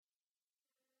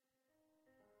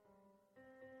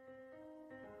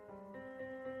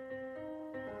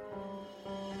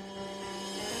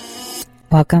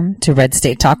Welcome to Red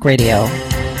State Talk Radio.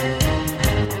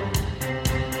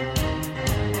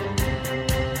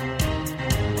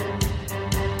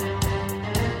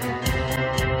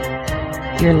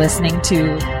 You're listening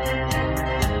to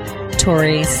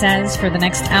Tori Says for the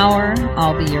next hour.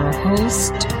 I'll be your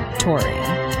host, Tori.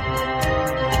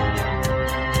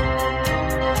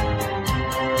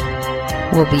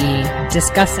 We'll be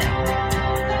discussing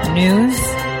news,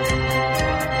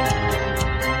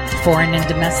 foreign and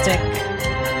domestic,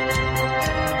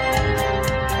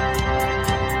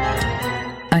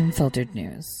 unfiltered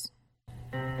news.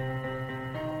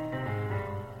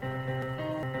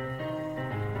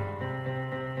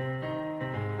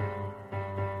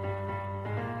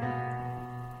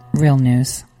 Real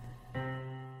news.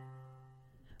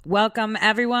 Welcome,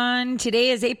 everyone.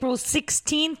 Today is April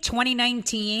 16th,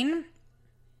 2019.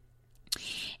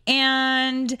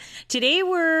 And today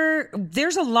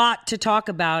there's a lot to talk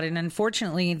about, and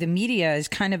unfortunately the media is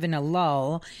kind of in a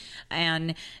lull.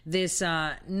 And this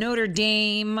Notre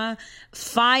Dame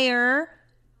fire,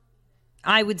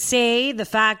 I would say the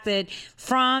fact that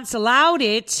France allowed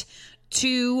it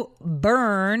to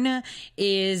burn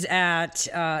is at,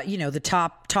 the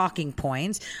top talking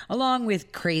points, along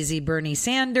with crazy Bernie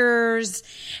Sanders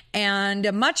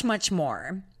and much, much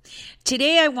more.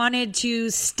 Today I wanted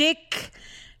to stick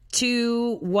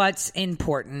to what's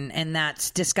important, and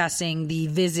that's discussing the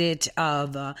visit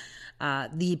of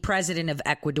the president of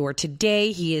Ecuador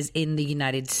today. He is in the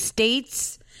United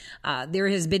States. There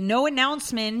has been no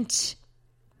announcement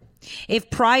if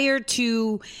prior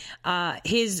to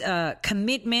his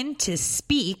commitment to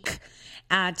speak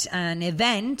at an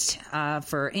event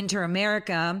for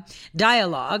Inter-America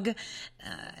Dialogue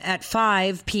at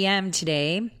 5 p.m.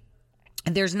 today.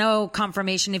 There's no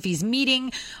confirmation if he's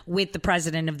meeting with the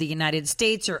president of the United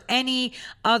States or any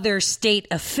other state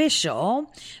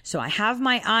official. So I have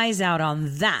my eyes out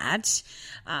on that.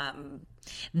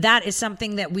 That is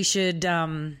something that we should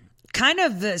kind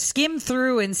of skim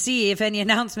through and see if any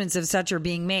announcements of such are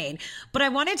being made. But I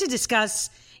wanted to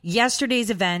discuss yesterday's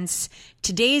events,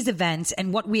 today's events,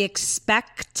 and what we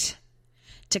expect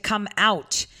to come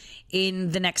out in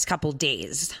the next couple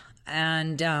days.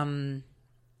 And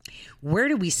where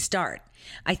do we start?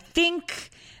 I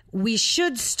think we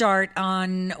should start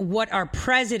on what our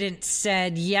president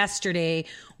said yesterday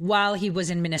while he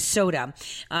was in Minnesota.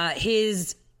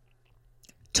 His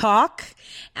talk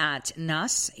at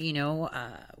NUS,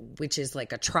 which is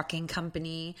like a trucking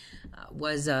company,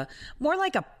 was more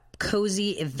like a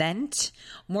cozy event,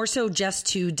 more so just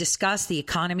to discuss the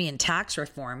economy and tax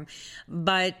reform.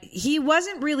 But he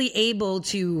wasn't really able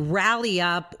to rally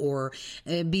up or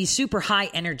be super high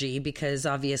energy, because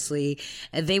obviously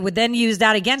they would then use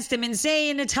that against him and say,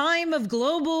 in a time of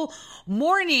global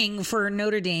mourning for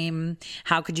Notre Dame,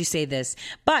 how could you say this?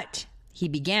 But he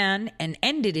began and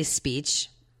ended his speech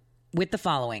with the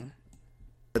following.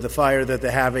 The fire that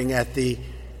they're having at the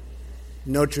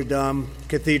Notre Dame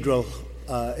Cathedral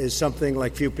is something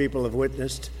like few people have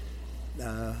witnessed.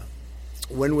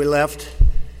 When we left,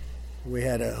 we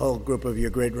had a whole group of your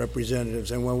great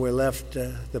representatives, and when we left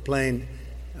the plane,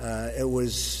 it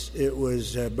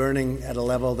was burning at a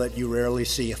level that you rarely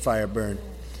see a fire burn.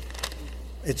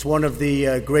 It's one of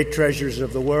the great treasures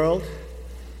of the world,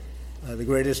 the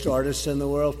greatest artists in the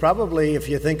world. Probably, if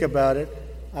you think about it,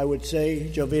 I would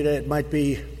say, Jovita, it might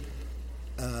be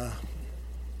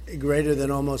greater than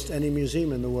almost any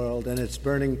museum in the world, and it's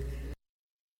burning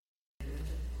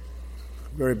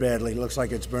very badly. It looks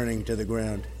like it's burning to the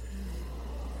ground.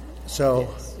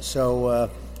 So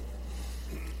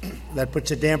that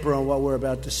puts a damper on what we're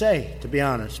about to say, to be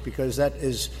honest, because that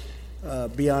is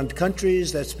beyond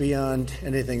countries, that's beyond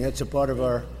anything. That's a part of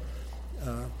our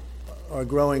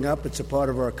growing up. It's a part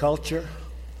of our culture.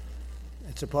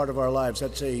 It's a part of our lives.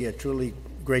 That's a truly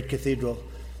great cathedral.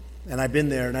 And I've been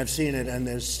there and I've seen it, and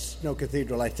there's no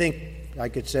cathedral. I think I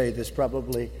could say there's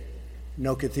probably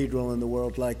no cathedral in the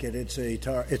world like it. It's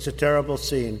a terrible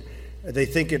scene. They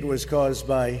think it was caused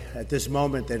by, at this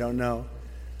moment they don't know,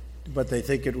 but they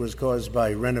think it was caused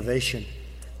by renovation.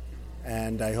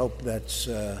 And I hope that's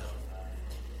the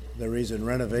reason.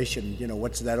 Renovation,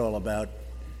 what's that all about?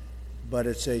 But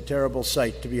it's a terrible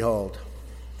sight to behold.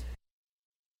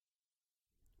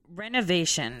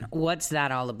 Renovation, what's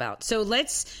that all about? So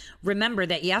let's remember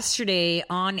that yesterday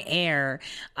on air,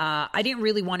 I didn't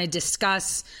really want to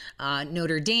discuss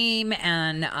Notre Dame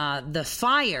and the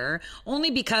fire,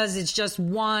 only because it's just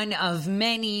one of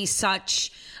many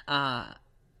such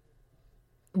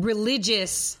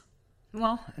religious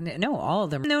Well, no, all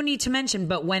of them. No need to mention,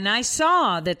 but when I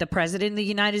saw that the president of the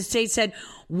United States said,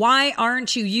 why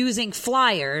aren't you using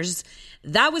flyers?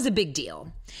 That was a big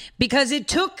deal because it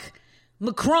took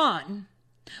Macron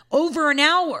over an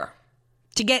hour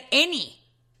to get any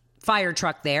fire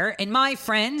truck there. And my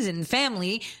friends and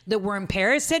family that were in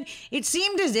Paris said it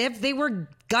seemed as if they were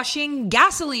gushing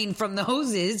gasoline from the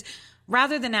hoses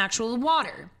rather than actual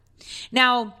water.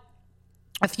 Now,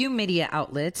 a few media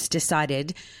outlets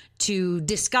decided to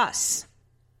discuss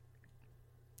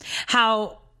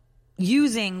how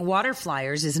using water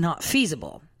flyers is not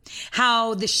feasible,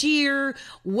 how the sheer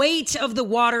weight of the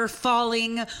water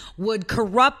falling would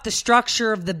corrupt the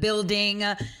structure of the building,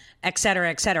 et cetera,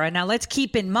 et cetera. Now, let's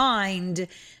keep in mind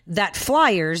that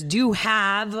flyers do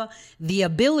have the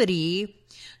ability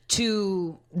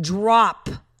to drop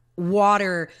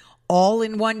water all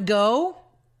in one go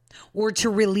or to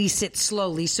release it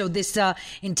slowly. So this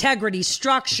integrity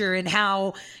structure and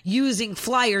how using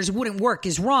flyers wouldn't work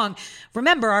is wrong.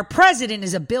 Remember, our president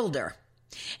is a builder.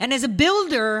 And as a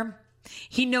builder,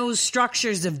 he knows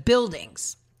structures of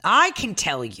buildings. I can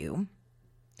tell you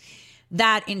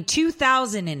that in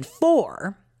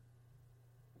 2004,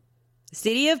 the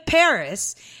city of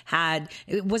Paris had,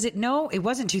 it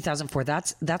wasn't 2004.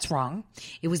 That's wrong.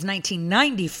 It was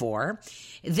 1994.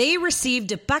 They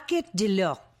received a paquet de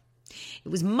l'eau. It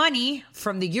was money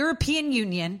from the European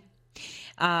Union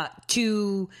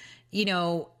to,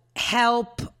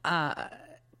 help, I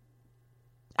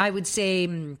would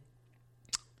say,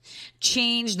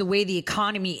 change the way the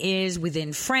economy is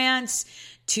within France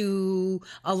to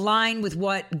align with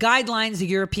what guidelines the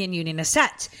European Union has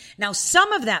set. Now,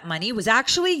 some of that money was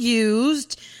actually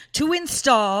used to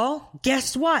install,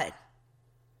 guess what?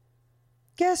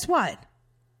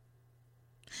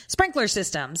 Sprinkler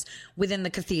systems within the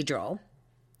cathedral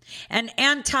and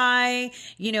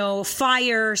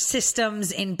fire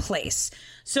systems in place.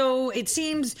 So it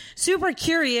seems super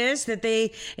curious that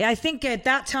I think at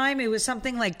that time it was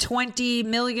something like 20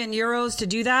 million euros to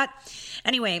do that.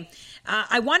 Anyway,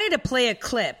 I wanted to play a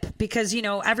clip because,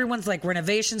 everyone's like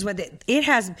renovations.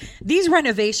 These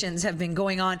renovations have been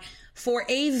going on for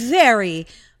a very,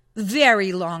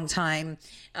 very long time,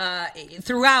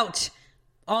 throughout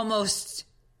almost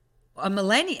a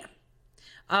millennium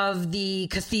of the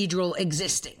cathedral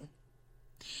existing.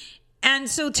 And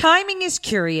so timing is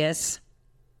curious.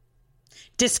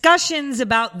 Discussions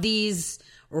about these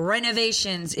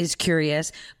renovations is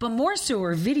curious, but more so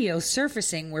are videos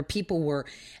surfacing where people were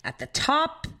at the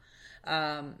top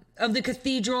of the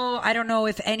cathedral. I don't know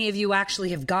if any of you actually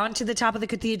have gone to the top of the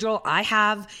cathedral. I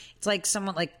have. It's like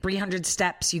somewhat like 300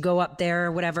 steps. You go up there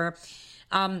or whatever.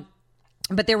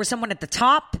 But there was someone at the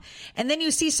top, and then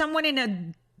you see someone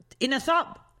in a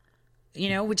thought,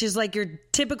 which is like your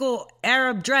typical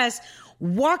Arab dress,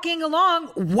 walking along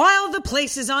while the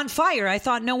place is on fire. I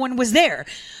thought no one was there.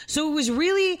 So it was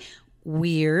really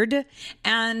weird.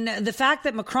 And the fact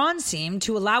that Macron seemed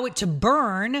to allow it to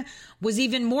burn was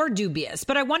even more dubious.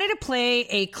 But I wanted to play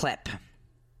a clip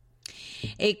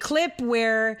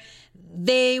where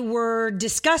they were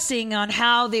discussing on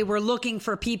how they were looking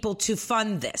for people to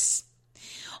fund this.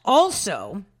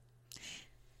 Also,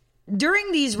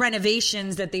 during these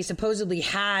renovations that they supposedly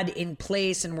had in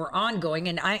place and were ongoing,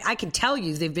 and I can tell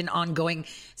you they've been ongoing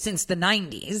since the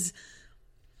 90s,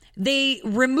 they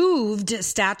removed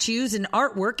statues and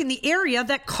artwork in the area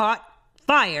that caught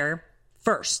fire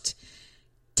first.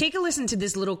 Take a listen to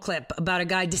this little clip about a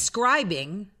guy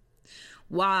describing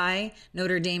why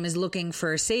Notre Dame is looking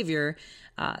for a savior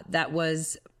that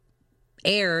was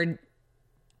aired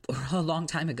a long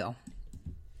time ago.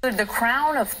 The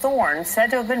crown of thorns said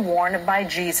to have been worn by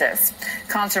Jesus.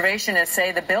 Conservationists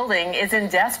say the building is in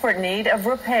desperate need of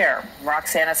repair.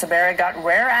 Roxana Saberi got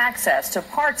rare access to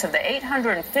parts of the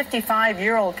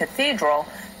 855-year-old cathedral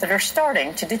that are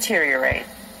starting to deteriorate.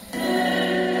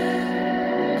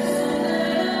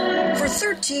 For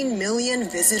 13 million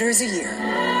visitors a year,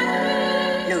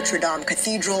 Notre Dame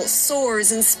Cathedral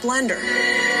soars in splendor.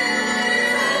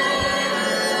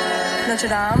 Notre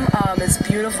Dame is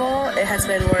beautiful. It has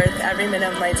been worth every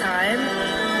minute of my time.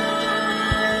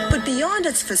 But beyond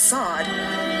its facade,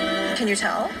 can you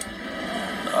tell?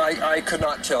 I could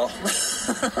not tell.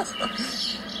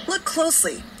 Look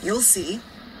closely. You'll see.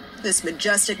 This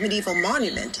majestic medieval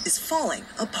monument is falling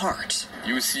apart.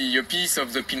 You see a piece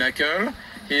of the pinnacle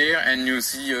here, and you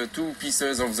see 2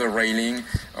 pieces of the railing.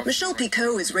 Michel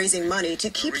Picot is raising money to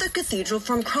keep the cathedral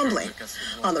from crumbling.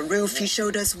 On the roof, he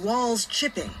showed us walls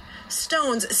chipping,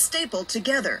 stones stapled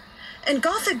together, and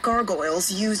Gothic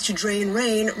gargoyles used to drain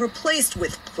rain replaced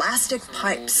with plastic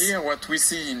pipes. Here what we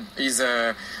see is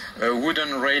a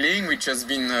wooden railing which has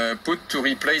been put to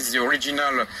replace the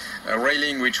original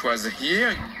railing which was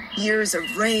here. Years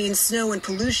of rain, snow, and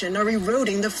pollution are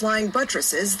eroding the flying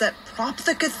buttresses that prop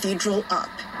the cathedral up.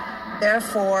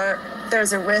 Therefore,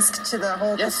 there's a risk to the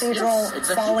whole cathedral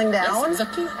exactly. falling down? Yes,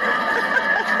 exactly.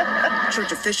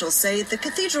 Church officials say the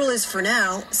cathedral is, for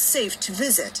now, safe to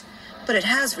visit, but it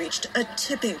has reached a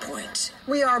tipping point.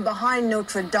 We are behind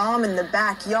Notre Dame in the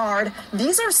backyard.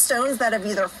 These are stones that have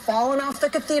either fallen off the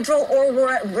cathedral or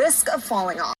were at risk of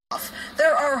falling off.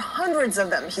 There are hundreds of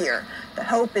them here. The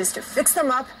hope is to fix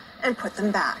them up and put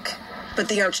them back. But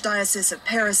the Archdiocese of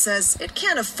Paris says it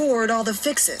can't afford all the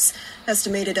fixes,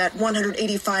 estimated at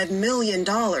 $185 million.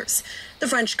 The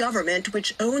French government,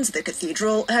 which owns the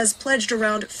cathedral, has pledged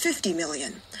around $50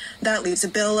 million. That leaves a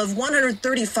bill of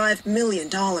 $135 million.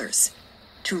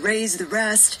 To raise the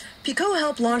rest, Picot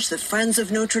helped launch the Friends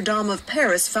of Notre Dame of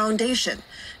Paris Foundation.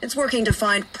 It's working to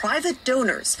find private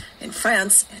donors in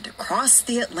France and across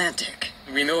the Atlantic.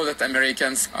 We know that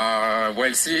Americans are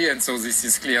wealthy, and so this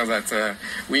is clear that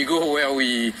we go where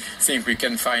we think we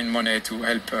can find money to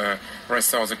help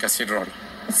restore the cathedral.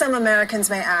 Some Americans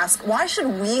may ask, why should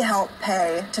we help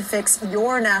pay to fix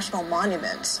your national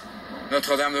monument?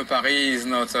 Notre Dame de Paris is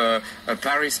not a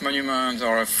Paris monument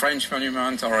or a French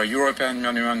monument or a European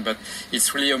monument, but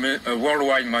it's really a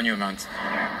worldwide monument.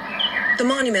 The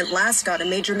monument last got a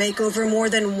major makeover more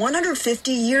than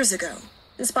 150 years ago,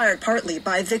 inspired partly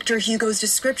by Victor Hugo's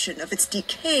description of its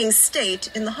decaying state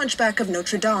in The Hunchback of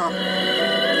Notre Dame.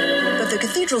 But the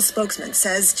cathedral spokesman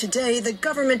says today the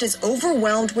government is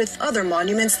overwhelmed with other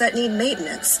monuments that need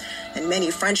maintenance, and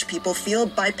many French people feel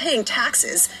by paying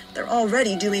taxes, they're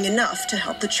already doing enough to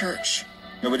help the church.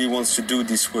 Nobody wants to do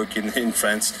this work in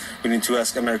France. We need to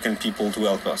ask American people to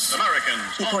help us.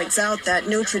 He points out that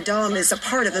Notre Dame is a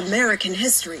part of American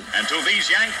history. And to these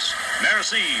Yanks,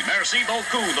 merci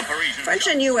beaucoup, the Parisian. French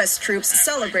and U.S. troops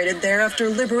celebrated there after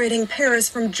liberating Paris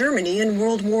from Germany in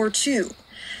World War II.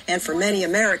 And for many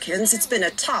Americans, it's been a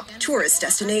top tourist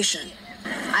destination.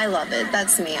 I love it.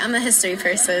 That's me. I'm a history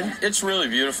person. It's really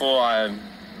beautiful. I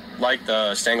like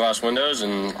the stained glass windows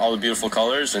and all the beautiful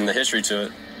colors and the history to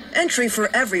it. Entry for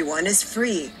everyone is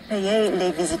free.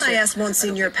 I asked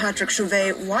Monsignor Patrick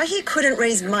Chauvet why he couldn't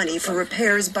raise money for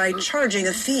repairs by charging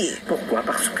a fee.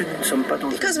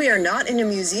 Because we are not in a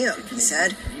museum, he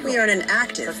said. We are in an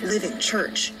active, living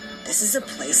church. This is a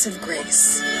place of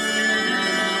grace.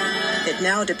 It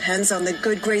now depends on the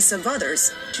good grace of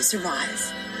others to survive.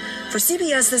 For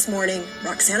CBS This Morning,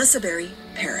 Roxana Saberi,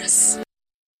 Paris.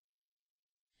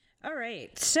 All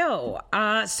right. So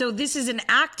this is an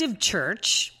active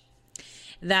church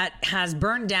that has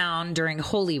burned down during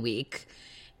Holy Week.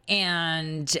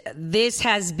 And this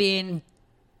has been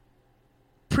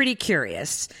pretty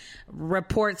curious.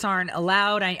 Reports aren't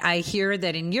allowed. I hear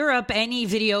that in Europe, any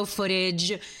video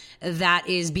footage that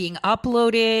is being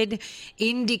uploaded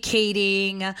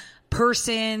indicating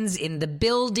persons in the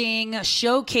building,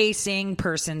 showcasing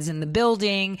persons in the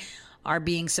building, are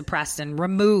being suppressed and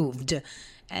removed.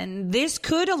 And this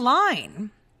could align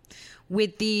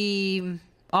with the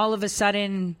all of a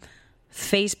sudden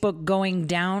Facebook going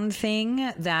down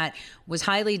thing that was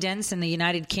highly dense in the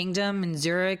United Kingdom and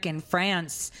Zurich and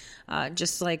France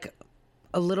just like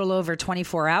a little over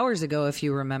 24 hours ago, if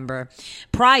you remember,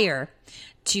 prior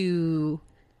to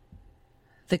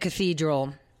the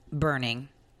cathedral burning.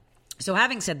 So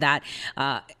having said that,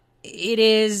 it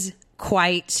is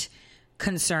quite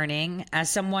concerning as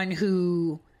someone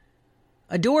who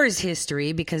adores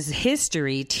history, because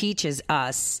history teaches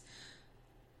us,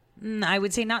 I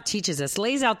would say not teaches us,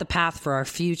 lays out the path for our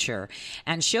future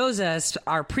and shows us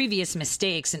our previous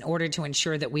mistakes in order to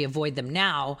ensure that we avoid them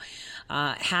now,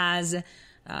 has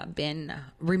been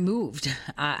removed.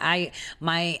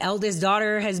 My eldest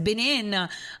daughter has been in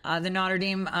the Notre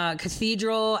Dame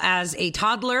Cathedral as a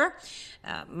toddler.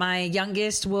 My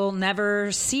youngest will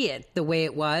never see it the way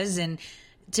it was. And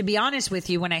to be honest with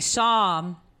you, when I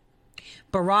saw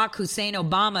Barack Hussein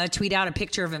Obama tweet out a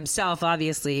picture of himself,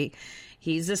 obviously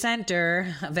he's the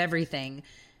center of everything,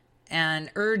 and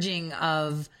urging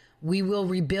of we will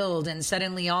rebuild, and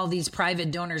suddenly all these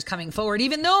private donors coming forward,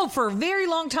 even though for a very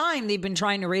long time they've been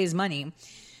trying to raise money,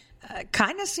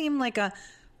 kind of seemed like a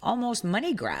almost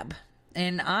money grab.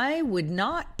 And I would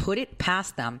not put it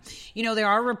past them. You know, there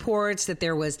are reports that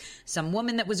there was some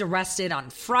woman that was arrested on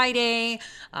Friday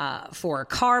for a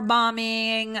car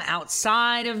bombing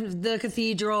outside of the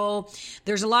cathedral.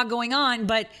 There's a lot going on,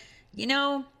 but, you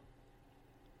know,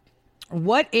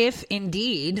 what if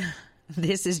indeed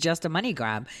this is just a money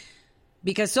grab?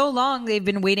 Because so long they've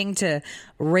been waiting to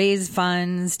raise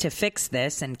funds to fix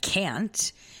this and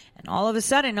can't. And all of a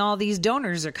sudden, all these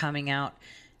donors are coming out.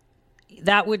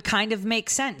 That would kind of make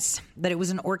sense, that it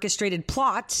was an orchestrated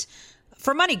plot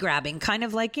for money grabbing, kind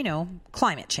of like,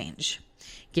 climate change.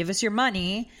 Give us your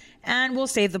money and we'll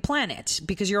save the planet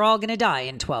because you're all going to die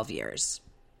in 12 years.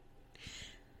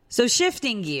 So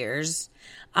shifting gears,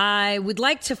 I would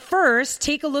like to first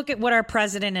take a look at what our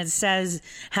president has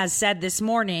said this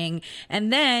morning,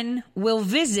 and then we'll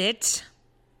visit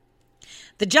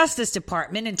the Justice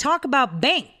Department and talk about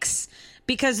banks,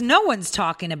 because no one's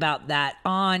talking about that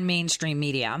on mainstream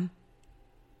media.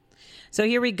 So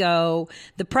here we go.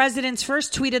 The president's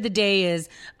first tweet of the day is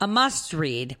a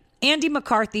must-read. Andy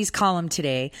McCarthy's column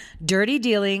today, Dirty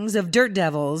Dealings of Dirt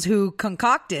Devils Who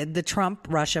Concocted the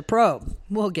Trump-Russia Probe.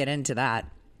 We'll get into that.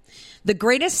 The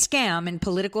greatest scam in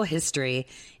political history,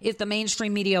 if the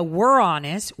mainstream media were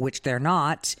honest, which they're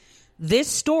not, this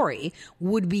story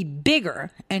would be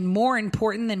bigger and more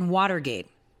important than Watergate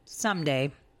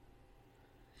someday.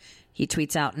 He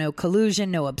tweets out, no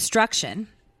collusion, no obstruction.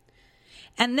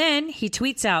 And then he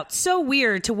tweets out, so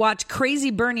weird to watch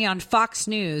Crazy Bernie on Fox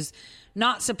News.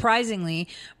 Not surprisingly,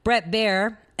 Brett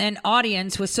Baier, an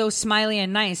audience was so smiley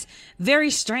and nice.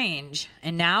 Very strange.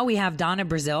 And now we have Donna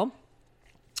Brazile.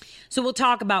 So we'll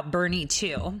talk about Bernie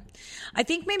too. I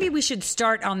think maybe we should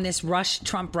start on this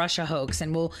Trump-Russia hoax,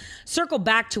 and we'll circle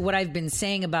back to what I've been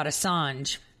saying about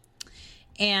Assange.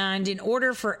 And in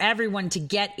order for everyone to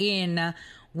get in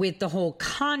with the whole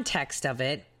context of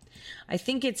it, I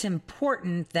think it's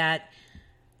important that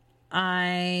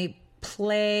I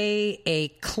play a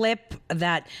clip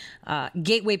that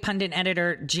Gateway pundit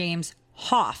editor James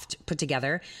Hoft put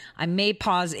together. I may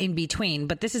pause in between,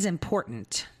 but this is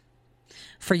important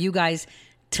for you guys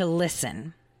to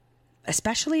listen,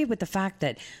 especially with the fact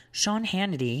that Sean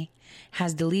Hannity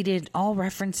has deleted all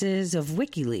references of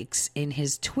WikiLeaks in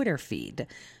his Twitter feed.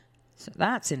 So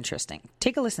that's interesting.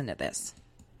 Take a listen to this.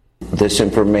 This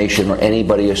information or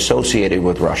anybody associated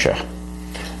with Russia?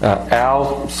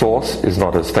 Our source is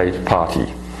not a state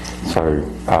party. So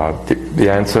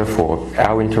the answer for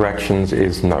our interactions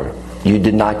is no. You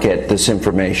did not get this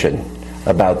information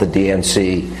about the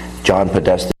DNC, John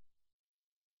Podesta.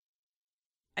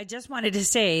 I just wanted to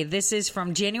say this is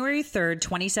from January 3rd,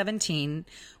 2017,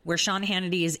 where Sean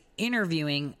Hannity is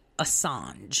interviewing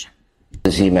Assange.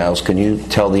 His emails, can you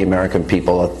tell the American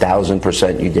people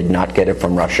 1,000% you did not get it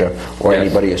from Russia or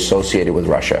anybody associated with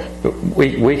Russia?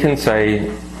 We can say,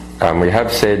 we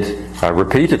have said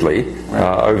repeatedly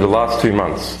over the last 2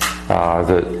 months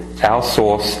that our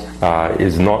source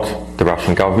is not the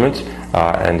Russian government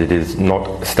and it is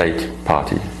not a state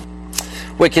party.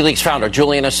 WikiLeaks founder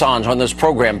Julian Assange on this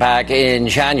program back in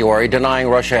January, denying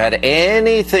Russia had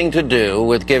anything to do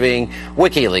with giving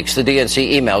WikiLeaks the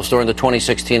DNC emails during the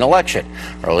 2016 election.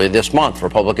 Earlier this month,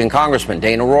 Republican Congressman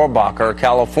Dana Rohrabacher of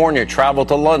California traveled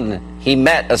to London. He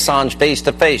met Assange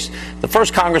face-to-face, the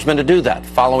first congressman to do that.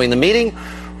 Following the meeting,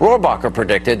 Rohrabacher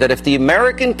predicted that if the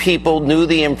American people knew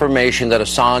the information that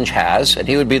Assange has, and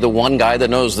he would be the one guy that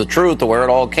knows the truth of where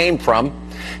it all came from,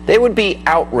 they would be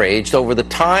outraged over the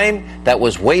time that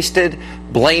was wasted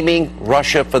blaming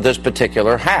Russia for this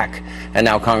particular hack. And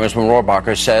now Congressman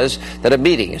Rohrabacher says that a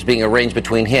meeting is being arranged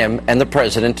between him and the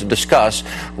president to discuss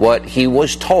what he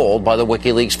was told by the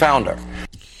WikiLeaks founder.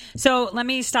 So let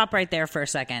me stop right there for a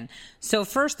second. So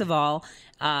first of all,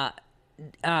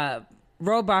 Rohrabacher,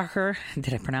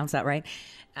 did I pronounce that right,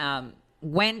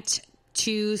 went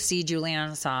to see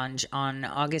Julian Assange on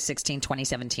August 16,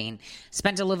 2017,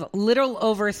 spent a little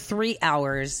over 3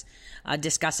 hours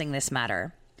discussing this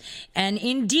matter. And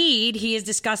indeed, he is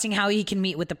discussing how he can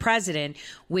meet with the president,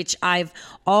 which I've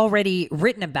already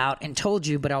written about and told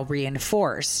you, but I'll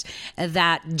reinforce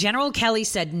that General Kelly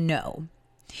said no.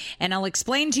 And I'll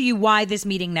explain to you why this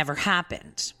meeting never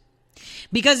happened.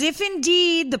 Because if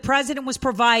indeed the president was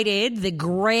provided the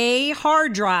gray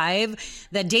hard drive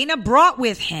that Dana brought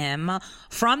with him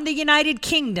from the United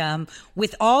Kingdom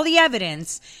with all the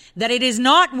evidence that it is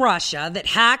not Russia that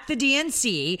hacked the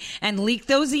DNC and leaked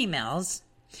those emails,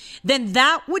 then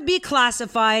that would be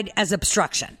classified as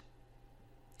obstruction.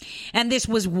 And this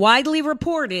was widely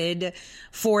reported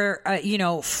for,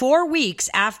 4 weeks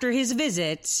after his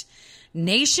visit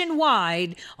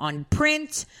nationwide on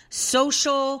print,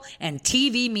 social, and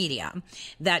TV media,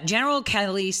 that General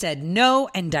Kelly said no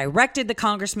and directed the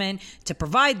congressman to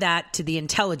provide that to the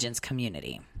intelligence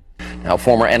community. Now,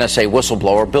 former NSA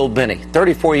whistleblower Bill Binney,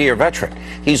 34-year veteran,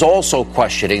 he's also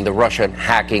questioning the Russian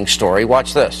hacking story.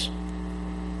 Watch this.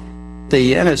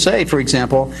 The NSA, for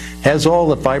example, has all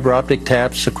the fiber optic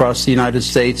taps across the United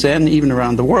States and even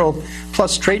around the world,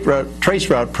 plus trace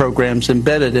route programs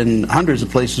embedded in hundreds of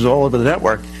places all over the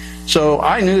network. So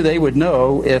I knew they would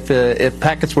know if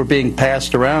packets were being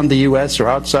passed around the U.S. or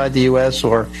outside the U.S.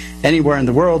 or anywhere in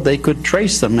the world, they could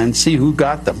trace them and see who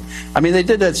got them. I mean, they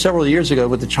did that several years ago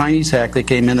with the Chinese hack that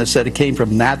came in and said it came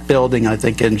from that building, I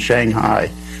think, in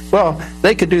Shanghai. Well,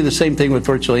 they could do the same thing with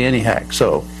virtually any hack.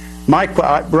 So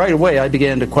right away, I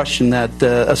began to question that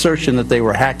assertion that they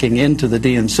were hacking into the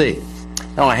DNC.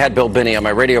 Now, I had Bill Binney on my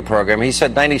radio program. He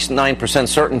said 99%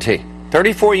 certainty,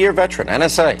 34-year veteran,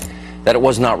 NSA, that it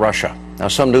was not Russia. Now,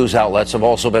 some news outlets have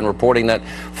also been reporting that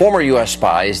former U.S.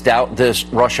 spies doubt this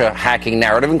Russia hacking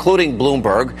narrative, including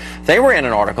Bloomberg. They ran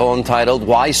an article entitled,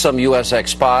 "Why Some U.S.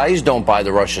 Ex-Spies Don't Buy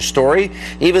the Russia Story."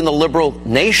 Even the liberal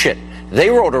Nation,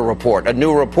 they wrote a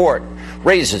new report,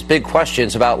 raises big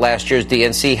questions about last year's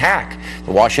DNC hack.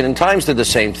 The Washington Times did the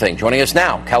same thing. Joining us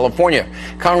now, California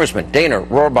Congressman Dana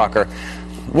Rohrabacher.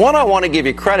 One, I want to give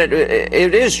you credit.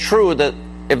 It is true that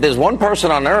if there's one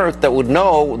person on earth that would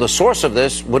know the source of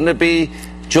this, wouldn't it be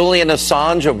Julian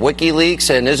Assange of WikiLeaks?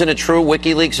 And isn't it true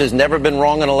WikiLeaks has never been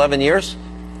wrong in 11 years?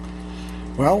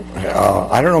 Well,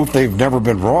 I don't know if they've never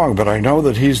been wrong, but I know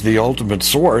that he's the ultimate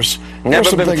source.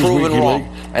 Never been proven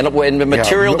wrong. And the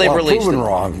material they've released. Proven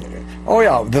wrong. Oh,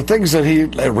 yeah. The things that he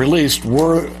released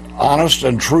were honest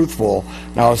and truthful.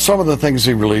 Now, some of the things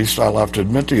he released, I'll have to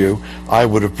admit to you, I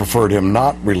would have preferred him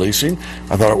not releasing.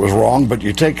 I thought it was wrong, but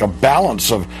you take a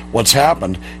balance of what's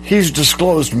happened. He's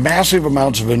disclosed massive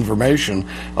amounts of information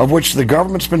of which the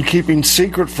government's been keeping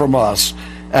secret from us.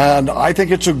 And I think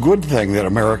it's a good thing that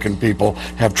American people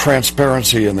have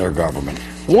transparency in their government.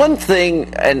 One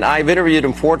thing, and I've interviewed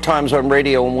him 4 times on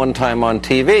radio and 1 time on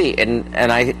TV, and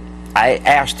I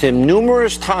asked him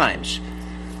numerous times,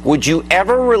 would you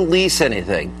ever release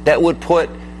anything that would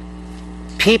put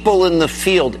people in the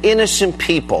field, innocent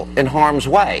people, in harm's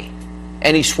way?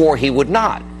 And he swore he would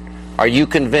not. Are you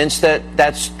convinced that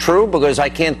that's true? Because I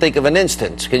can't think of an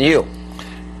instance. Can you?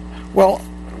 Well,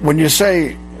 when you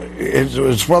say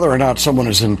it's whether or not someone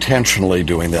is intentionally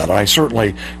doing that, I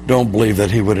certainly don't believe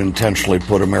that he would intentionally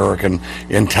put American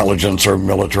intelligence or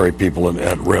military people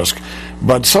at risk.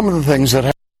 But some of the things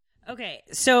that Okay,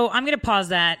 so I'm going to pause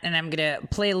that and I'm going to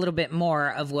play a little bit more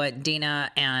of what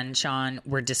Dana and Sean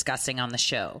were discussing on the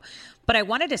show. But I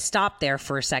wanted to stop there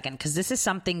for a second because this is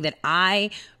something that I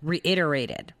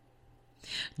reiterated.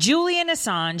 Julian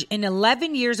Assange, in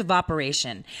 11 years of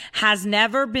operation, has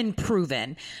never been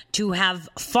proven to have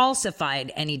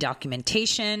falsified any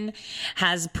documentation,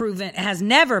 has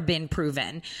never been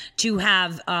proven to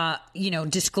have,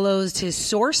 disclosed his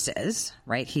sources,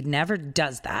 right? He never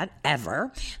does that,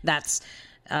 ever. That's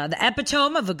the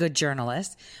epitome of a good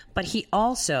journalist. But he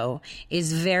also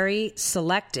is very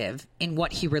selective in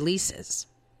what he releases.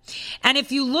 And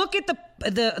if you look at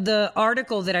the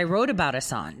article that I wrote about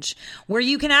Assange, where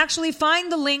you can actually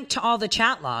find the link to all the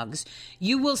chat logs,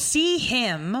 you will see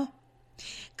him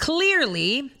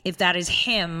clearly, if that is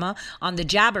him on the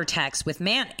Jabber text with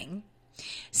Manning,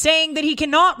 saying that he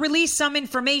cannot release some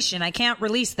information. I can't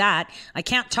release that. I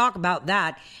can't talk about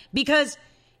that because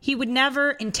he would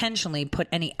never intentionally put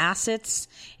any assets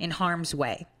in harm's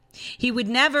way. He would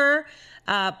never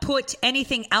put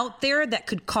anything out there that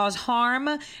could cause harm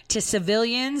to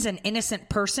civilians and innocent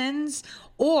persons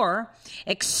or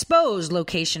expose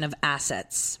location of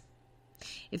assets.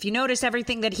 If you notice,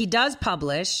 everything that he does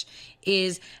publish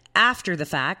is after the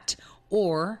fact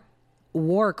or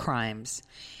war crimes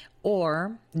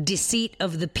or deceit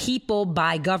of the people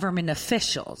by government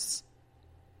officials.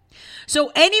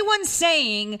 So anyone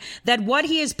saying that what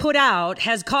he has put out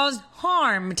has caused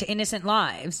harm to innocent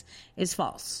lives is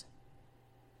false.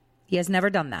 He has never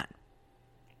done that.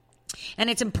 And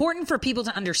it's important for people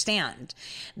to understand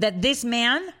that this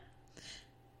man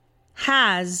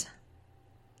has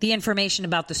the information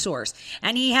about the source.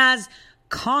 And he has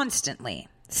constantly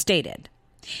stated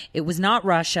it was not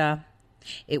Russia.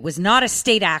 It was not a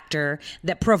state actor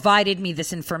that provided me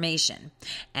this information.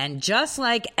 And just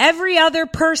like every other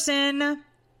person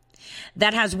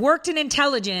that has worked in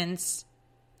intelligence,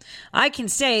 I can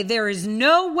say there is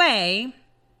no way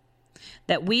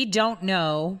that we don't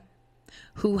know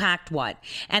who hacked what.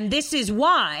 And this is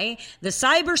why the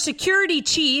cybersecurity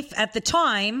chief at the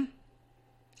time,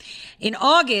 in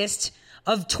August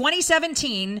of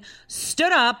 2017,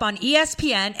 stood up on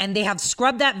ESPN, and they have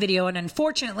scrubbed that video. And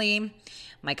unfortunately,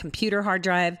 my computer hard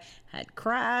drive had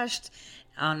crashed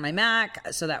on my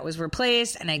Mac, so that was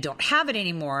replaced, and I don't have it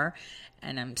anymore.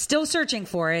 And I'm still searching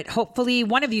for it. Hopefully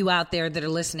one of you out there that are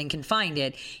listening can find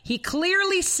it. He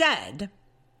clearly said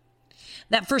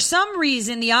that for some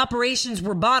reason the operations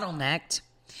were bottlenecked,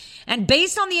 and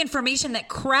based on the information that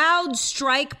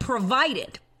CrowdStrike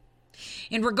provided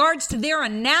in regards to their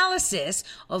analysis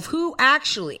of who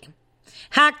actually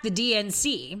hacked the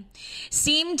DNC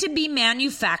seemed to be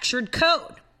manufactured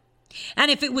code.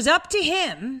 And if it was up to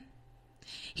him,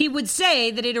 he would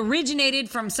say that it originated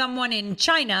from someone in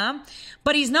China,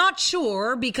 but he's not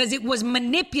sure because it was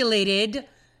manipulated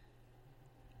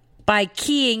by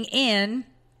keying in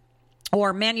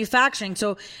or manufacturing.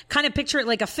 So kind of picture it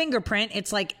like a fingerprint.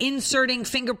 It's like inserting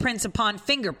fingerprints upon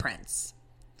fingerprints.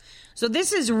 So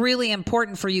this is really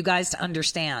important for you guys to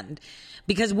understand,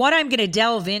 because what I'm going to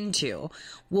delve into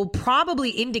will probably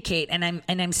indicate, and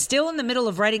I'm still in the middle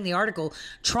of writing the article,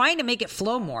 trying to make it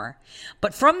flow more.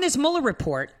 But from this Mueller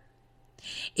report,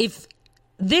 if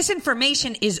this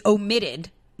information is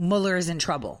omitted, Mueller is in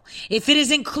trouble. If it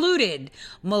is included,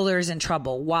 Mueller is in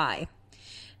trouble. Why?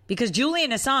 Because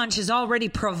Julian Assange has already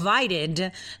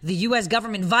provided the U.S.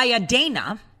 government via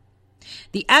Dana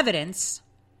the evidence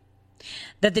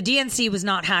that the DNC was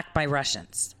not hacked by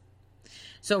Russians.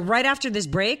 So right after this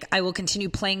break, I will continue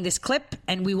playing this clip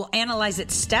and we will analyze it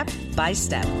step by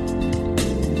step.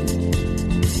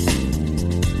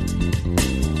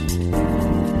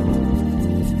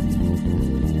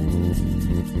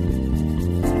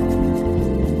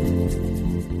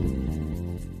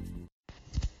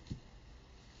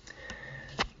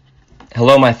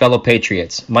 Hello, my fellow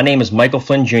patriots. My name is Michael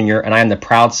Flynn Jr., and I am the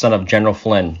proud son of General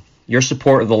Flynn. Your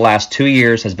support of the last 2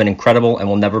 years has been incredible and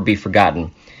will never be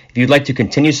forgotten. If you'd like to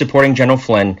continue supporting General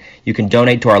Flynn, you can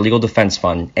donate to our Legal Defense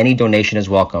Fund. Any donation is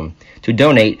welcome. To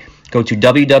donate, go to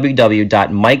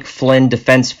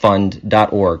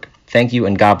www.mikeflynndefensefund.org. Thank you,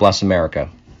 and God bless America.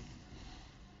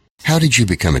 How did you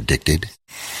become addicted?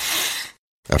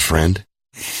 A friend?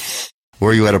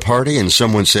 Were you at a party and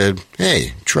someone said,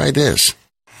 "Hey, try this"?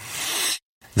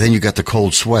 Then you got the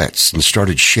cold sweats and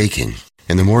started shaking.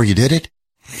 And the more you did it,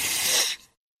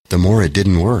 the more it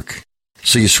didn't work.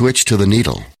 So you switched to the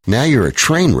needle. Now you're a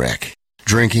train wreck.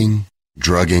 Drinking,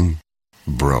 drugging,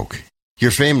 broke.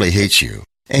 Your family hates you.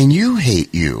 And you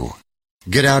hate you.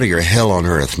 Get out of your hell on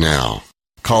earth now.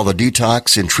 Call the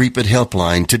Detox and Treatment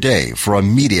Helpline today for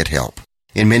immediate help.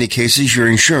 In many cases, your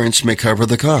insurance may cover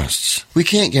the costs. We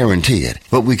can't guarantee it,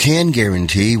 but we can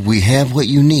guarantee we have what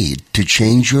you need to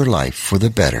change your life for the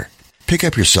better. Pick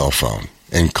up your cell phone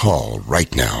and call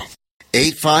right now.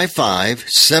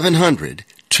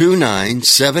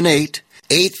 855-700-2978.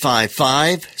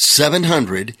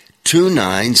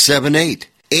 855-700-2978.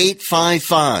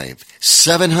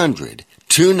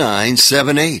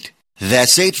 855-700-2978.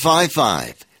 That's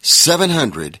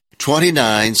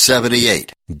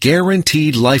 855-700-2978.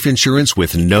 Guaranteed life insurance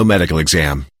with no medical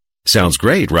exam. Sounds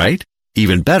great, right?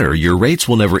 Even better, your rates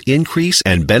will never increase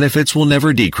and benefits will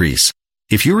never decrease.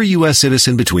 If you're a U.S.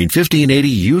 citizen between 50 and 80,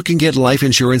 you can get life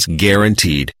insurance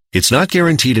guaranteed. It's not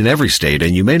guaranteed in every state,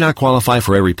 and you may not qualify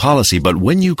for every policy, but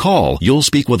when you call, you'll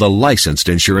speak with a licensed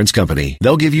insurance company.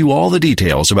 They'll give you all the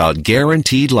details about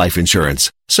guaranteed life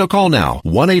insurance. So call now,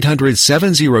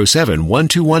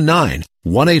 1-800-707-1219.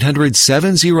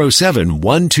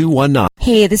 1-800-707-1219.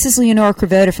 Hey, this is Leonora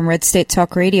Cravota from Red State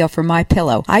Talk Radio for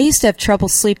MyPillow. I used to have trouble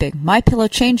sleeping. MyPillow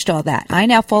changed all that. I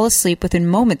now fall asleep within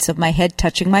moments of my head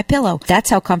touching my pillow. That's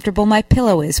how comfortable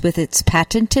MyPillow is with its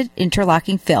patented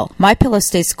interlocking fill. MyPillow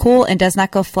stays cool and does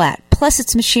not go flat. Plus,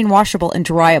 it's machine washable and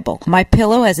dryable.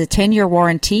 MyPillow has a 10-year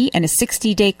warranty and a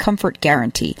 60-day comfort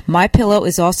guarantee. MyPillow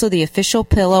is also the official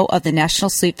pillow of the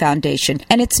National Sleep Foundation,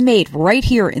 and it's made right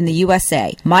here in the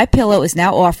USA. MyPillow is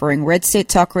now offering Red State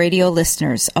Talk Radio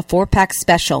listeners a 4-pack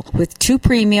special with 2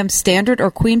 premium standard or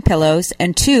queen pillows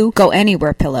and 2 go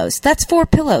anywhere pillows. That's 4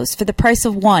 pillows for the price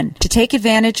of 1. To take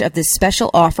advantage of this special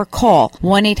offer, call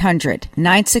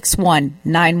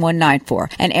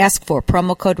 1-800-961-9194 and ask for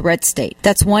promo code RedState.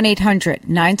 That's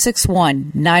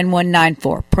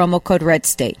 1-800-961-9194, promo code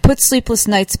RedState. Put sleepless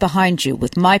nights behind you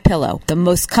with MyPillow, the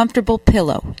most comfortable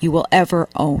pillow you will ever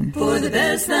own. For the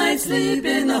best night's sleep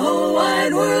in the whole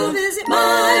wide world, visit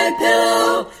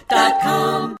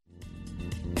MyPillow.com.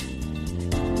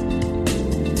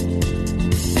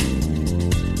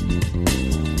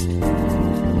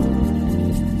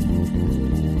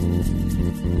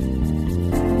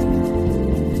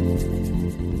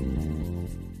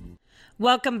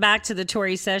 Welcome back to the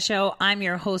Tori Says Show. I'm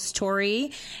your host,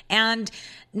 Tori. And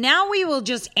now we will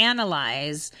just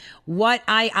analyze what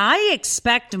I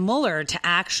expect Mueller to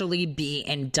actually be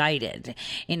indicted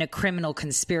in a criminal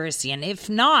conspiracy. And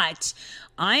if not,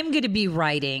 I'm going to be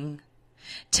writing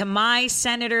to my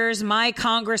senators, my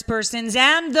congresspersons,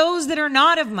 and those that are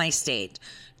not of my state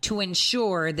to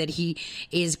ensure that he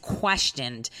is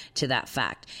questioned to that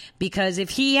fact. Because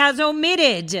if he has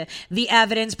omitted the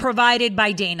evidence provided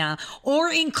by Dana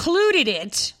or included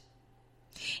it,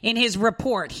 In his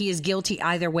report, he is guilty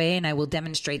either way, and I will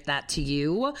demonstrate that to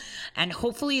you. And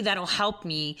hopefully that'll help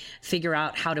me figure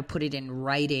out how to put it in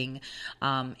writing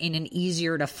in an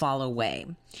easier to follow way.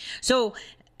 So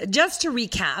just to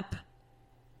recap,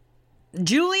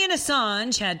 Julian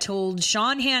Assange had told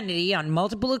Sean Hannity on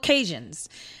multiple occasions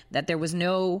that there was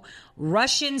no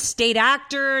Russian state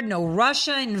actor, no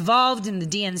Russia involved in the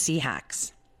DNC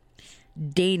hacks.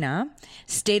 Dana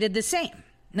stated the same.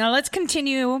 Now let's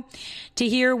continue to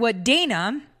hear what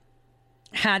Dana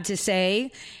had to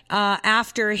say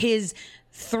after his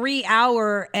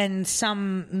 3-hour and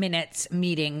some minutes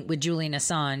meeting with Julian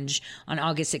Assange on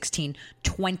August 16,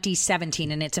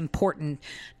 2017. And it's important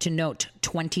to note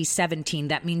 2017.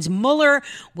 That means Mueller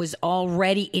was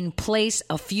already in place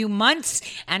a few months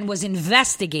and was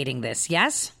investigating this,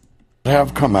 yes?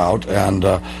 Have come out, and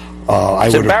I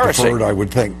would have preferred, I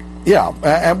would think. Yeah,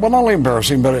 and well, not only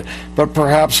embarrassing, but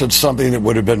perhaps it's something that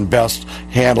would have been best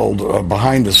handled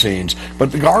behind the scenes.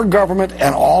 But our government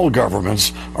and all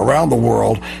governments around the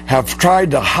world have tried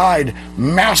to hide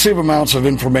massive amounts of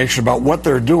information about what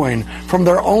they're doing from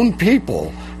their own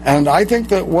people. And I think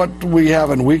that what we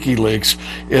have in WikiLeaks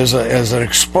is an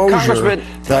exposure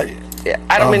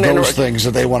that those things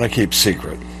that they want to keep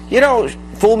secret. You know,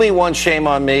 fool me once, shame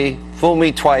on me. Fool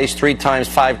me twice, 3 times,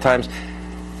 5 times.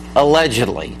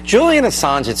 Allegedly, Julian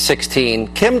Assange at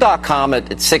 16, Kim Dotcom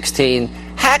at 16,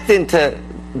 hacked into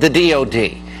the DOD,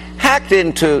 hacked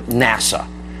into NASA.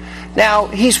 Now,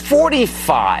 he's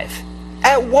 45.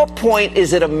 At what point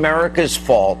is it America's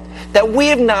fault that we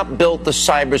have not built the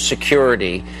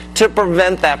cybersecurity to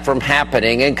prevent that from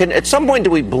happening? And at some point, do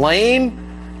we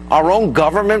blame our own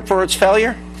government for its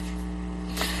failure?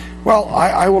 Well,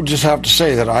 I will just have to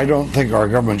say that I don't think our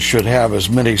government should have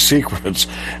as many secrets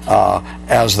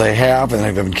as they have, and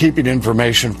they've been keeping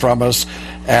information from us.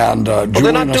 And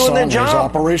Julian Assange's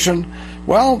operation,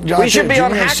 well, we should be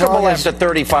unhackable after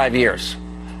 35 years.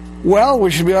 Well, we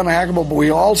should be unhackable, but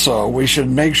we should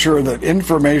make sure that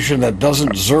information that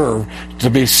doesn't deserve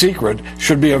to be secret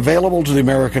should be available to the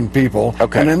American people.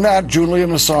 Okay. And in that,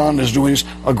 Julian Assange is doing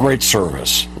a great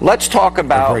service. Let's talk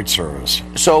about a great service.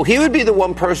 So he would be the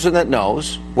one person that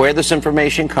knows where this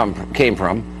information came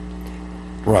from.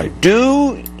 Right.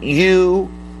 Do you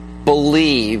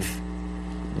believe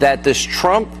that this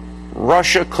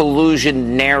Trump-Russia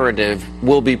collusion narrative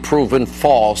will be proven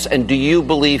false, and do you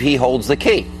believe he holds the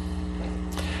key?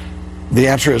 The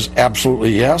answer is absolutely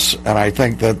yes, and I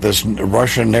think that this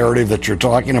Russian narrative that you're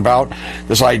talking about,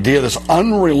 this idea, this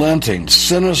unrelenting,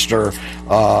 sinister,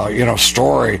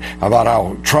 story about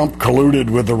how Trump colluded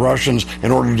with the Russians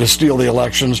in order to steal the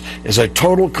elections is a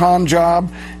total con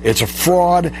job, it's a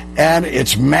fraud, and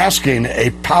it's masking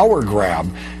a power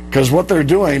grab. Because what they're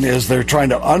doing is they're trying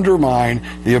to undermine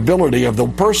the ability of the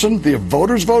person the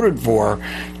voters voted for.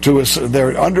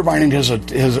 They're undermining his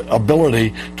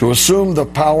ability to assume the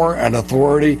power and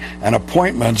authority and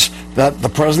appointments that the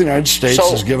President of the United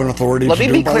States has given authority to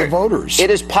do by the voters. It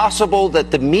is possible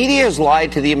that the media has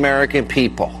lied to the American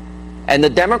people, and the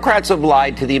Democrats have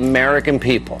lied to the American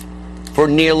people for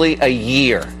nearly a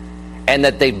year, and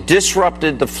that they've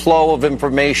disrupted the flow of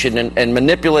information and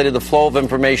manipulated the flow of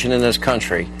information in this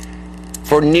country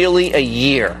for nearly a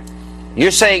year.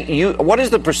 You're saying, what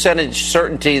is the percentage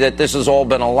certainty that this has all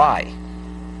been a lie?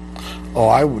 Oh,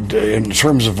 I would, in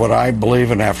terms of what I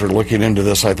believe, and after looking into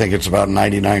this, I think it's about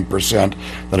 99%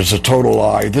 that it's a total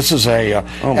lie. This is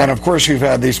and of course you've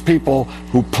had these people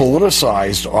who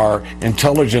politicized our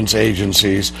intelligence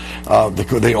agencies,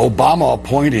 the Obama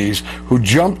appointees who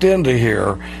jumped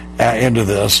into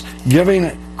this,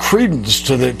 giving credence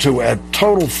to a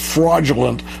total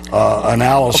fraudulent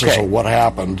analysis of what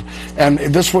happened. And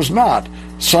this was not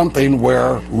something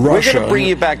where Russia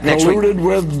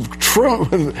colluded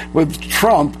with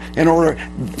Trump in order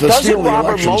to steal the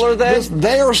elections. Mueller then?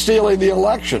 They are stealing the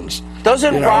elections.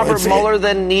 Doesn't Robert Mueller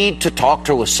then need to talk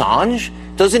to Assange?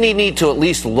 Doesn't he need to at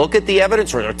least look at the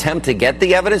evidence or attempt to get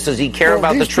the evidence? Does he care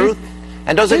about the truth?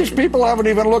 And these people haven't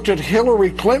even looked at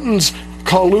Hillary Clinton's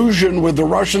collusion with the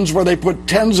Russians, where they put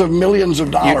tens of millions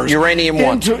of dollars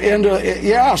into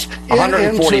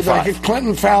the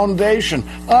Clinton Foundation.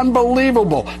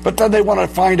 Unbelievable. But then they want to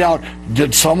find out,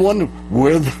 did someone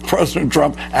with President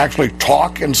Trump actually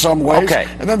talk in some ways? Okay.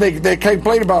 And then they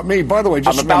complain about me. By the way,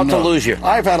 I'm about to lose you.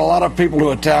 I've had a lot of people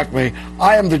who attack me.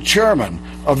 I am the chairman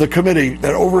of the committee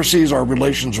that oversees our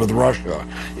relations with Russia.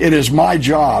 It is my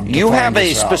job to You have a find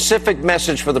this out. specific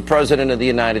message for the President of the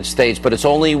United States, but it's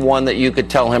only one that you could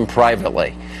tell him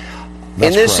privately.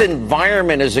 That's in this correct.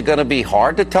 environment, is it going to be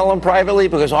hard to tell him privately?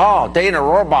 Because, Dana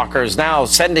Rohrabacher is now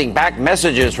sending back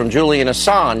messages from Julian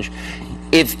Assange.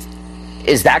 If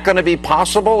Is that going to be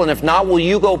possible? And if not, will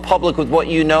you go public with what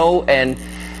you know? And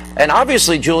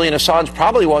obviously, Julian Assange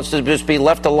probably wants to just be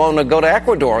left alone to go to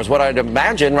Ecuador, is what I'd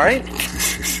imagine, right?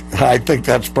 I think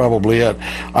that's probably it.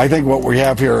 I think what we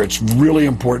have here, it's really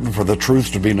important for the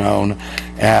truth to be known.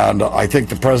 And I think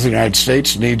the President of the United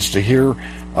States needs to hear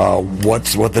what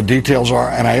the details are.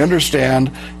 And I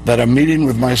understand that a meeting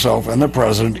with myself and the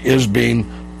President is being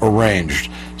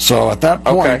arranged. So at that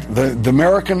point,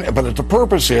 the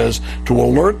purpose is to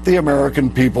alert the American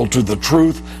people to the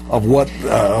truth of what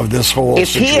of this whole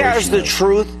situation. If he has the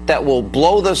truth that will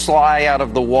blow this lie out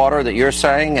of the water that you're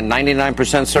saying, and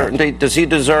 99% certainty, does he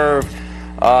deserve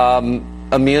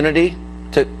immunity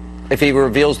if he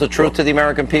reveals the truth to the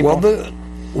American people?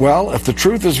 Well, if the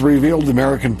truth is revealed to the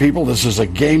American people, this is a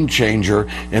game changer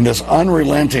in this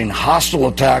unrelenting, hostile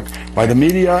attack by the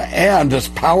media and this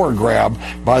power grab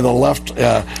by the left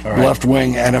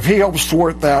wing. And if he helps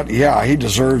thwart that, yeah, he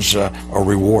deserves a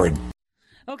reward.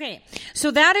 Okay,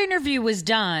 so that interview was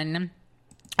done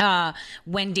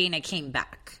when Dana came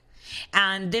back.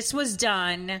 And this was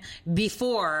done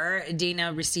before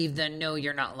Dana received the "no,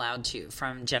 you're not allowed to"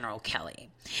 from General Kelly.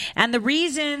 And the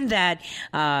reason that,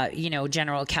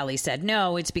 General Kelly said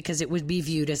no, it's because it would be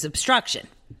viewed as obstruction.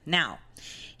 Now,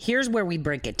 here's where we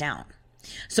break it down.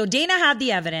 So Dana had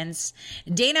the evidence.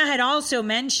 Dana had also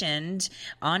mentioned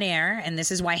on air, and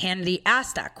this is why Hannity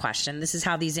asked that question. This is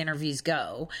how these interviews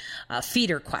go,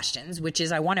 feeder questions, which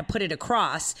is I want to put it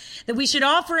across that we should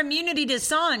offer immunity to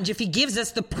Assange if he gives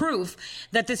us the proof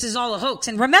that this is all a hoax.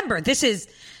 And remember, this is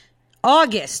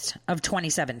August of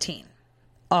 2017.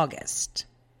 August.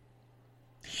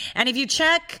 And if you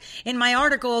check in my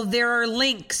article, there are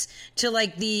links to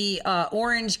like the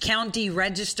Orange County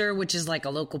Register, which is like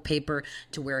a local paper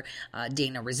to where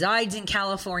Dana resides in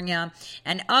California,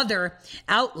 and other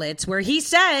outlets where he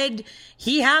said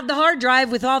he had the hard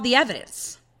drive with all the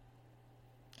evidence.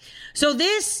 So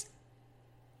this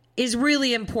is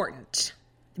really important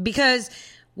because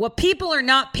what people are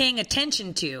not paying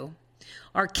attention to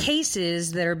are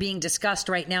cases that are being discussed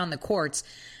right now in the courts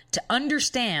to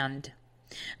understand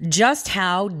just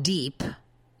how deep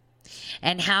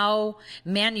and how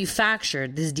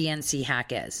manufactured this DNC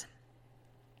hack is.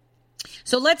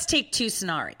 So let's take two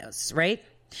scenarios, right?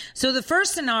 So the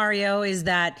first scenario is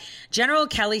that General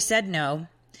Kelly said no,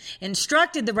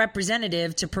 instructed the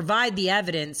representative to provide the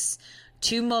evidence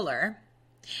to Mueller,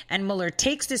 and Mueller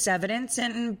takes this evidence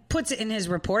and puts it in his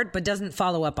report, but doesn't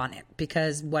follow up on it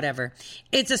because whatever.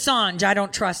 It's Assange. I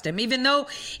don't trust him, even though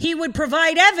he would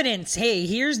provide evidence. Hey,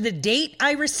 here's the date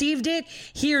I received it.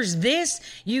 Here's this.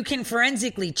 You can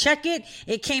forensically check it.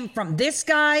 It came from this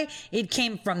guy. It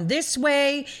came from this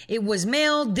way. It was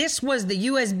mailed. This was the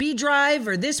USB drive,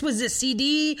 or this was a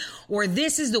CD, or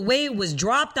this is the way it was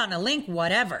dropped on a link,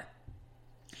 whatever.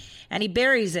 And he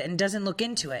buries it and doesn't look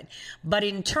into it, but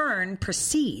in turn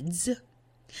proceeds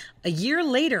a year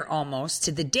later almost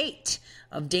to the date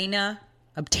of Dana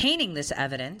obtaining this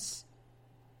evidence.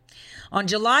 On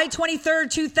July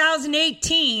 23rd,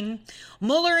 2018,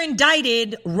 Mueller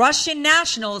indicted Russian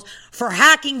nationals for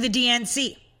hacking the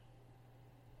DNC.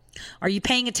 Are you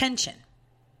paying attention?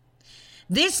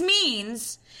 This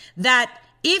means that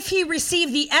if he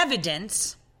received the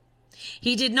evidence,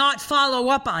 he did not follow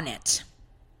up on it.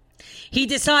 He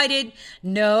decided,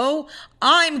 no,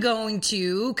 I'm going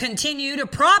to continue to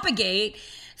propagate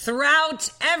throughout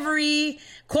every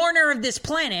corner of this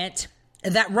planet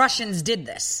that Russians did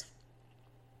this.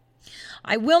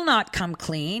 I will not come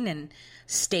clean and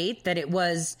state that it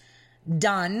was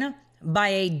done by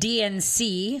a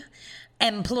DNC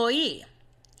employee.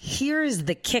 Here's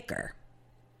the kicker.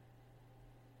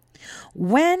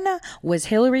 When was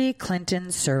Hillary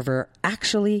Clinton's server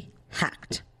actually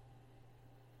hacked?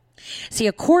 See,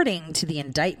 according to the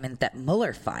indictment that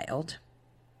Mueller filed,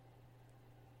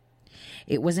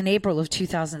 it was in April of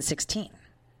 2016.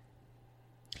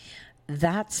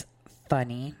 That's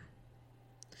funny.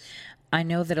 I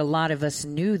know that a lot of us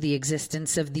knew the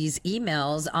existence of these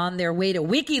emails on their way to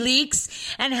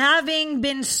WikiLeaks and having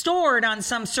been stored on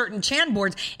some certain chan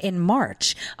boards in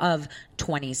March of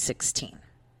 2016.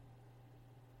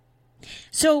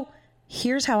 So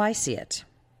here's how I see it.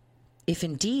 If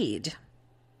indeed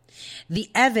the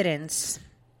evidence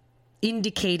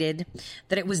indicated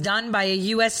that it was done by a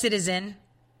U.S. citizen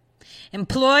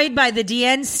employed by the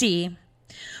DNC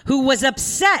who was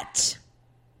upset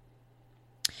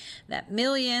that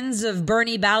millions of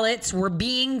Bernie ballots were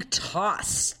being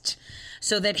tossed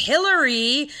so that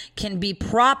Hillary can be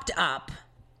propped up,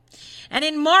 and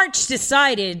in March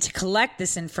decided to collect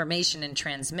this information and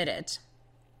transmit it.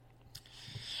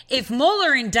 If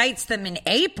Mueller indicts them in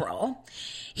April,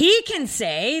 he can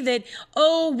say that,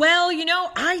 oh, well,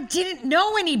 I didn't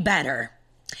know any better.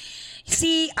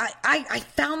 See, I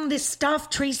found this stuff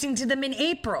tracing to them in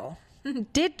April.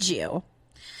 Did you?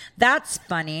 That's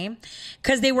funny,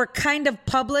 because they were kind of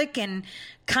public and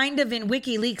kind of in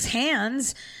WikiLeaks'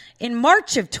 hands in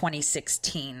March of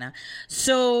 2016.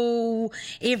 So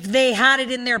if they had it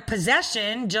in their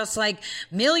possession, just like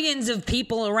millions of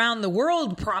people around the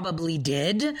world probably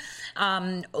did,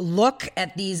 look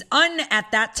at these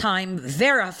at that time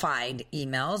verified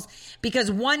emails,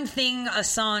 because one thing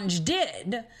Assange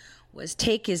did was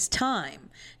take his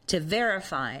time to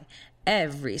verify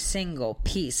every single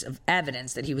piece of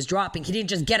evidence that he was dropping. He didn't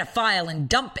just get a file and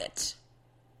dump it.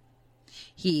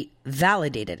 He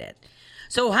validated it.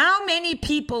 So how many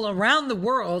people around the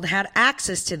world had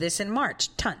access to this in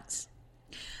March? Tons.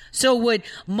 So would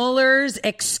Mueller's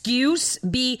excuse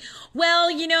be, well,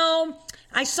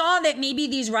 I saw that maybe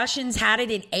these Russians had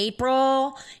it in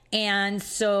April, and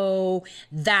so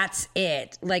that's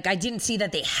it. Like, I didn't see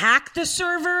that they hacked the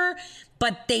server,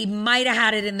 but they might have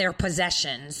had it in their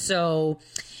possession. So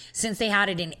since they had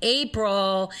it in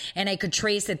April and I could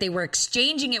trace that they were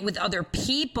exchanging it with other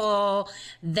people,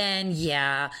 then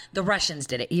yeah, the Russians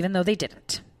did it, even though they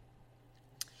didn't.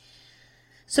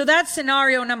 So that's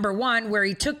scenario number one, where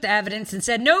he took the evidence and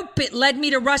said, nope, it led me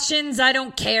to Russians. I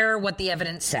don't care what the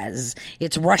evidence says.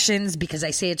 It's Russians because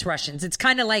I say it's Russians. It's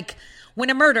kind of like when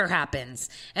a murder happens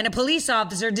and a police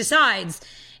officer decides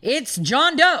it's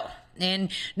John Doe.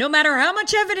 And no matter how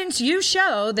much evidence you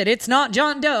show that it's not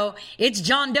John Doe, it's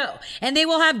John Doe. And they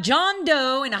will have John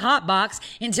Doe in a hot box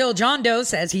until John Doe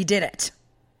says he did it.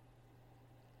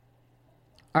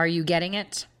 Are you getting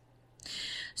it?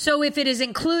 So if it is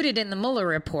included in the Mueller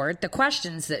report, the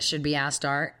questions that should be asked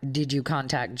are, did you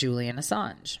contact Julian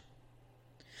Assange?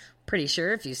 Pretty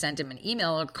sure if you sent him an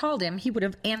email or called him, he would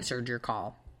have answered your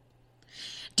call.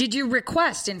 Did you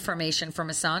request information from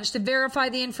Assange to verify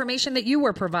the information that you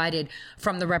were provided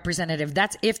from the representative?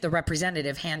 That's if the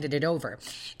representative handed it over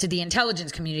to the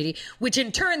intelligence community, which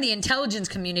in turn the intelligence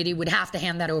community would have to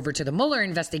hand that over to the Mueller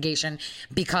investigation,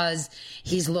 because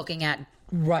he's looking at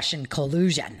Russian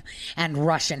collusion and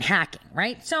Russian hacking,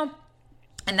 right? So,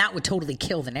 and that would totally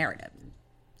kill the narrative.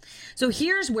 So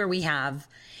here's where we have,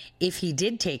 if he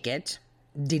did take it,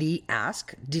 did he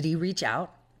ask? Did he reach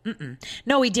out?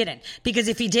 No, he didn't. Because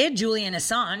if he did, Julian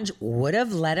Assange would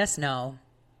have let us know.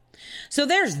 So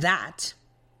there's that.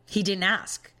 He didn't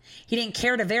ask. He didn't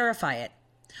care to verify it.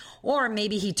 Or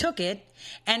maybe he took it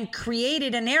and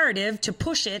created a narrative to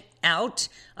push it out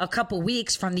a couple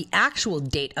weeks from the actual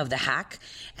date of the hack,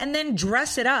 and then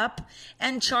dress it up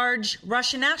and charge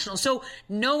Russian nationals. So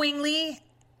knowingly,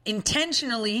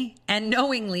 intentionally, and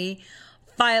knowingly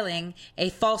filing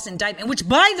a false indictment, which,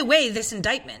 by the way, this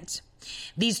indictment,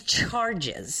 these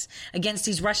charges against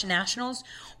these Russian nationals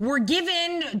were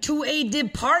given to a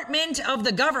department of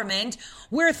the government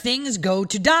where things go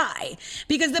to die.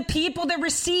 Because the people that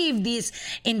receive these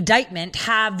indictment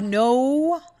have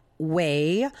no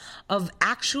way of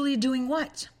actually doing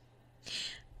what?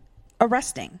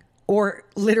 Arresting. Or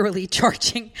literally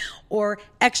charging or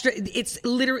extra.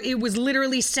 It was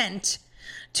literally sent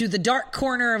to the dark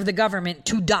corner of the government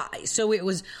to die. So it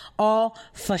was all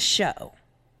for show.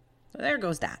 So there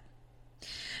goes that.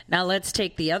 Now let's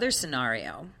take the other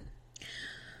scenario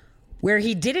where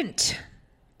he didn't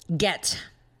get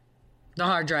the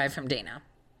hard drive from Dana,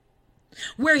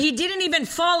 where he didn't even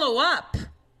follow up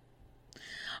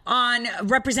on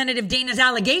Representative Dana's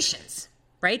allegations,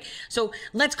 right? So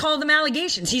let's call them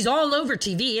allegations. He's all over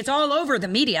TV. It's all over the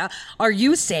media. Are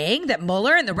you saying that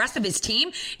Mueller and the rest of his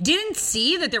team didn't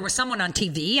see that there was someone on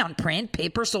TV, on print,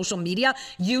 paper, social media,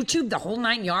 YouTube, the whole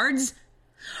 9 yards?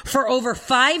 For over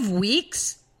 5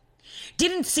 weeks?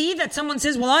 Didn't see that someone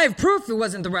says, well, I have proof it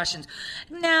wasn't the Russians.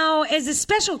 Now, as a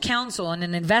special counsel and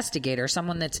an investigator,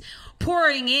 someone that's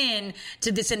pouring in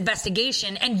to this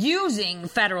investigation and using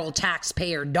federal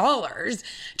taxpayer dollars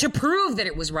to prove that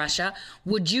it was Russia,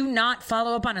 would you not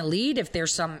follow up on a lead if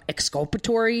there's some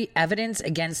exculpatory evidence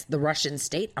against the Russian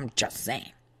state? I'm just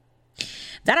saying.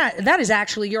 That is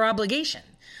actually your obligation.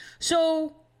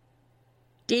 So,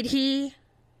 did he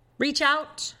reach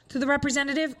out to the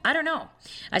representative? I don't know.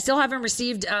 I still haven't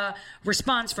received a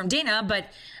response from Dana, but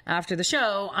after the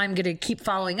show, I'm going to keep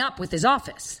following up with his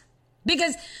office.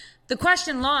 Because the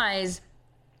question lies,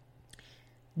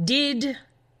 did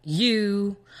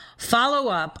you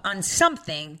follow up on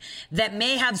something that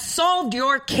may have solved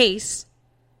your case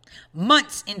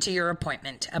months into your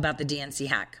appointment about the DNC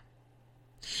hack?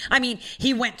 I mean,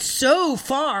 he went so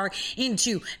far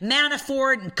into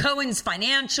Manafort and Cohen's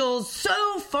financials,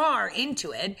 so far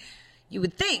into it, you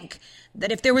would think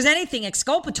that if there was anything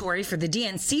exculpatory for the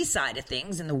DNC side of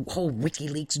things and the whole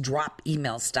WikiLeaks drop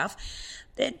email stuff,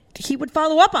 that he would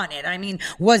follow up on it. I mean,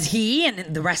 was he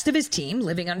and the rest of his team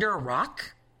living under a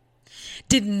rock?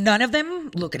 Did none of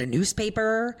them look at a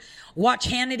newspaper, watch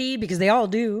Hannity, because they all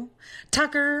do,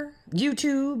 Tucker,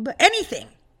 YouTube, anything?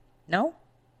 No?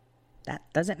 That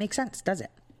doesn't make sense, does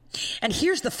it? And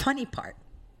here's the funny part.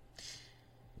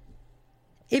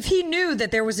 If he knew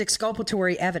that there was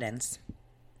exculpatory evidence,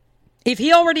 if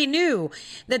he already knew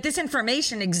that this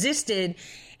information existed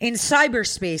in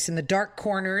cyberspace in the dark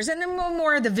corners and the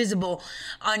more of the visible,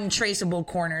 untraceable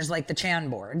corners like the Chan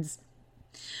boards,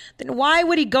 then why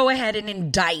would he go ahead and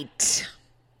indict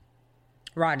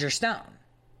Roger Stone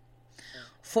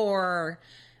for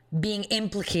being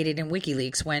implicated in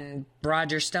WikiLeaks when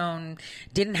Roger Stone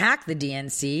didn't hack the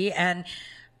DNC? And,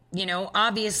 you know,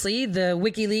 obviously the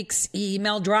WikiLeaks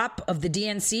email drop of the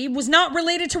DNC was not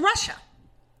related to Russia.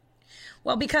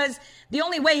 Well, because the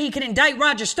only way he could indict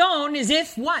Roger Stone is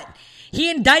if what? He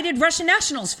indicted Russian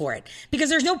nationals for it. Because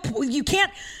there's no, you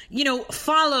can't, you know,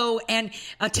 follow and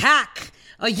attack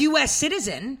a U.S.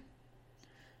 citizen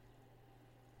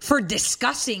for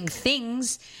discussing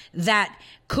things that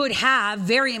could have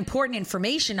very important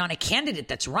information on a candidate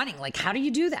that's running. Like, how do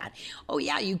you do that? Oh,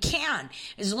 yeah, you can,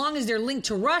 as long as they're linked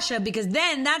to Russia, because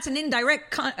then that's an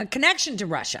indirect connection to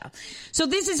Russia. So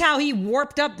this is how he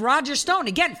warped up Roger Stone.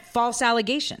 Again, false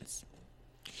allegations.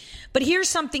 But here's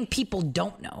something people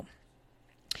don't know.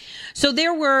 So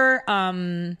there were,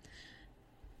 back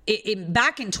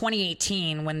in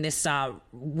 2018,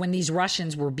 when these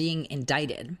Russians were being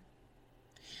indicted,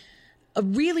 a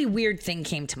really weird thing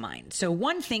came to mind. So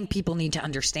one thing people need to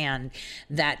understand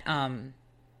that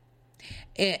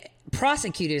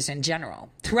prosecutors in general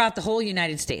throughout the whole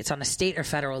United States on a state or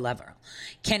federal level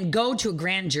can go to a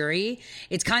grand jury.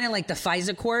 It's kind of like the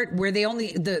FISA court where they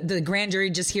only the grand jury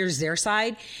just hears their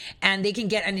side, and they can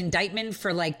get an indictment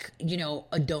for, like, you know,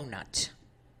 a donut.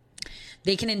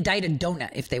 They can indict a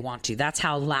donut if they want to. That's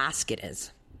how lax it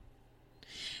is.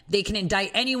 They can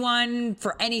indict anyone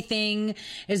for anything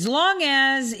as long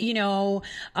as, you know,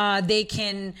 they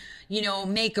can, you know,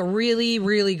 make a really,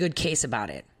 really good case about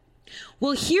it.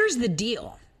 Well, here's the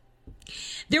deal.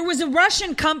 There was a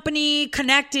Russian company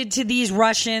connected to these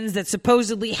Russians that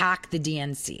supposedly hacked the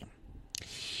DNC.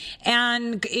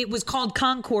 And it was called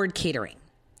Concord Catering.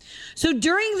 So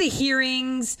during the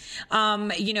hearings,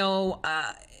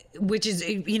 which is,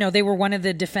 you know, they were one of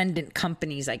the defendant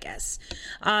companies, I guess.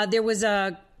 There was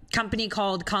a company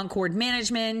called Concord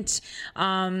Management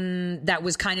that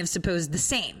was kind of supposed the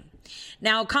same.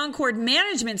 Now, Concord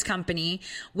Management's company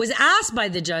was asked by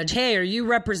the judge, hey, are you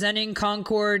representing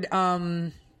Concord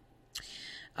Catering?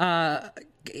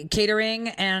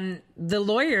 And the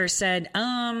lawyer said,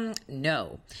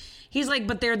 no. He's like,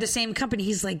 but they're the same company.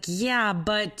 He's like, yeah,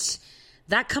 but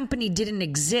that company didn't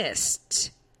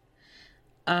exist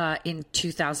in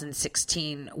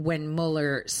 2016 when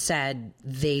Mueller said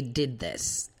they did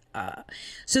this.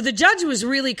 So the judge was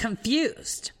really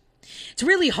confused. It's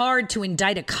really hard to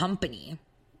indict a company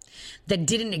that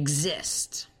didn't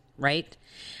exist, right?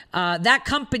 That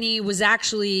company was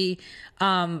actually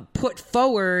put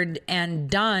forward and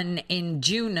done in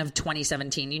June of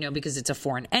 2017, you know, because it's a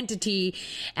foreign entity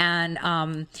and,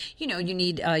 you know, you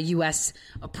need U.S.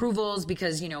 approvals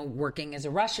because, you know, working as a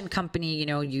Russian company, you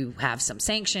know, you have some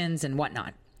sanctions and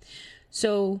whatnot.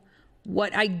 So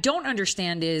what I don't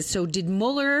understand is, so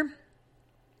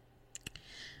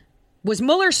was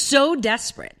Mueller so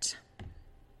desperate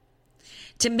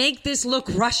to make this look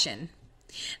Russian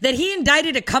that he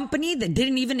indicted a company that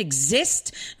didn't even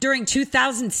exist during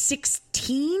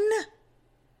 2016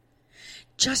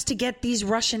 just to get these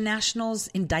Russian nationals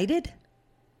indicted?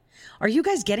 Are you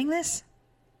guys getting this?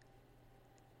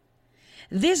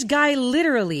 This guy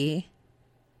literally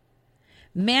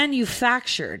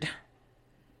manufactured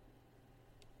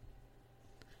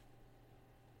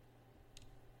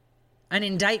an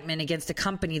indictment against a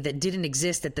company that didn't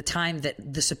exist at the time that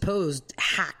the supposed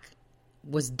hack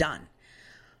was done.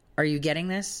 Are you getting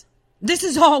this? This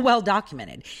is all well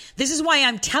documented. This is why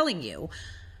I'm telling you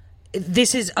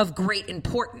this is of great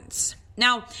importance.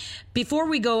 Now, before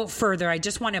we go further, I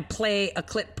just want to play a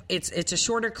clip. It's a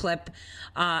shorter clip.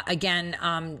 Again,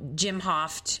 Jim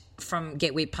Hoft from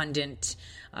Gateway Pundit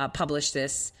published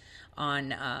this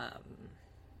on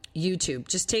YouTube.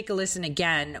 Just take a listen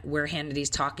again where Hannity's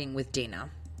talking with Dana.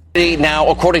 Now,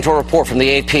 according to a report from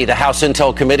the AP, the House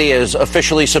Intel Committee has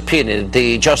officially subpoenaed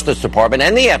the Justice Department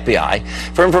and the FBI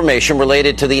for information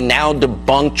related to the now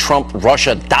debunked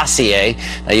Trump-Russia dossier.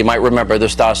 Now, you might remember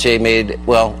this dossier made,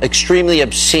 extremely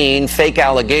obscene fake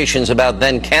allegations about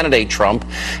then-candidate Trump.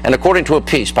 And according to a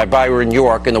piece by Byron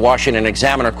York in the Washington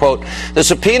Examiner, quote, the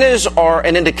subpoenas are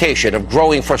an indication of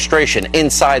growing frustration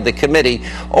inside the committee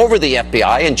over the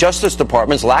FBI and Justice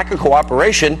Department's lack of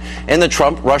cooperation in the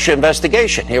Trump-Russia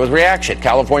investigation. Here with reaction,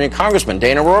 California Congressman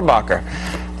Dana Rohrabacher.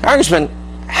 Congressman,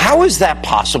 how is that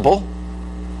possible?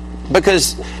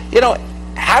 Because,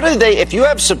 how do they, if you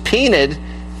have subpoenaed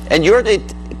and your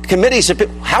committee,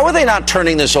 how are they not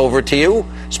turning this over to you,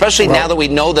 especially now that we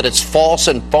know that it's false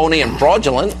and phony and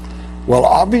fraudulent? Well,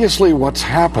 obviously what's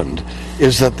happened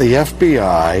is that the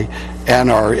FBI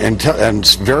and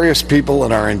various people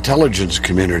in our intelligence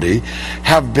community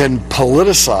have been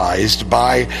politicized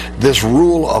by this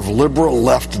rule of liberal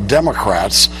left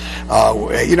Democrats.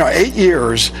 8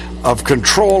 years of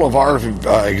control of our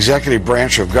executive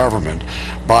branch of government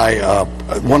by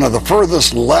one of the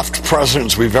furthest left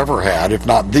presidents we've ever had, if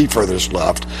not the furthest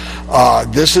left.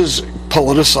 This is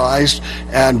politicized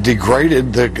and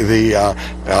degraded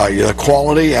the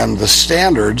quality and the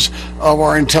standards of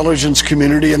our intelligence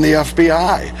community and the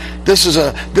FBI. This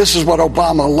is what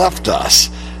Obama left us.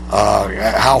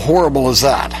 How horrible is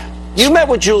that? You met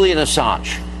with Julian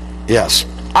Assange. Yes.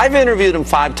 I've interviewed him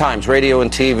 5 times, radio and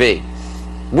TV.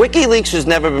 WikiLeaks has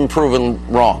never been proven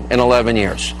wrong in 11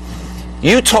 years.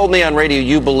 You told me on radio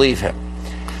you believe him.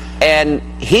 And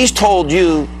he's told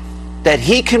you that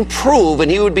he can prove, and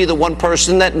he would be the one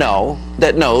person that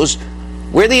knows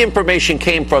where the information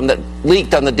came from that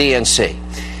leaked on the DNC.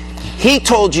 He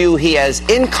told you he has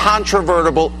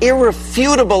incontrovertible,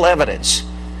 irrefutable evidence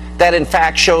that in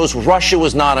fact shows Russia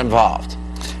was not involved.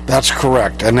 That's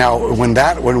correct. And now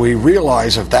when we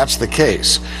realize if that's the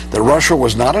case, that Russia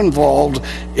was not involved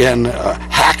in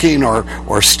hacking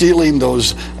or stealing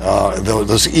those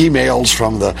emails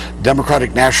from the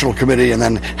Democratic National Committee and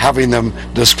then having them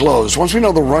disclosed, once we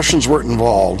know the Russians weren't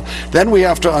involved, then we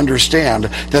have to understand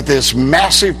that this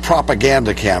massive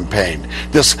propaganda campaign,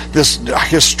 this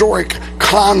historic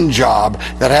con job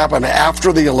that happened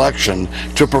after the election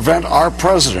to prevent our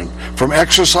president from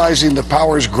exercising the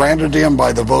powers granted to him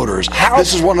by the voters.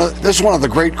 This is one of the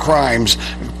great crimes,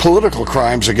 political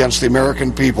crimes against the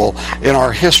American people in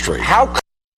our history.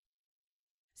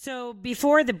 So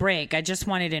before the break, I just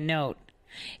wanted to note,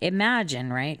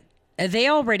 imagine, right? They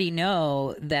already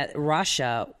know that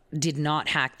Russia did not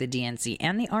hack the DNC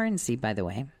and the RNC, by the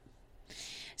way.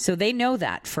 So they know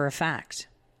that for a fact.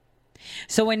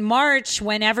 So in March,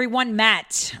 when everyone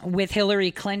met with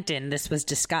Hillary Clinton, this was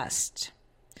discussed.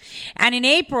 And in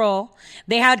April,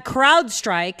 they had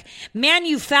CrowdStrike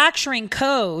manufacturing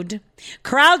code.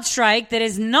 CrowdStrike, that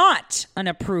is not an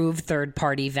approved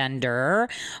third-party vendor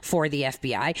for the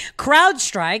FBI.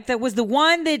 CrowdStrike, that was the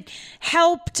one that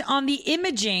helped on the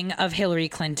imaging of Hillary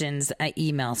Clinton's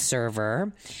email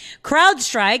server.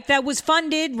 CrowdStrike, that was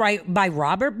funded by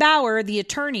Robert Bauer, the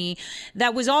attorney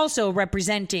that was also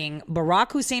representing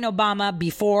Barack Hussein Obama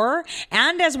before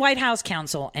and as White House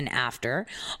counsel and after,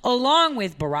 along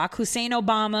with Barack Hussein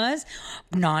Obama's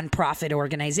nonprofit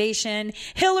organization,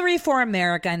 Hillary for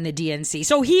America, and the DNC.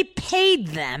 So he paid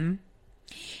them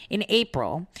in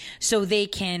April so they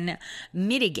can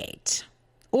mitigate,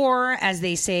 or as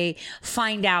they say,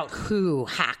 find out who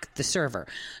hacked the server.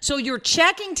 So you're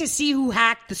checking to see who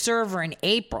hacked the server in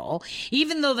April,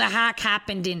 even though the hack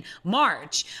happened in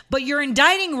March, but you're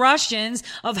indicting Russians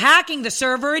of hacking the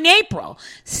server in April.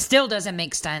 Still doesn't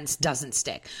make sense, doesn't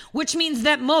stick. Which means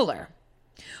that Mueller,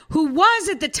 who was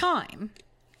at the time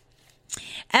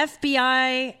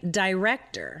FBI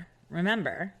director,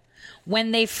 remember,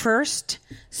 when they first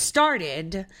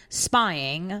started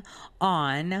spying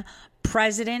on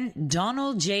President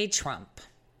Donald J. Trump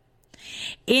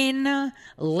in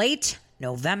late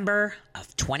November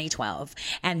of 2012.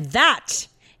 And that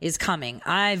is coming.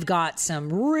 I've got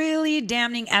some really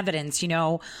damning evidence.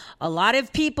 A lot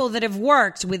of people that have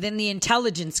worked within the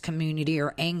intelligence community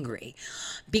are angry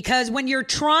because when you're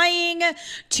trying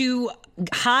to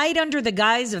hide under the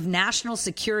guise of national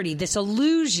security, this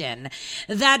illusion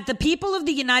that the people of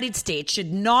the United States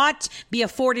should not be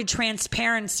afforded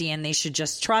transparency and they should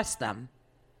just trust them,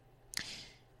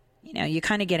 you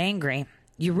kind of get angry.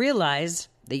 You realize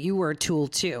that you were a tool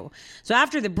too. So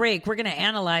after the break, we're going to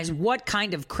analyze what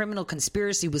kind of criminal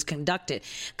conspiracy was concocted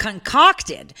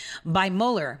by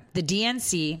Mueller, the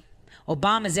DNC,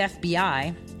 Obama's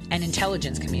FBI, and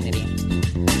intelligence community.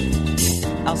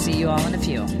 I'll see you all in a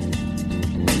few.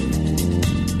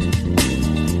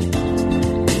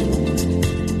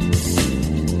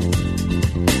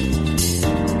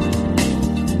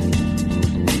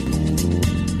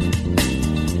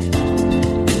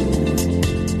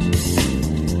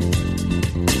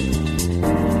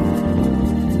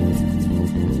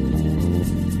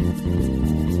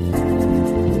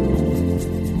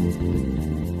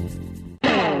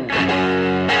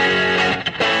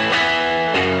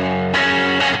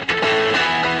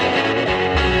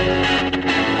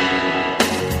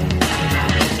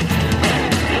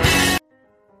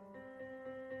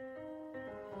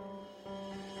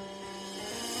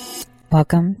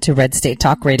 Welcome to Red State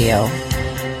Talk Radio.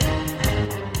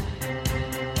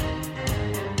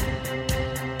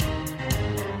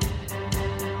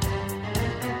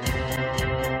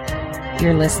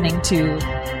 You're listening to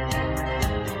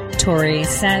Tori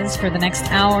Says for the next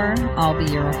hour. I'll be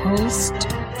your host,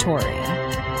 Tori.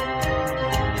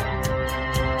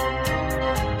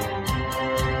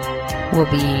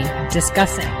 We'll be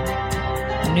discussing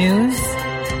news,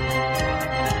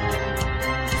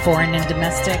 foreign and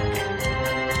domestic,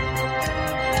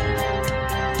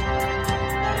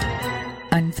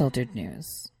 unfiltered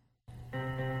news.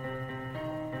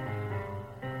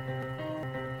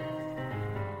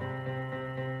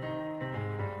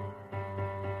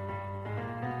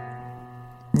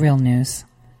 Real news.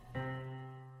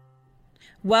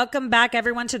 Welcome back,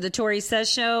 everyone, to the Tori Says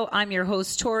Show. I'm your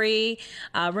host, Tori.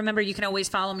 Remember, you can always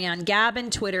follow me on Gab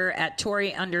and Twitter at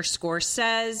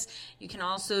Tori_says. You can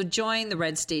also join the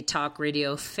Red State Talk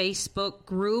Radio Facebook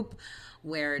group,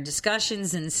 where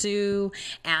discussions ensue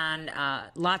and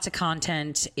lots of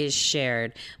content is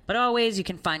shared. But always, you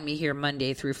can find me here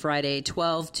Monday through Friday,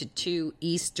 12 to 2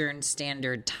 Eastern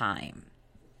Standard Time.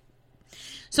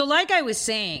 So like I was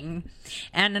saying,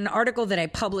 and an article that I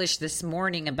published this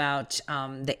morning about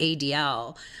the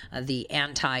ADL, the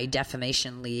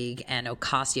Anti-Defamation League, and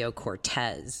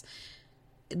Ocasio-Cortez,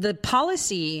 the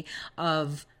policy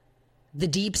of the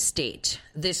deep state,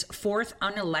 this fourth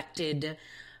unelected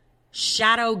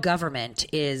shadow government,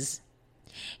 is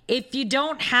if you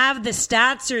don't have the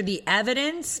stats or the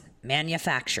evidence,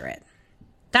 manufacture it.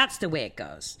 That's the way it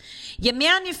goes. You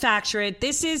manufacture it.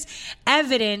 This is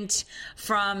evident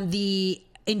from the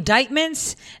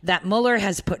indictments that Mueller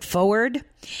has put forward.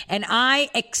 And I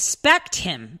expect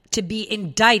him to be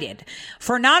indicted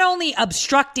for not only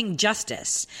obstructing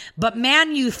justice, but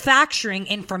manufacturing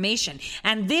information.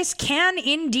 And this can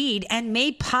indeed and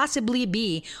may possibly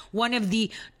be one of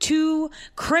the 2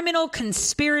 criminal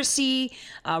conspiracy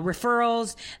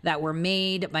referrals that were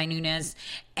made by Nunes.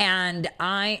 And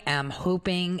I am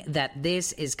hoping that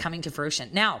this is coming to fruition.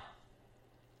 Now,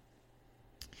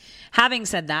 having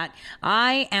said that,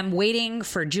 I am waiting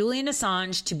for Julian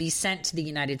Assange to be sent to the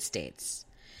United States.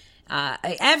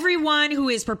 Everyone who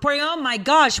is purporting, oh my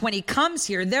gosh, when he comes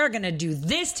here, they're going to do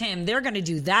this to him, they're going to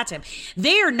do that to him.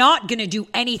 They are not going to do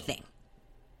anything.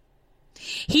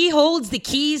 He holds the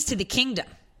keys to the kingdom.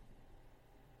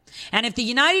 And if the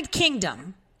United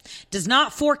Kingdom does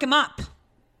not fork him up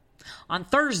on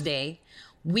Thursday,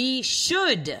 we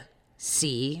should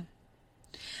see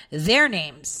their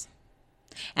names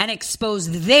and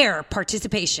expose their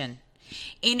participation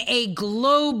in a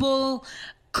global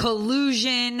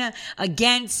collusion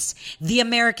against the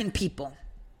American people.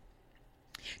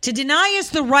 To deny us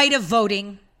the right of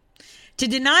voting, to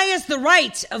deny us the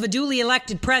right of a duly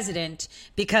elected president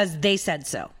because they said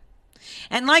so.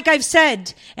 And like I've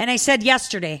said, and I said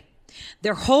yesterday,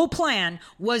 their whole plan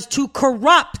was to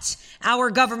corrupt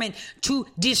our government, to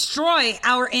destroy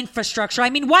our infrastructure. I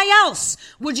mean, why else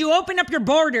would you open up your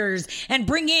borders and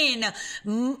bring in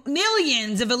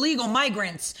millions of illegal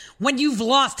migrants when you've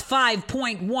lost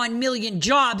 5.1 million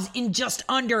jobs in just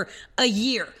under a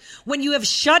year? When you have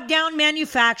shut down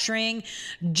manufacturing,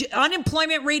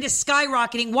 unemployment rate is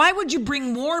skyrocketing. Why would you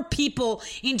bring more people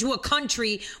into a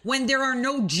country when there are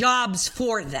no jobs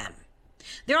for them?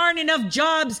 There aren't enough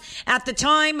jobs at the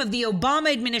time of the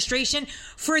Obama administration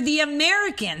for the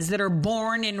Americans that are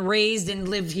born and raised and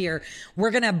live here.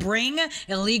 We're going to bring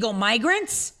illegal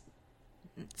migrants?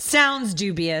 Sounds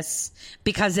dubious,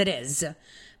 because it is.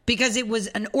 Because it was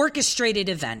an orchestrated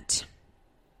event.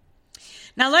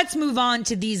 Now let's move on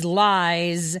to these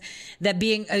lies that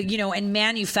being, and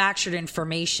manufactured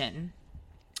information.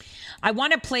 I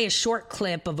want to play a short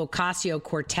clip of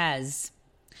Ocasio-Cortez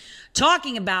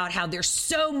talking about how there's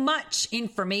so much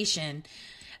information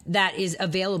that is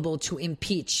available to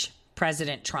impeach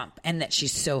President Trump and that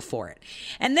she's so for it.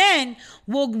 And then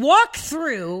we'll walk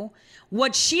through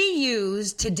what she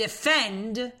used to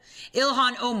defend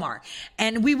Ilhan Omar.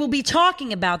 And we will be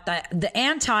talking about the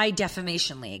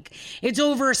Anti-Defamation League. It's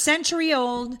over a century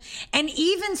old and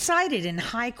even cited in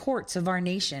high courts of our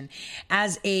nation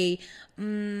as a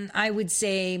I would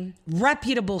say,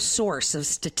 reputable source of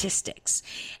statistics.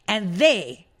 And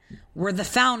they were the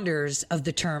founders of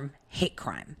the term hate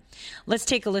crime. Let's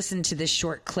take a listen to this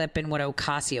short clip and what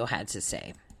Ocasio had to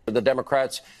say. The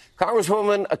Democrats,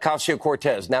 Congresswoman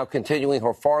Ocasio-Cortez, now continuing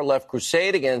her far-left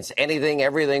crusade against anything,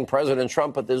 everything President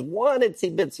Trump. But there's one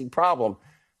itsy-bitsy problem.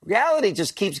 Reality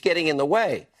just keeps getting in the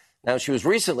way. Now, she was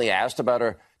recently asked about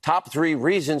her top 3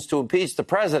 reasons to impeach the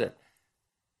president.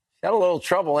 Had a little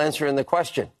trouble answering the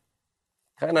question.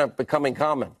 Kind of becoming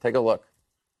common. Take a look.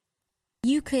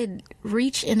 You could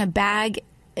reach in a bag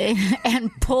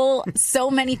and pull so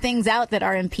many things out that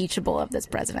are impeachable of this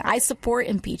president. I support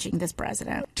impeaching this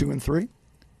president. 2 and 3?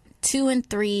 2 and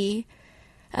 3.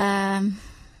 I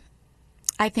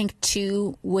think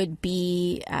 2 would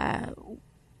be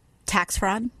tax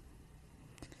fraud.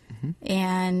 Mm-hmm.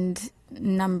 And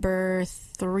number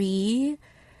 3,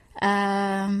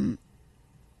 man,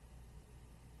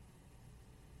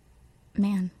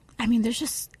 I mean, there's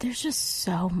just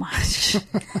so much.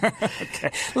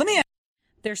 Okay.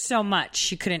 There's so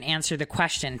much. You couldn't answer the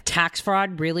question. Tax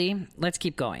fraud, really? Let's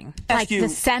keep going. Like the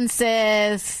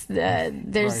census,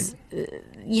 there's,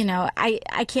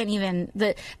 I can't even,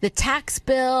 the tax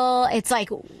bill. It's like,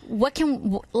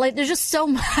 there's just so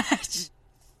much.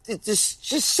 It's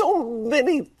just so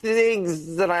many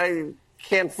things that I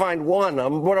can't find one.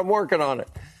 I'm working on it.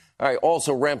 All right,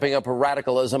 also ramping up her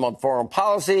radicalism on foreign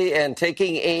policy and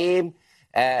taking aim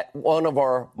at one of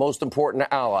our most important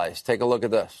allies. Take a look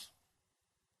at this.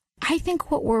 I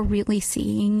think what we're really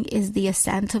seeing is the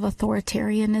ascent of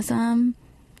authoritarianism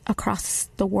across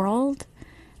the world.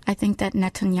 I think that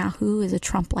Netanyahu is a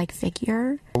Trump-like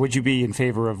figure. Would you be in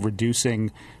favor of reducing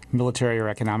military or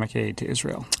economic aid to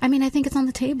Israel? I mean, I think it's on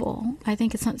the table. I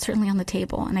think it's certainly on the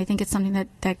table, and I think it's something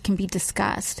that can be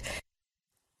discussed.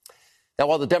 Now,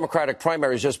 while the Democratic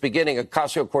primary is just beginning,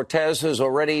 Ocasio-Cortez is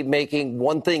already making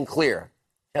one thing clear.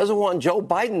 He doesn't want Joe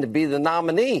Biden to be the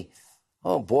nominee.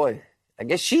 Oh, boy. I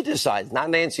guess she decides, not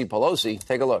Nancy Pelosi.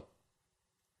 Take a look.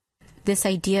 This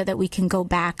idea that we can go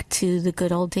back to the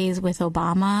good old days with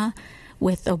Obama's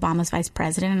vice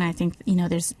president, and I think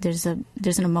there's an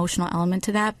emotional element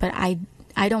to that, but I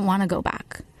don't want to go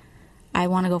back. I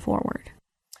want to go forward.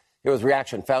 Here with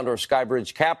reaction, founder of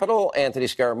Skybridge Capital, Anthony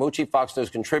Scaramucci, Fox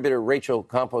News contributor Rachel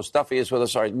Campos-Duffy is with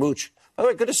us. All right, Mooch. By the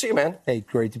way, good to see you, man. Hey,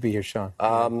 great to be here, Sean.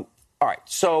 All right,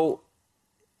 so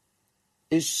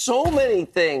there's so many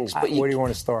things, but where do you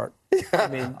want to start? I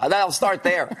mean, I'll start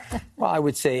there. Well, I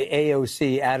would say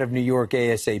AOC out of New York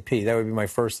ASAP. That would be my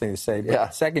first thing to say.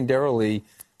 But secondarily,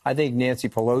 I think Nancy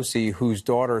Pelosi, whose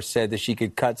daughter said that she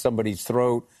could cut somebody's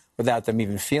throat without them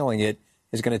even feeling it,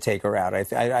 is going to take her out. I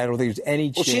don't think there's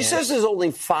any chance. Well, she says there's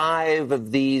only 5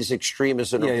 of these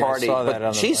extremists in her party,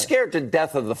 but she's scared to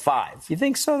death of the 5. You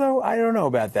think so, though? I don't know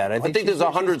about that. I think there's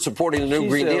 100 supporting the new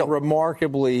Green Deal. She's a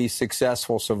remarkably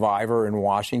successful survivor in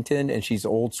Washington, and she's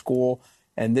old school.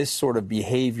 And this sort of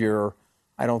behavior,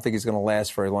 I don't think is going to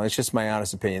last very long. It's just my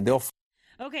honest opinion.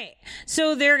 Okay,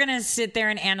 so they're going to sit there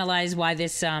and analyze why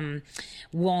this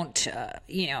won't,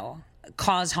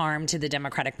 cause harm to the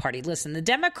Democratic Party. Listen, the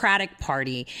Democratic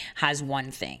Party has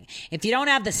one thing. If you don't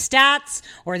have the stats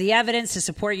or the evidence to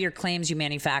support your claims, you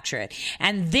manufacture it.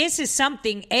 And this is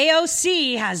something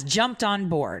AOC has jumped on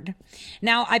board.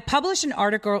 Now, I published an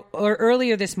article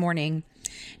earlier this morning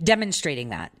demonstrating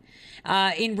that.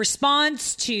 In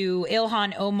response to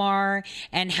Ilhan Omar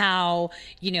and how,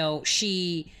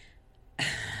 she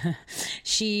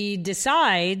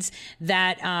decides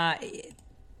that,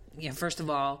 first of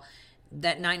all,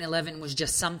 that 9/11 was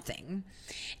just something,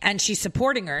 and she's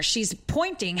supporting her. She's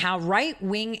pointing how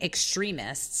right-wing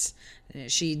extremists,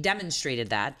 she demonstrated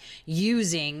that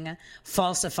using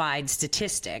falsified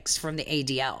statistics from the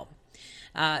ADL.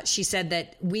 She said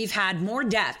that we've had more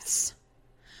deaths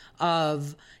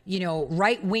of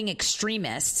right-wing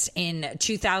extremists in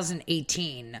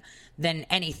 2018 than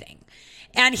anything.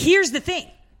 And here's the thing.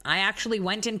 I actually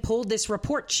went and pulled this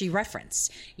report she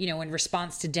referenced, in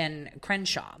response to Den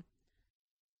Crenshaw.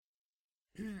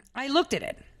 I looked at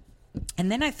it.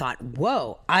 And then I thought,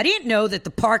 whoa, I didn't know that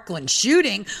the Parkland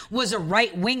shooting was a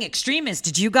right-wing extremist.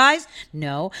 Did you guys?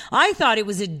 No. I thought it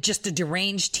was just a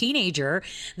deranged teenager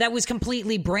that was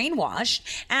completely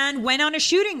brainwashed and went on a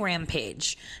shooting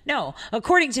rampage. No,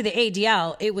 according to the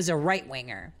ADL, it was a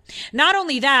right-winger. Not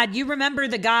only that, you remember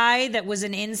the guy that was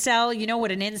an incel? You know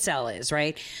what an incel is,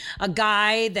 right? A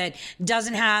guy that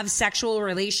doesn't have sexual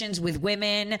relations with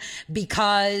women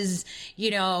because,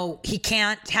 he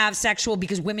can't have sexual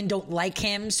because women don't like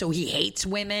him, so he hates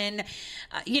women.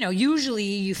 Usually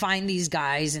you find these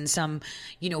guys in some,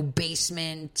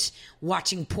 basement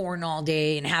watching porn all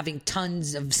day and having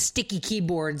tons of sticky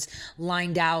keyboards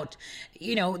lined out,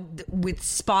 with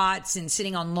spots and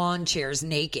sitting on lawn chairs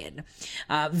naked.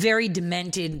 Very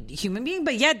demented human being,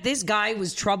 but yet this guy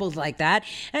was troubled like that.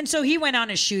 And so he went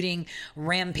on a shooting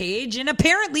rampage, and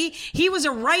apparently he was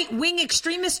a right-wing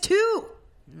extremist too.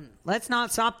 Let's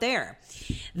not stop there.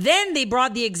 Then they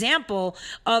brought the example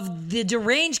of the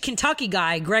deranged Kentucky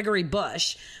guy, Gregory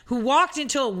Bush, who walked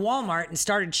into a Walmart and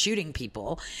started shooting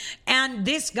people. And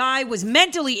this guy was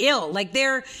mentally ill. Like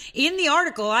there in the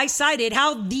article, I cited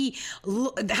how the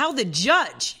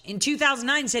judge in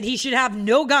 2009 said he should have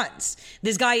no guns.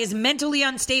 This guy is mentally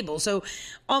unstable. So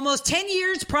almost 10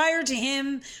 years prior to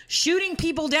him shooting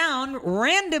people down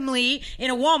randomly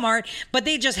in a Walmart, but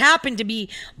they just happened to be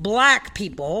black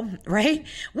people, right?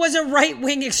 Was a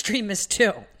right-wing extremist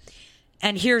too.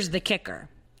 And here's the kicker.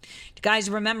 Do you guys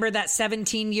remember that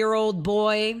 17-year-old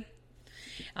boy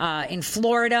in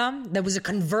Florida that was a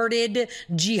converted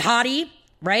jihadi,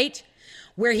 right?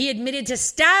 Where he admitted to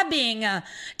stabbing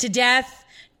to death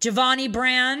Giovanni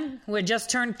Brand, who had just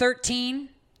turned 13.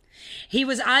 He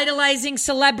was idolizing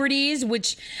celebrities,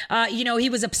 which, he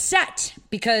was upset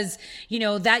because,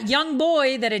 that young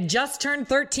boy that had just turned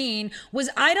 13 was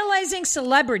idolizing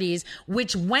celebrities,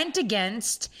 which went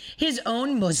against his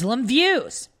own Muslim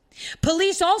views.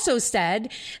 Police also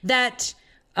said that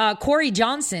Corey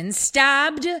Johnson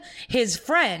stabbed his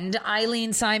friend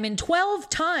Eileen Simon 12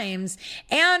 times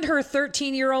and her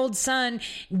 13-year-old son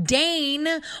Dane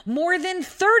more than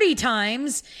 30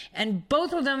 times, and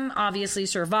both of them obviously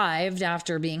survived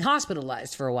after being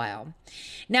hospitalized for a while.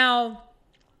 Now,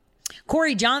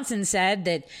 Corey Johnson said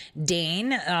that Dane,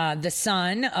 the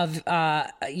son of,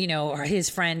 his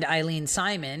friend Eileen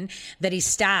Simon, that he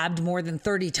stabbed more than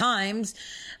 30 times,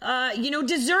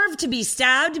 deserved to be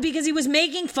stabbed because he was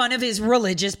making fun of his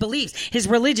religious beliefs. His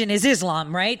religion is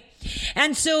Islam, right?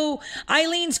 And so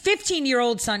Eileen's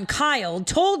 15-year-old son, Kyle,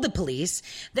 told the police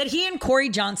that he and Corey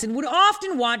Johnson would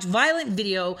often watch violent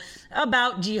video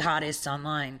about jihadists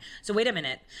online. So wait a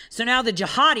minute. So now the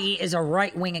jihadi is a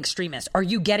right-wing extremist. Are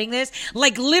you getting this?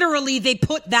 Like literally they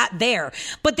put that there.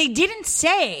 But they didn't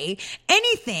say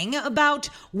anything about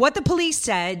what the police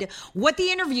said, what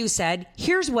the interview said.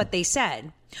 Here's what they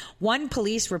said. One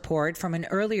police report from an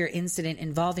earlier incident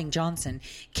involving Johnson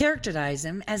characterized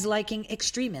him as liking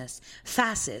extremists,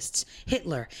 fascists,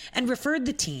 Hitler, and referred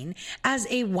the teen as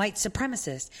a white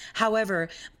supremacist. However,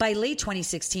 by late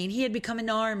 2016, he had become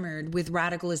enamored with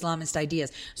radical Islamist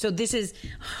ideas. So this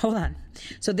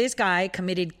guy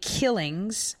committed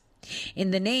killings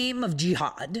in the name of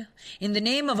jihad, in the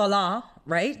name of Allah,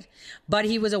 right? But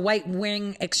he was a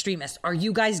white-wing extremist. Are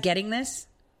you guys getting this?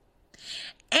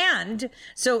 And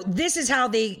so this is how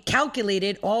they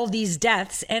calculated all these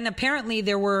deaths. And apparently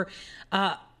there were,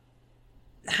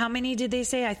 how many did they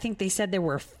say? I think they said there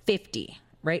were 50,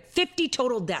 right? 50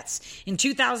 total deaths in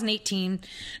 2018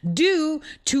 due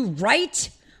to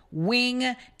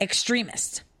right-wing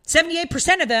extremists.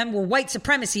 78% of them were white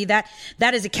supremacy. That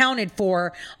is accounted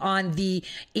for on the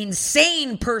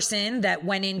insane person that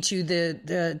went into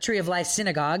the Tree of Life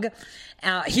synagogue.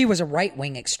 He was a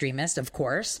right-wing extremist, of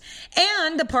course.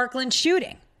 And the Parkland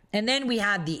shooting. And then we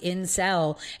had the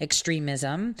incel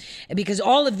extremism, because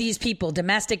all of these people,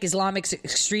 domestic Islamic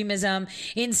extremism,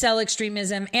 incel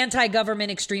extremism, anti-government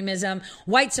extremism,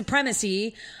 white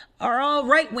supremacy, are all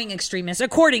right-wing extremists,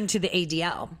 according to the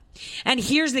ADL. And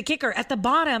here's the kicker. At the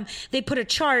bottom, they put a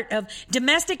chart of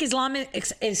domestic Islamic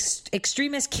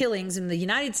extremist killings in the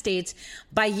United States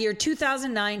by year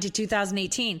 2009 to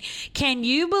 2018. Can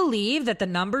you believe that the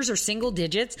numbers are single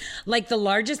digits? Like the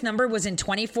largest number was in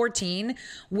 2014,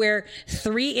 where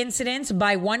 3 incidents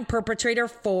by one perpetrator,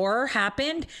 4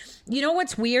 happened. You know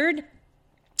what's weird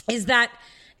is that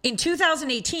in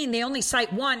 2018, they only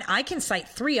cite 1. I can cite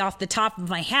 3 off the top of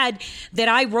my head that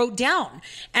I wrote down.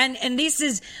 And this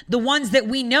is the ones that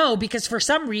we know, because for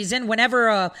some reason, whenever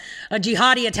a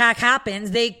jihadi attack happens,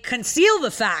 they conceal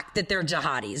the fact that they're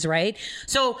jihadis, right?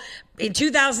 So in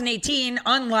 2018,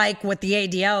 unlike what the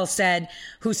ADL said,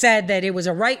 who said that it was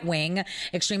a right-wing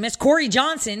extremist, Corey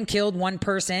Johnson killed 1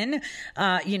 person,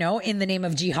 in the name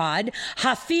of jihad.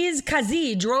 Hafiz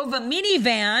Kazi drove a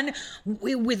minivan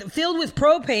filled with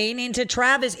propane into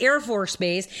Travis Air Force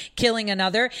Base, killing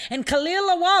another. And Khalil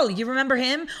Lawal, you remember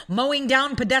him mowing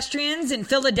down pedestrians in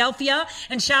Philadelphia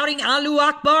and shouting Allahu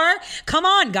Akbar? Come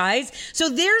on, guys. So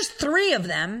there's 3 of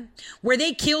them where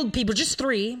they killed people, just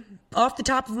 3. Off the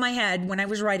top of my head when I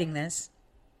was writing this.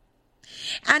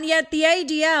 And yet the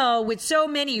ADL, with so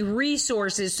many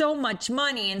resources, so much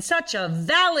money, and such a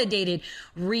validated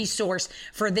resource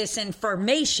for this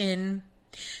information,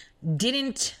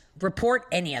 didn't report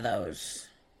any of those.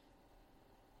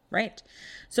 Right?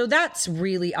 So that's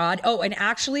really odd. Oh, and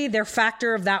actually their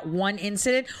factor of that 1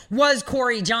 incident was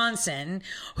Corey Johnson,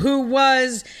 who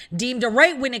was deemed a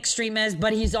right-wing extremist,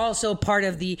 but he's also part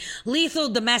of the lethal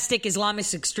domestic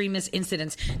Islamist extremist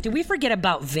incidents. Did we forget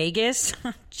about Vegas?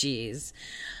 Jeez.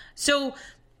 So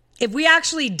if we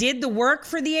actually did the work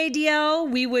for the ADL,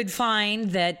 we would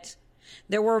find that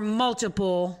there were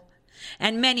multiple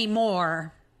and many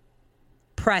more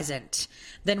present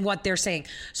than what they're saying.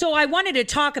 So I wanted to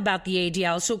talk about the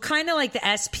ADL. So kind of like the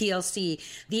SPLC,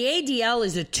 the ADL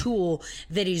is a tool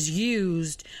that is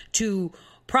used to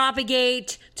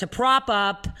propagate, to prop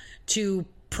up, to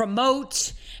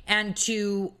promote, and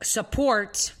to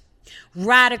support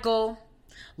radical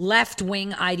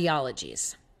left-wing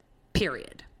ideologies,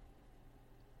 period.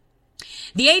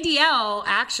 The ADL,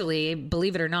 actually,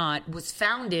 believe it or not, was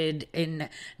founded in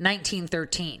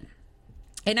 1913.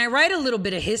 And I write a little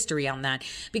bit of history on that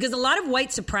because a lot of white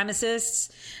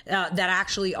supremacists that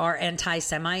actually are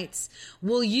anti-Semites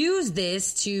will use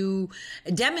this to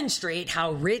demonstrate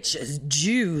how rich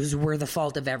Jews were the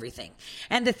fault of everything.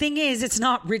 And the thing is, it's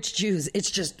not rich Jews. It's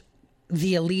just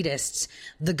the elitists,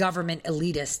 the government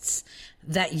elitists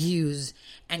that use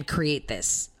and create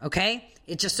this, okay?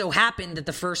 It just so happened that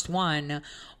the first one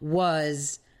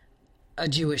was a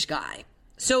Jewish guy.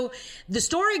 So the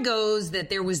story goes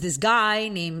that there was this guy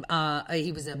named,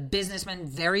 he was a businessman,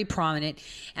 very prominent,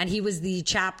 and he was the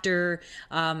chapter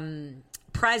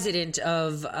president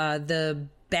of the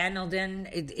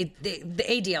Banelden. The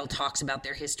ADL talks about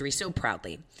their history so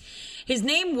proudly. His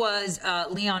name was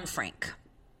Leon Frank.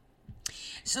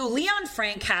 So Leon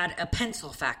Frank had a pencil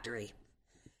factory.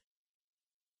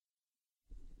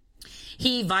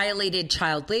 He violated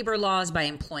child labor laws by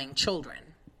employing children.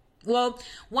 Well,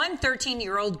 one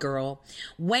 13-year-old girl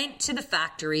went to the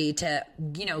factory to,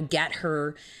 get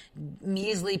her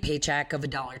measly paycheck of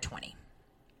 $1.20.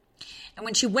 And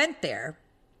when she went there,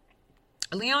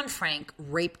 Leon Frank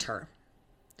raped her.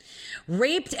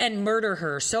 Raped and murdered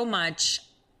her so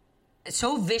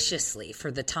viciously for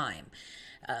the time.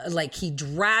 Like he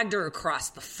dragged her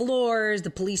across the floors. The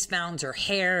police found her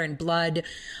hair and blood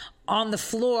on the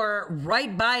floor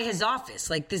right by his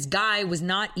office. Like this guy was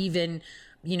not even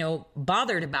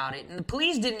bothered about it. And the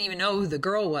police didn't even know who the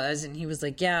girl was. And he was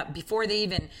like, yeah, before they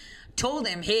even told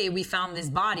him, hey, we found this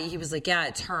body, he was like, yeah,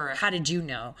 it's her. How did you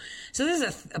know? So this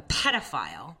is a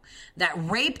pedophile that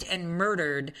raped and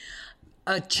murdered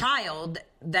a child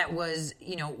that was,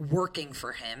 working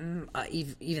for him,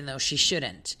 even though she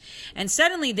shouldn't. And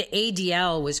suddenly the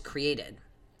ADL was created.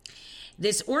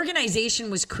 This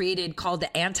organization was created called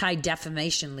the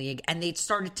Anti-Defamation League, and they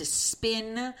started to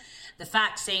spin the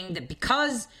fact saying that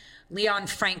because Leon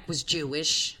Frank was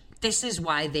Jewish, this is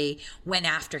why they went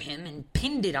after him and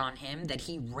pinned it on him that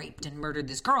he raped and murdered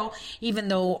this girl, even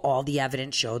though all the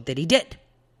evidence showed that he did.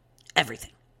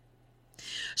 Everything.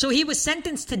 So he was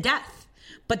sentenced to death.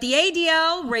 But the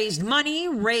ADL raised money,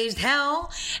 raised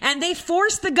hell, and they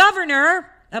forced the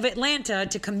governor of Atlanta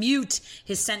to commute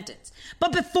his sentence.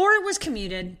 But before it was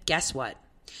commuted, guess what?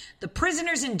 The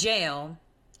prisoners in jail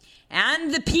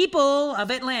and the people of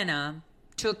Atlanta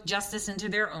took justice into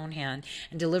their own hand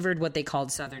and delivered what they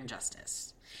called Southern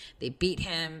justice. They beat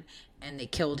him and they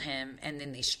killed him, and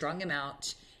then they strung him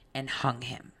out and hung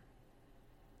him.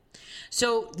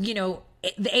 So,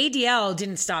 the ADL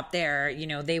didn't stop there.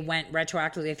 They went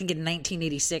retroactively. I think in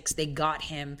 1986, they got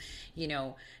him,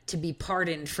 to be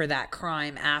pardoned for that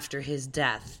crime after his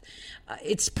death.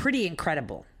 It's pretty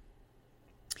incredible.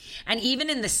 And even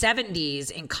in the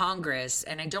 70s in Congress,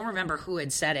 and I don't remember who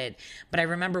had said it, but I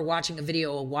remember watching a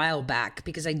video a while back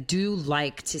because I do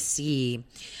like to see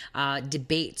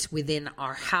debates within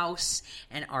our House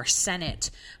and our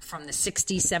Senate from the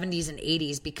 60s, 70s, and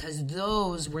 80s, because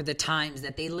those were the times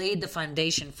that they laid the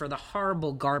foundation for the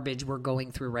horrible garbage we're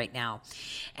going through right now.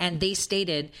 And they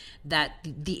stated that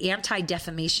the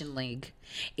Anti-Defamation League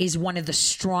is one of the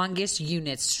strongest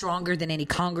units, stronger than any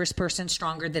congressperson,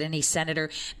 stronger than any senator,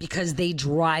 because they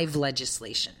drive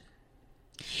legislation.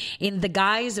 In the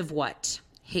guise of what?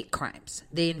 Hate crimes.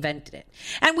 They invented it.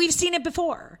 And we've seen it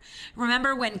before.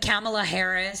 Remember when Kamala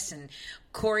Harris and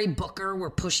Cory Booker were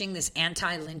pushing this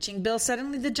anti-lynching bill?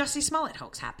 Suddenly the Jussie Smollett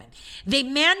hoax happened. They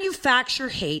manufacture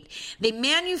hate. They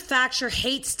manufacture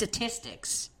hate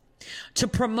statistics to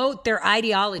promote their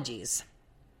ideologies.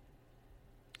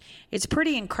 It's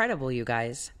pretty incredible, you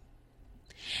guys,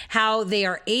 how they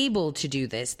are able to do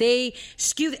this. They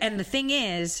skew, and the thing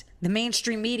is, the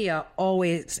mainstream media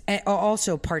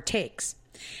also partakes.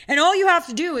 And all you have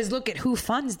to do is look at who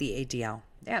funds the ADL.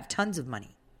 They have tons of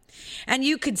money. And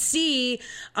you could see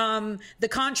the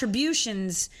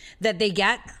contributions that they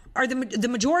get are the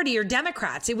majority are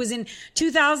Democrats. It was in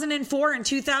 2004 and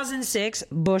 2006,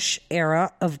 Bush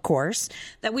era, of course,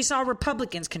 that we saw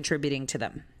Republicans contributing to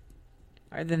them.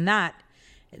 Other than that,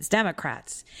 it's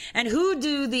Democrats. And who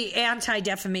do the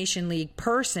Anti-Defamation League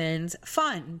persons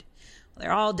fund? Well,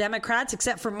 They're all Democrats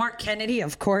except for Mark Kennedy,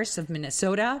 of course, of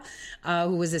Minnesota,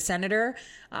 who was a senator,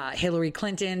 Hillary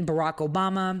Clinton, Barack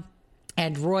Obama,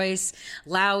 Ed Royce,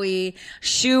 Lowy,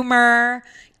 Schumer,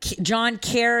 John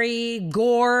Kerry,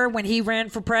 Gore when he ran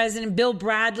for president, Bill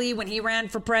Bradley when he ran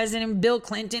for president, Bill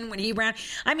Clinton when he ran.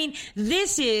 I mean,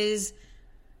 this is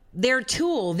their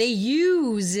tool. They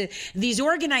use these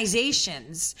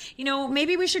organizations. You know,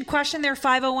 maybe we should question their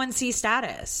 501c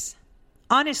status.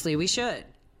 Honestly, we should.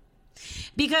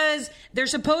 Because they're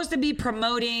supposed to be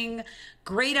promoting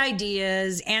great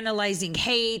ideas, analyzing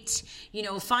hate, you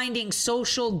know, finding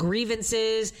social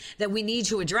grievances that we need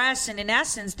to address. And in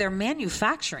essence, they're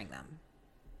manufacturing them.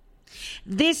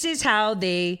 This is how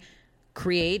they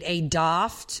create a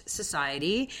daft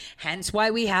society. Hence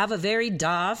why we have a very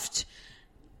daft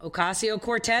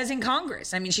Ocasio-Cortez in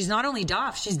Congress. I mean, she's not only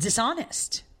daft, she's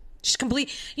dishonest. She's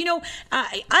complete. You know,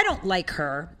 I don't like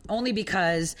her only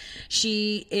because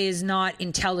she is not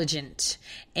intelligent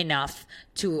enough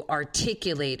to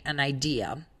articulate an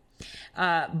idea.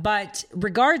 But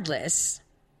regardless,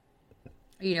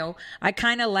 you know, I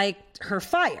kind of liked her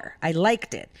fire. I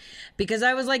liked it because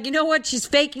I was like, you know what? She's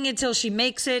faking it till she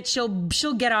makes it. She'll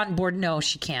get on board. No,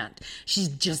 she can't. She's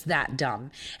just that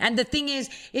dumb. And the thing is,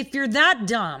 if you're that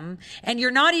dumb and you're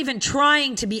not even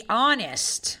trying to be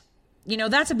honest, you know,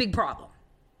 that's a big problem.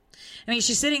 I mean,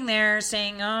 she's sitting there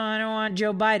saying, oh, I don't want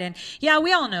Joe Biden. Yeah,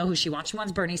 we all know who she wants. She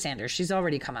wants Bernie Sanders. She's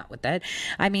already come out with that.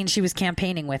 I mean, she was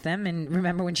campaigning with him. And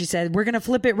remember when she said, we're going to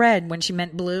flip it red when she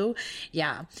meant blue?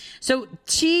 Yeah. So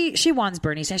she wants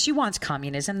Bernie Sanders. She wants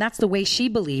communism. That's the way she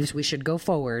believes we should go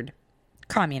forward.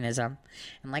 Communism.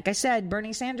 And like I said,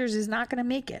 Bernie Sanders is not going to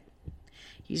make it.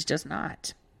 He's just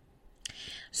not.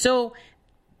 So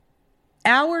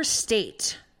our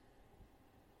state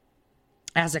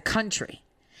as a country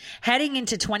heading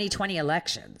into 2020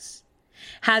 elections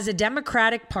has a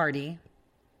Democratic Party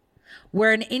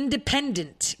where an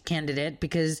independent candidate,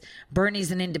 because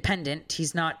Bernie's an independent,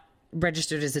 he's not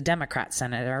registered as a Democrat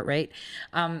senator, right?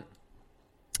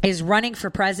 Is running for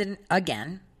president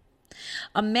again.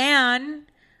 A man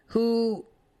who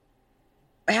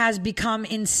has become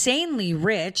insanely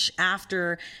rich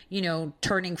after, you know,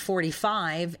 turning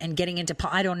 45 and getting into,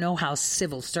 I don't know how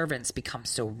civil servants become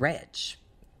so rich.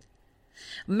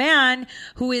 Man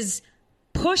who is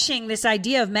pushing this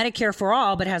idea of Medicare for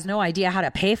all, but has no idea how to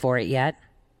pay for it yet.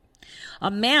 A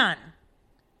man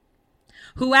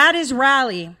who at his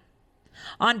rally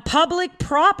on public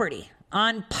property,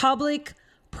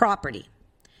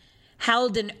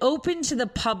 held an open to the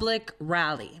public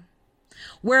rally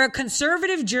where a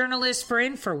conservative journalist for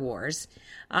InfoWars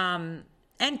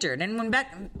entered. And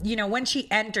when she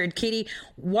entered, Katie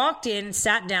walked in,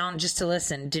 sat down just to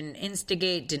listen, didn't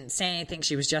instigate, didn't say anything.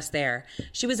 She was just there.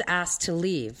 She was asked to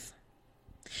leave.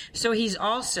 So he's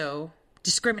also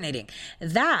discriminating.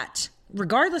 That,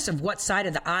 regardless of what side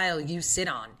of the aisle you sit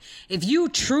on, if you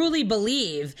truly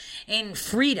believe in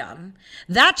freedom,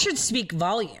 that should speak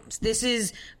volumes. This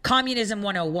is Communism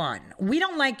 101. We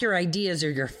don't like your ideas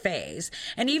or your fays.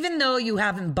 And even though you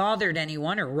haven't bothered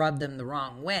anyone or rubbed them the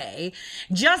wrong way,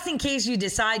 just in case you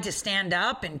decide to stand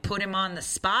up and put him on the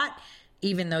spot,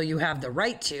 even though you have the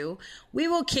right to, we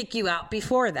will kick you out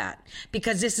before that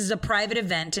because this is a private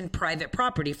event and private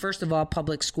property. First of all,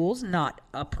 public schools, not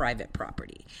a private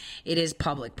property. It is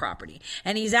public property.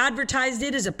 And he's advertised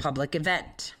it as a public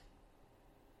event.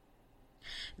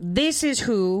 This is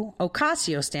who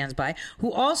Ocasio stands by,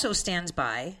 who also stands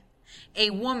by a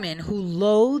woman who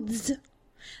loathes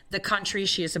the country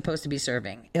she is supposed to be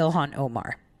serving, Ilhan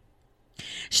Omar.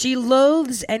 She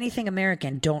loathes anything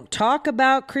American. Don't talk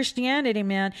about Christianity,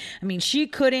 man. I mean, she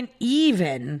couldn't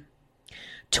even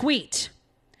tweet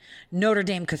Notre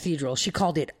Dame Cathedral. She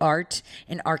called it art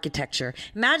and architecture.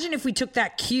 Imagine if we took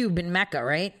that cube in Mecca,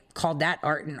 right? Called that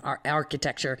art and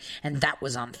architecture, and that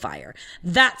was on fire.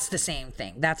 That's the same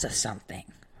thing. That's a something,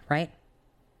 right?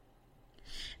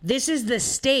 This is the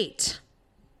state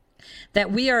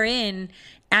that we are in,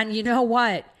 and you know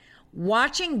what?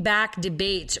 Watching back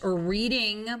debates or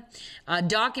reading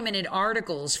documented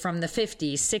articles from the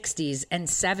 50s, 60s, and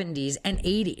 70s and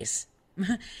 80s,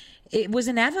 it was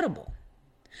inevitable.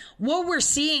 What we're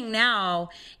seeing now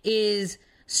is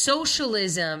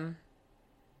socialism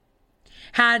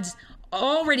has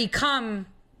already come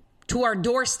to our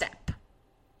doorstep.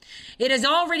 It has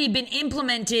already been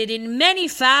implemented in many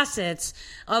facets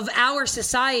of our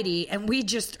society, and we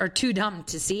just are too dumb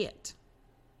to see it.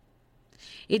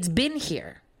 It's been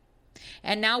here.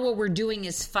 And now what we're doing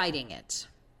is fighting it.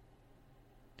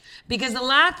 Because the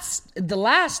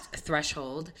last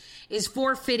threshold is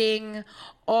forfeiting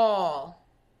all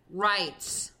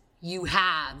rights you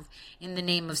have in the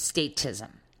name of statism.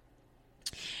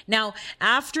 Now,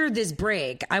 after this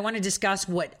break, I want to discuss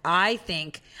what I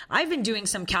think. I've been doing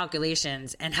some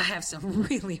calculations, and I have some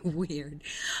really weird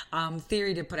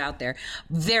theory to put out there.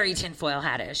 Very tinfoil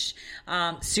hat-ish.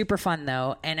 Super fun,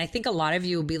 though. And I think a lot of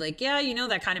you will be like, yeah, you know,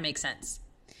 that kind of makes sense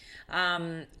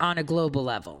on a global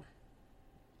level.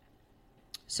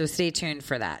 So stay tuned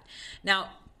for that. Now,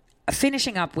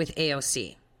 finishing up with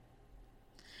AOC.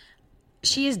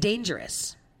 She is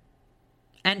dangerous.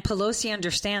 And Pelosi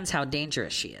understands how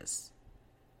dangerous she is.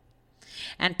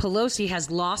 And Pelosi has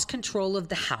lost control of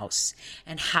the House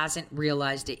and hasn't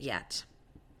realized it yet.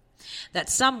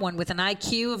 That someone with an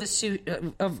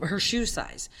IQ of her shoe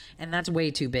size, and that's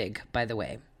way too big, by the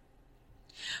way,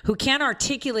 who can't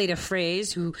articulate a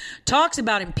phrase, who talks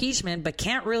about impeachment but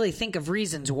can't really think of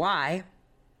reasons why,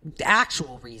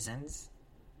 actual reasons,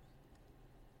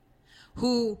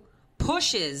 who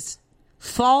pushes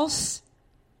false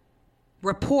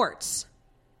reports,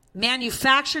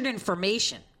 manufactured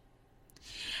information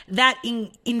that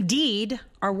indeed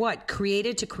are what?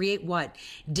 Created to create what?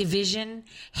 Division,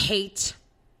 hate,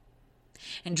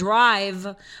 and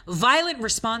drive violent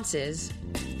responses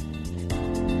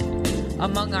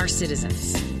among our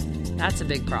citizens. That's a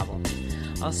big problem.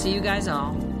 I'll see you guys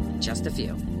all in just a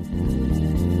few.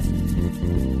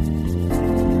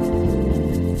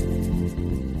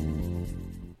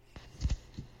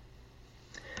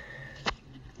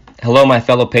 Hello, my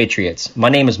fellow patriots. My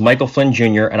name is Michael Flynn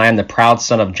Jr., and I am the proud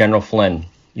son of General Flynn.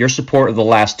 Your support of the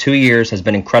last 2 years has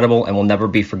been incredible and will never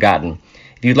be forgotten.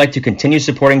 If you'd like to continue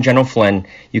supporting General Flynn,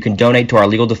 you can donate to our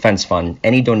Legal Defense Fund.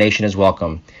 Any donation is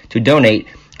welcome. To donate,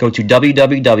 go to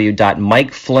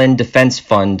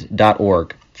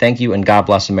www.mikeflynndefensefund.org. Thank you, and God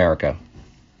bless America.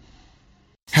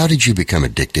 How did you become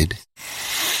addicted?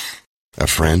 A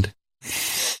friend?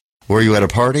 Were you at a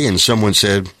party and someone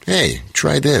said, hey,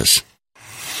 try this?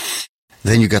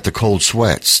 Then you got the cold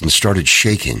sweats and started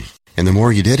shaking. And the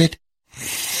more you did it,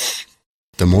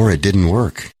 the more it didn't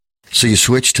work. So you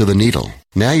switched to the needle.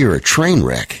 Now you're a train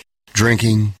wreck.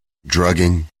 Drinking,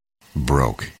 drugging,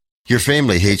 broke. Your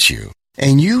family hates you.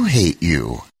 And you hate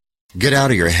you. Get out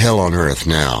of your hell on earth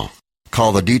now.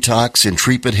 Call the Detox and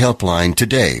Treatment Helpline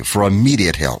today for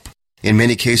immediate help. In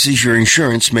many cases, your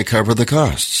insurance may cover the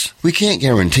costs. We can't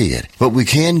guarantee it, but we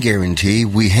can guarantee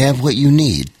we have what you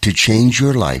need to change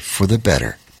your life for the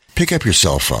better. Pick up your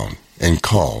cell phone and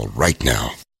call right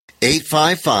now.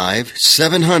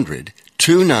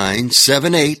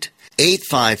 855-700-2978.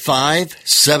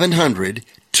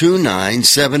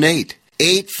 855-700-2978.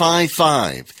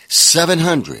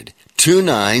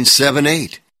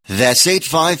 855-700-2978. That's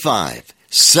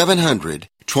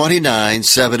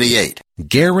 855-700-2978.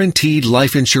 Guaranteed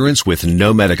life insurance with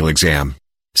no medical exam.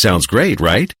 Sounds great,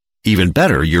 right? Even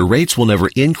better, your rates will never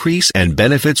increase and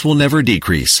benefits will never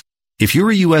decrease. If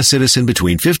you're a U.S. citizen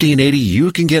between 50 and 80,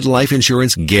 you can get life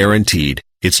insurance guaranteed.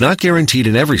 It's not guaranteed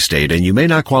in every state, and you may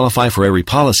not qualify for every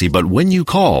policy, but when you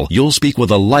call, you'll speak with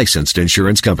a licensed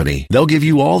insurance company. They'll give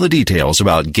you all the details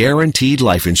about guaranteed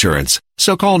life insurance.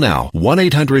 So call now,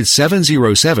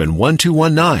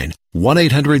 1-800-707-1219.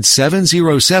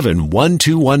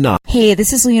 1-800-707-1219. Hey,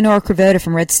 this is Leonora Cravota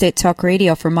from Red State Talk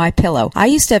Radio for MyPillow. I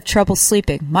used to have trouble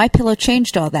sleeping. MyPillow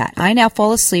changed all that. I now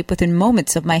fall asleep within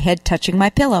moments of my head touching my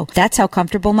pillow. That's how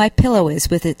comfortable MyPillow is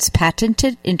with its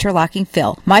patented interlocking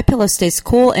fill. MyPillow stays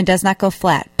cool and does not go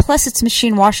flat. Plus, it's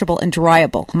machine washable and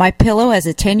dryable. MyPillow has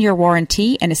a 10-year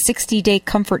warranty and a 60-day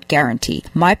comfort guarantee.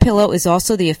 MyPillow is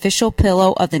also the official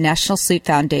pillow of the National Sleep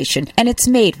Foundation, and it's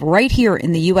made right here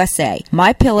in the USA.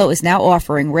 MyPillow is now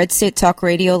offering Red State Talk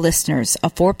Radio listeners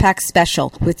a 4-pack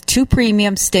special with 2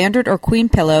 premium standard or queen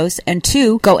pillows and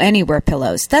 2 go anywhere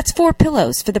pillows. That's 4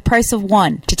 pillows for the price of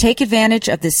 1. To take advantage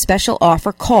of this special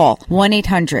offer, call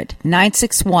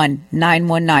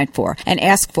 1-800-961-9194 and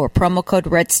ask for promo code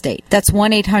RedState. That's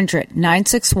 1-800-961-9194,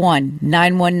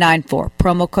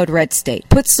 promo code RedState.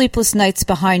 Put sleepless nights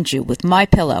behind you with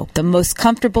MyPillow, the most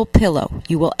comfortable pillow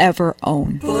you will ever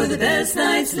own. For the best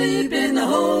night's sleep in the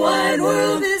whole wide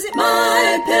world, visit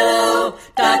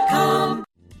MyPillow.com.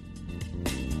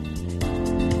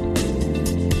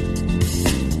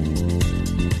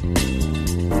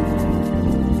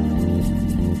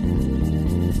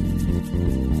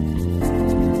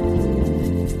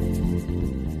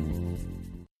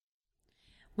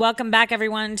 Welcome back,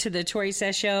 everyone, to the Tori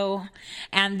Says Show.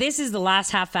 And this is the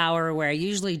last half hour where I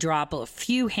usually drop a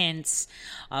few hints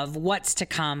of what's to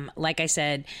come. Like I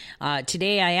said,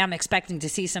 today I am expecting to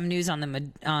see some news on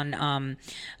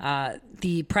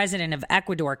the president of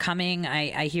Ecuador coming.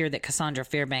 I hear that Cassandra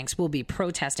Fairbanks will be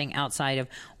protesting outside of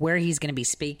where he's going to be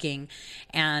speaking.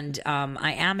 And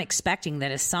I am expecting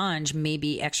that Assange may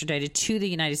be extradited to the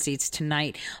United States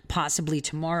tonight, possibly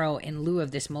tomorrow, in lieu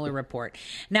of this Mueller report.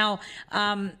 Now,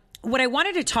 what I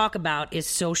wanted to talk about is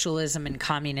socialism and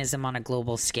communism on a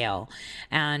global scale.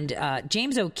 And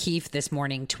James O'Keefe this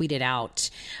morning tweeted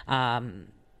out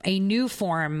a new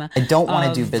form. I don't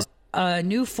want to do business. A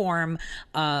new form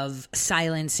of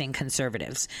silencing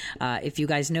conservatives. If you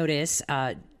guys notice,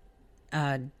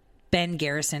 Ben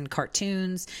Garrison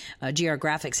cartoons, GR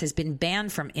Graphics has been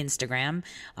banned from Instagram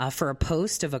for a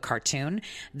post of a cartoon.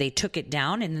 They took it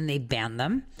down and then they banned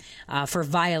them for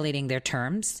violating their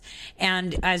terms.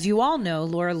 And as you all know,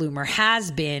 Laura Loomer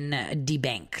has been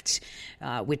debanked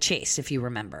with Chase, if you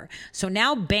remember. So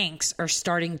now banks are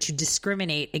starting to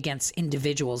discriminate against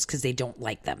individuals because they don't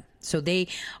like them. So they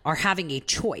are having a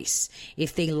choice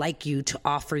if they like you to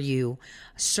offer you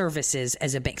services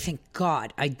as a bank. Thank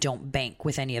God I don't bank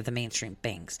with any of the mainstream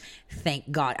banks.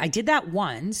 Thank God. I did that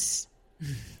once.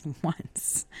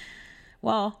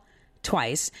 Well,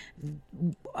 twice.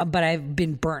 But I've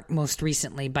been burnt most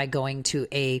recently by going to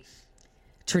a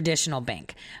traditional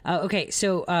bank. Okay,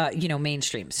 so,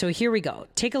 mainstream. So here we go.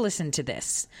 Take a listen to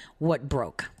this. What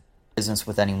broke? Business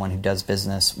with anyone who does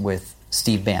business with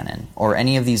Steve Bannon or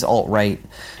any of these alt-right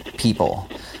people,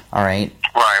 all right?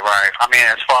 Right. I mean,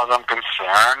 as far as I'm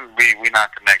concerned, we're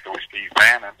not connected with Steve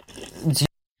Bannon.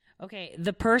 Okay,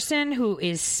 the person who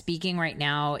is speaking right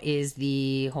now is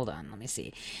hold on, let me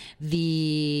see.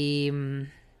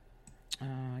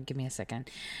 Give me a second.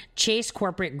 Chase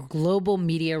Corporate Global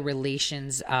Media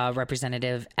Relations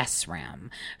Representative SRAM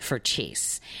for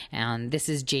Chase. And this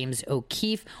is James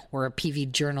O'Keefe, or a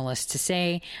PV journalist to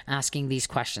say, asking these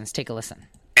questions. Take a listen.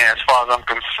 Yeah, as far as I'm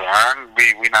concerned,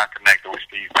 we're not connected with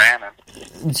Steve Bannon.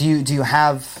 Do you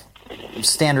have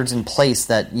standards in place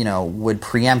that, would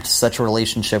preempt such a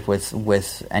relationship with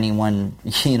anyone,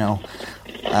 of Steve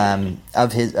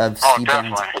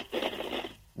Bannon's?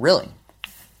 Really?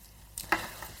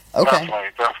 Okay.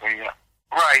 Definitely, yeah.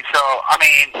 Right, so,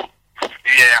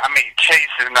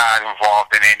 Chase is not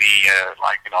involved in any,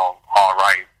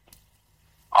 all-right,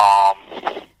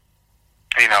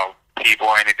 people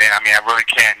or anything. I really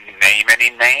can't name any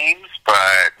names,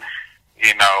 but,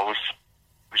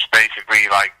 it's basically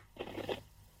like,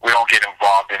 we don't get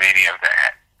involved in any of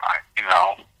that,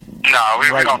 No, we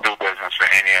don't do business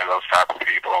with any of those type of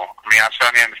people. I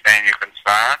certainly understand your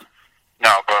concern.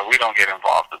 No, but we don't get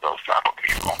involved with those type of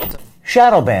people.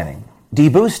 Shadow banning,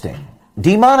 deboosting,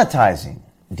 demonetizing,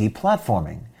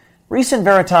 deplatforming. Recent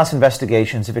Veritas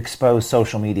investigations have exposed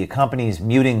social media companies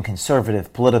muting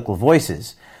conservative political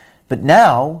voices. But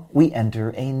now we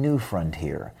enter a new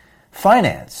frontier,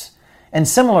 finance, and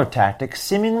similar tactics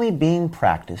seemingly being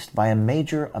practiced by a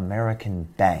major American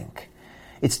bank.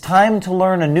 It's time to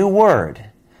learn a new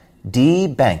word,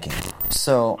 debanking.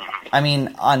 So,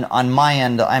 on my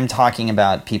end, I'm talking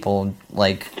about people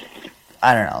like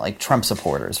Trump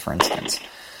supporters, for instance.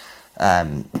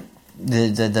 The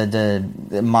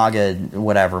MAGA,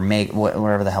 whatever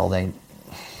the hell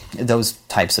those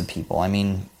types of people.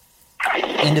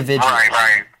 Individuals.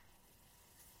 Right.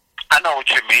 I know what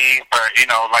you mean, but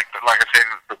like I said,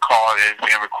 the call is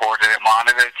being recorded and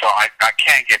monitored, so I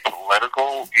can't get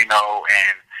political, and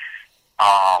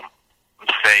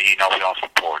say, we don't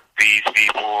support these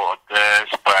people or this,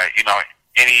 but,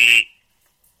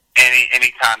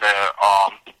 any kind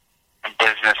of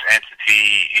business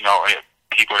entity,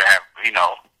 people that have,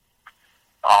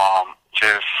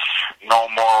 just no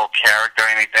moral character or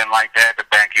anything like that, the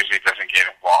bank usually doesn't get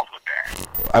involved with that.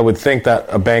 I would think that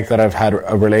a bank that I've had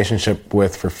a relationship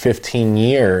with for 15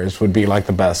 years would be like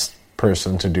the best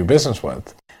person to do business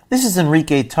with. This is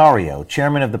Enrique Tarrio,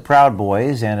 chairman of the Proud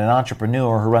Boys and an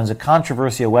entrepreneur who runs a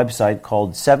controversial website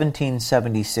called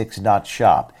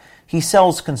 1776.shop. He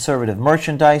sells conservative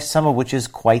merchandise, some of which is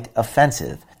quite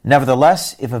offensive.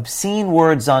 Nevertheless, if obscene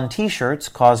words on T-shirts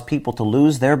cause people to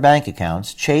lose their bank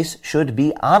accounts, Chase should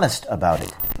be honest about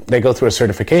it. They go through a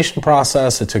certification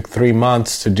process. It took 3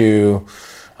 months to do.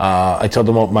 I told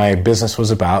them what my business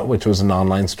was about, which was an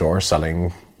online store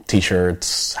selling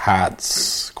T-shirts,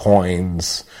 hats,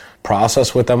 coins,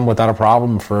 processed with them without a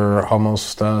problem for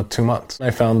almost 2 months. I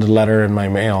found a letter in my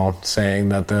mail saying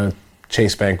that the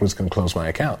Chase Bank was going to close my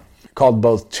account. Called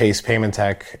both Chase Payment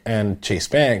Tech and Chase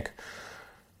Bank.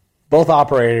 Both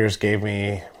operators gave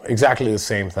me exactly the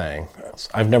same thing. emails.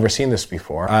 I've never seen this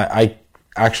before. I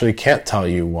actually can't tell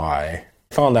you why.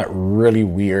 I found that really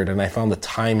weird, and I found the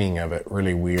timing of it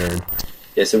really weird.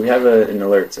 Yeah, so we have an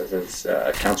alert that says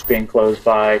accounts being closed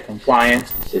by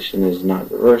compliance. Decision is not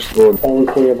reversible.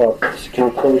 Only clear about this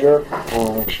account closure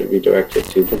Should be directed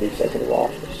to the executive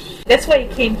office. That's why I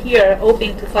came here,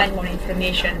 hoping to find more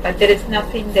information, but there is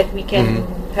nothing that we can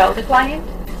tell the client.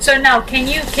 So now, can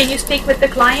you speak with the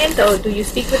client, or do you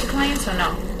speak with the clients, or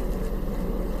no?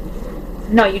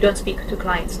 No, you don't speak to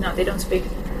clients. No, they don't speak.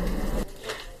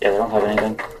 Yeah, they don't have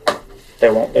anything. They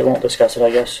won't discuss it,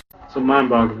 I guess. It's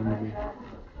mind-boggling to me.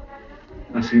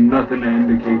 I see nothing that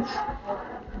indicates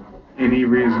any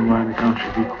reason why an account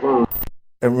should be closed.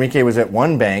 Enrique was at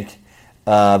one bank.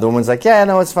 The woman's like, yeah,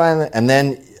 no, it's fine. And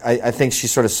then I think she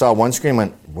sort of saw one screen and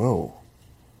went, whoa,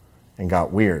 and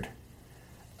got weird.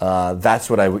 That's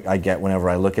what I get whenever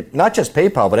I look at not just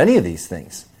PayPal, but any of these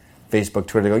things. Facebook,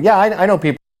 Twitter, go, yeah, I know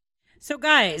people. So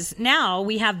guys, now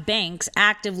we have banks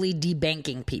actively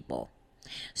debanking people.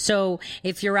 So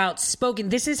if you're outspoken,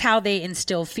 this is how they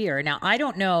instill fear. Now, I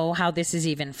don't know how this is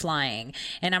even flying.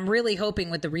 And I'm really hoping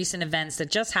with the recent events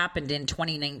that just happened in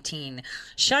 2019,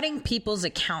 shutting people's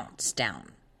accounts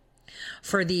down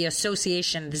for the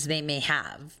associations they may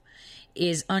have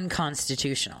is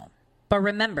unconstitutional. But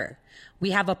remember,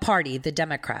 we have a party, the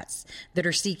Democrats, that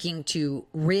are seeking to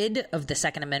rid of the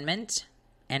Second Amendment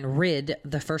and rid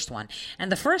the first one.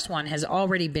 And the first one has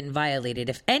already been violated.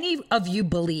 If any of you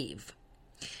believe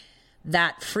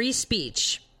that free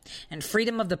speech and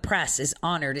freedom of the press is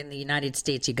honored in the United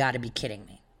States, you got to be kidding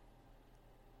me.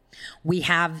 We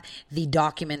have the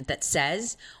document that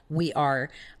says we are,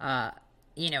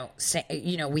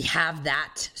 we have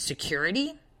that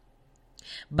security.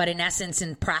 But in essence,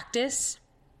 in practice,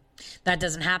 that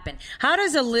doesn't happen. How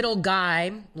does a little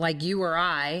guy like you or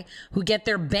I, who get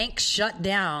their bank shut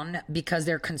down because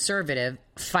they're conservative,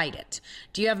 fight it?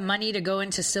 Do you have money to go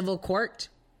into civil court?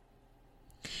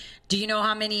 Do you know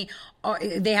how many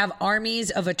they have armies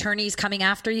of attorneys coming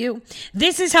after you?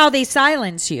 This is how they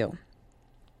silence you.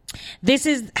 This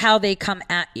is how they come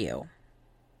at you.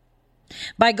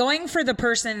 By going for the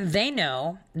person they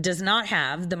know does not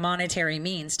have the monetary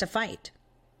means to fight.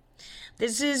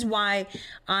 This is why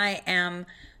I am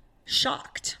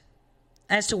shocked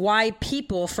as to why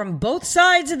people from both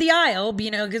sides of the aisle,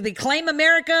 because they claim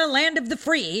America, land of the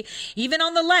free, even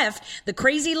on the left, the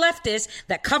crazy leftists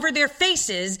that cover their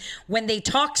faces when they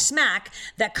talk smack,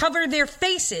 that cover their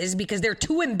faces because they're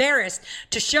too embarrassed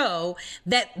to show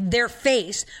that their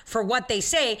face for what they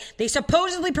say. They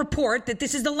supposedly purport that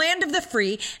this is the land of the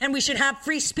free and we should have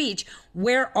free speech.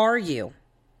 Where are you?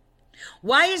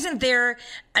 Why isn't there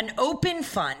an open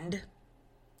fund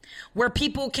where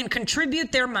people can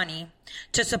contribute their money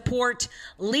to support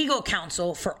legal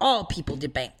counsel for all people to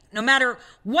bank, no matter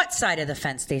what side of the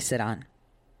fence they sit on?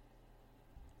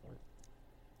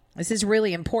 This is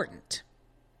really important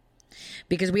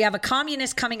because we have a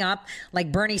communist coming up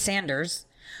like Bernie Sanders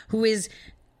who is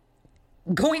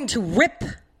going to rip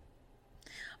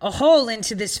a hole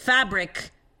into this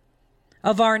fabric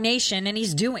of our nation, and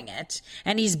he's doing it,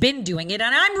 and he's been doing it.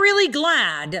 And I'm really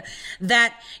glad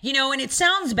that, and it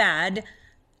sounds bad,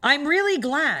 I'm really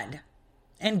glad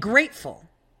and grateful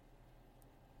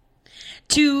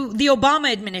to the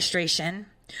Obama administration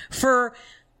for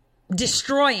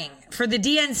destroying, for the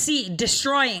DNC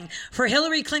destroying, for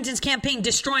Hillary Clinton's campaign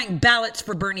destroying ballots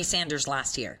for Bernie Sanders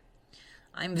last year.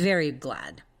 I'm very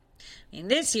glad.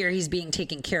 This year he's being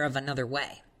taken care of another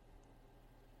way.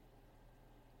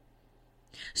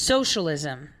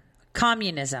 Socialism,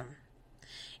 communism,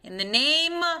 in the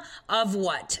name of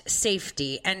what?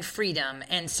 Safety and freedom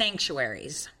and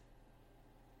sanctuaries.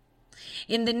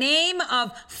 In the name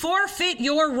of forfeit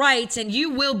your rights and you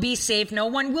will be safe. No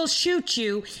one will shoot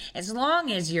you as long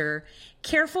as you're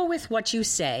careful with what you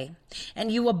say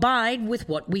and you abide with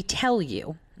what we tell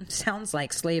you. It sounds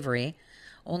like slavery,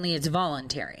 only it's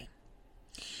voluntary.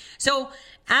 So,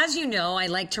 as you know, I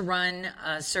like to run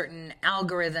certain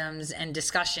algorithms and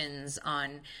discussions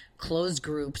on closed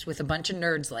groups with a bunch of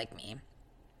nerds like me.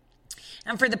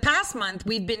 And for the past month,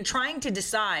 we've been trying to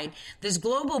decide this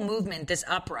global movement, this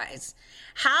uprise.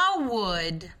 How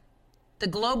would the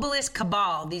globalist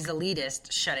cabal, these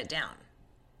elitists, shut it down?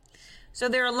 So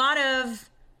there are a lot of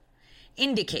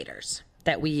indicators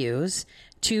that we use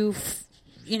to,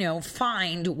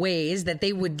 find ways that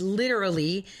they would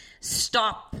literally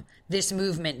stop this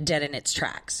movement dead in its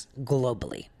tracks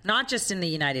globally, not just in the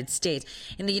United States.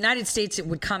 In the United States, it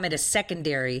would come at a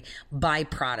secondary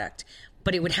byproduct,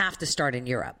 but it would have to start in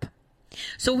Europe.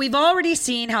 So we've already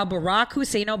seen how Barack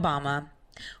Hussein Obama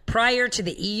prior to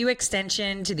the EU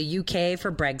extension to the UK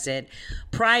for Brexit,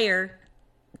 prior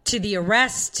to the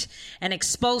arrest and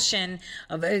expulsion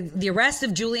of the arrest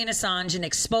of Julian Assange and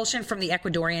expulsion from the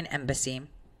Ecuadorian embassy.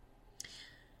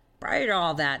 Prior to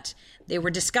all that, they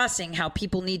were discussing how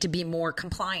people need to be more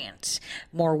compliant,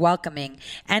 more welcoming,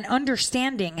 and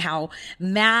understanding how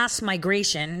mass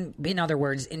migration, in other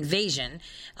words, invasion,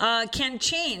 can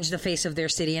change the face of their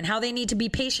city, and how they need to be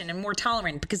patient and more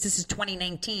tolerant, because this is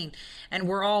 2019 and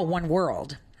we're all one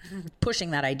world,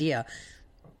 pushing that idea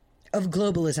of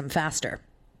globalism faster.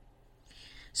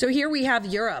 So here we have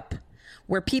Europe,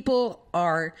 where people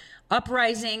are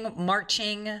uprising,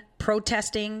 marching,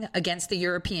 protesting against the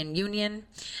European Union,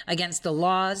 against the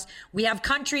laws. We have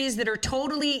countries that are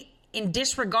totally in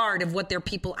disregard of what their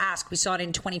people ask. We saw it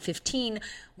in 2015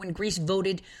 when Greece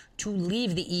voted to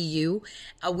leave the EU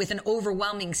with an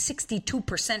overwhelming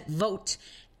 62% vote,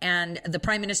 and the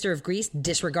Prime Minister of Greece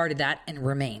disregarded that and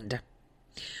remained.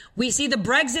 We see the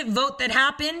Brexit vote that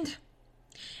happened,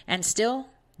 and still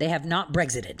they have not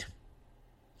Brexited.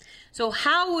 So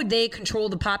how would they control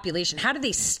the population? How do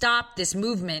they stop this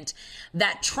movement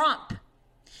that Trump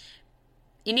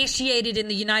initiated in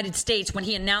the United States when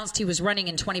he announced he was running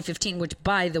in 2015, which,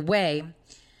 by the way,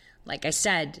 like I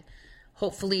said,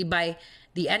 hopefully by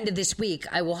the end of this week,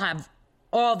 I will have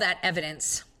all that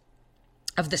evidence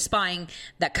of the spying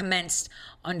that commenced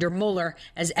under Mueller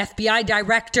as FBI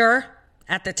director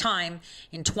at the time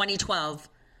in 2012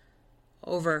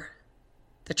 over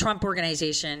the Trump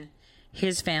Organization,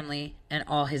 his family, and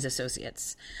all his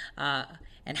associates,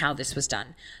 and how this was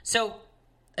done. So,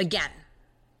 again,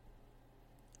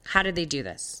 how did they do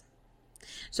this?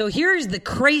 So here's the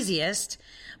craziest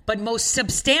but most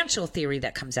substantial theory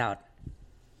that comes out.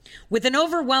 With an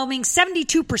overwhelming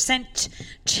 72%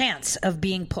 chance of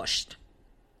being pushed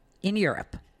in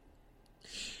Europe,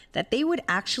 that they would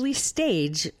actually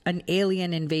stage an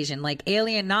alien invasion, like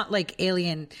alien, not like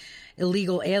alien,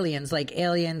 illegal aliens, like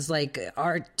aliens like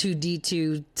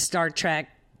R2-D2, Star Trek,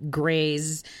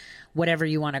 Greys, whatever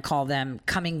you want to call them,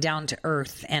 coming down to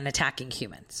Earth and attacking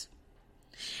humans.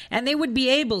 And they would be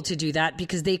able to do that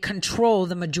because they control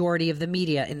the majority of the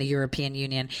media in the European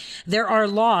Union. There are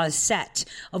laws set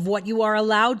of what you are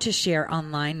allowed to share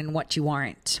online and what you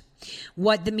aren't.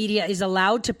 What the media is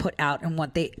allowed to put out and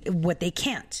what they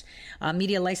can't.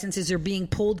 Media licenses are being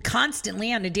pulled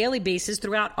constantly on a daily basis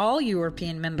throughout all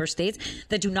European member states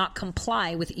that do not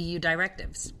comply with EU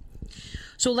directives.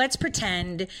 So let's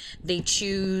pretend they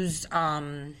choose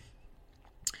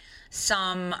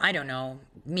some, I don't know,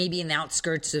 maybe in the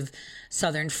outskirts of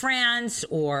southern France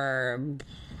or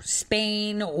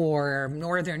Spain or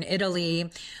northern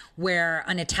Italy, where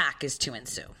an attack is to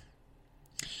ensue.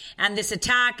 And this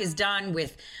attack is done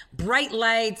with bright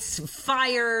lights,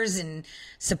 fires, and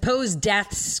supposed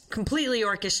deaths, completely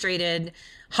orchestrated,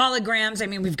 holograms. I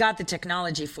mean, we've got the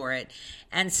technology for it.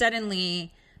 And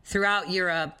suddenly, throughout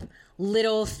Europe,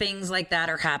 little things like that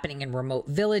are happening in remote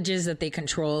villages that they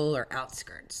control or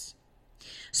outskirts.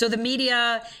 So the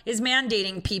media is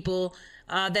mandating people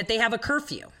that they have a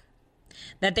curfew,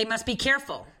 that they must be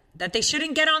careful, that they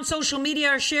shouldn't get on social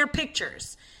media or share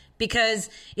pictures because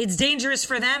it's dangerous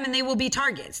for them and they will be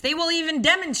targets. They will even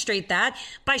demonstrate that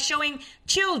by showing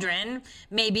children,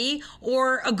 maybe,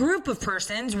 or a group of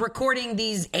persons recording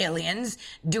these aliens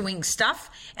doing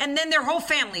stuff, and then their whole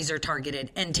families are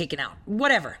targeted and taken out.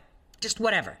 Whatever. Just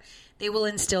whatever. They will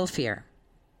instill fear.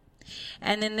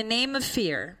 And in the name of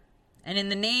fear, and in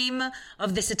the name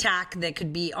of this attack that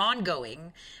could be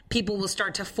ongoing, people will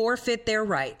start to forfeit their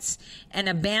rights and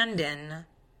abandon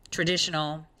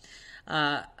traditional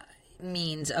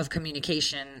means of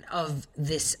communication of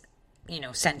this,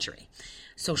 century.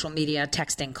 Social media,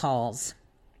 texting, calls.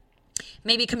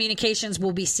 Maybe communications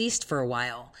will be ceased for a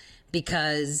while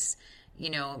because,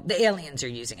 the aliens are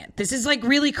using it. This is like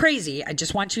really crazy. I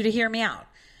just want you to hear me out.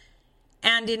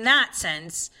 And in that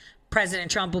sense,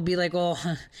 President Trump will be like, well,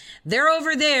 they're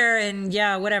over there and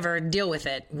yeah, whatever, deal with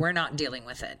it. We're not dealing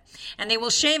with it. And they will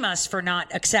shame us for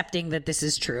not accepting that this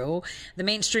is true. The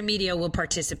mainstream media will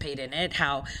participate in it,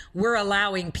 how we're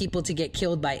allowing people to get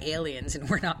killed by aliens and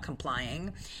we're not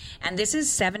complying. And this is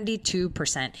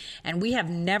 72%. And we have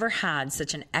never had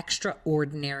such an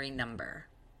extraordinary number.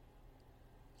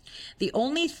 The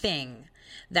only thing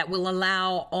that will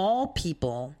allow all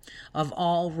people of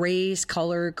all race,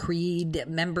 color, creed,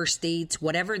 member states,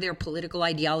 whatever their political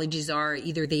ideologies are,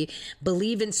 either they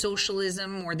believe in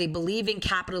socialism or they believe in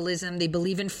capitalism, they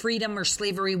believe in freedom or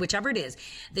slavery, whichever it is,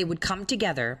 they would come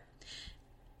together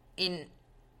in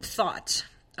thought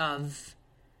of,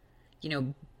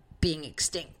 being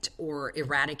extinct or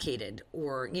eradicated,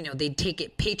 or, they'd take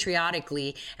it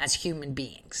patriotically as human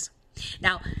beings.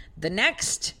 Now, the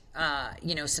next,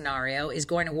 scenario is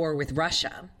going to war with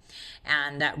Russia,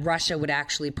 and that Russia would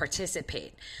actually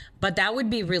participate. But that would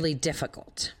be really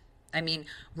difficult. I mean,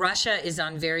 Russia is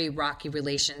on very rocky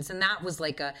relations, and that was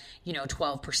like a,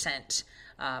 12%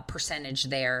 percentage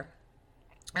there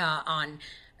on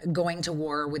going to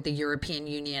war with the European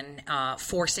Union,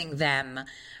 forcing them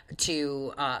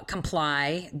to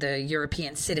comply, the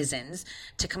European citizens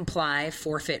to comply,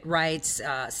 forfeit rights,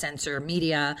 censor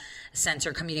media,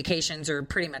 censor communications, or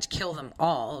pretty much kill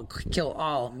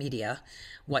all media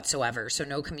whatsoever, so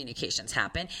no communications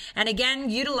happen. And again,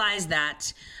 utilize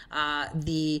that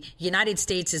the United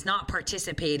States is not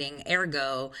participating,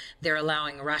 ergo they're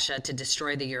allowing Russia to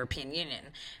destroy the European Union.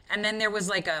 And then there was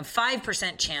like a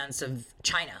 5% chance of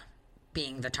China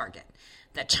being the target,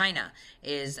 that China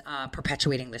is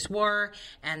perpetuating this war,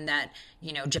 and that,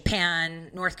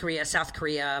 Japan, North Korea, South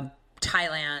Korea,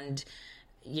 Thailand,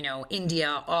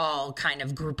 India all kind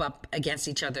of group up against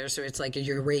each other. So it's like a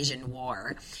Eurasian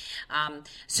war.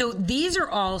 So these are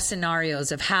all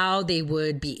scenarios of how they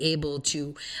would be able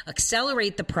to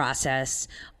accelerate the process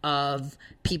of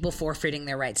people forfeiting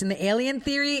their rights. And the alien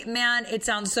theory, man, it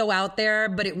sounds so out there,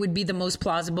 but it would be the most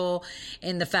plausible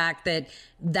in the fact that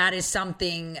that is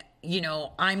something,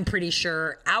 I'm pretty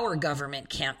sure our government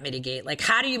can't mitigate. Like,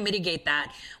 how do you mitigate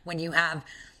that when you have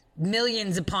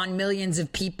millions upon millions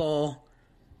of people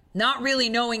not really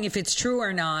knowing if it's true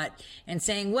or not, and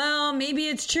saying, well, maybe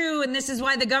it's true, and this is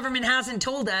why the government hasn't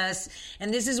told us,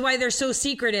 and this is why they're so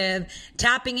secretive,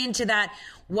 tapping into that,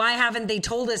 why haven't they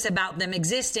told us about them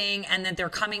existing, and that they're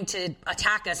coming to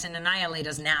attack us and annihilate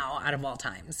us now, out of all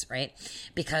times, right?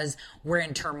 Because we're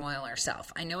in turmoil ourselves.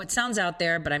 I know it sounds out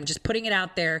there, but I'm just putting it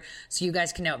out there so you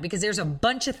guys can know, because there's a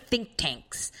bunch of think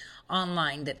tanks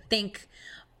online that think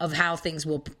of how things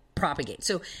will propagate.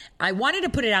 So I wanted to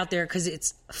put it out there because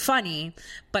it's funny,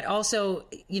 but also,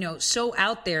 so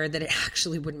out there that it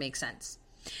actually would make sense.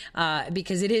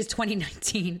 Because it is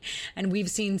 2019 and we've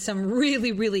seen some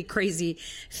really, really crazy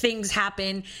things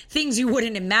happen, things you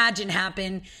wouldn't imagine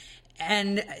happen.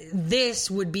 And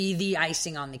this would be the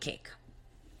icing on the cake.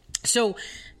 So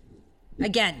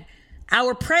again,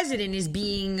 our president is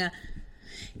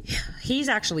he's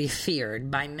actually feared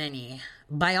by many,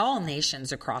 by all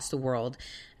nations across the world,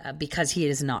 because he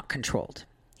is not controlled.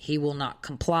 He will not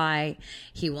comply.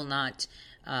 He will not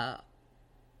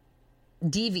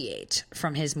deviate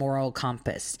from his moral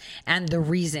compass and the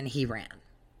reason he ran.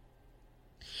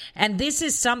 And this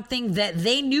is something that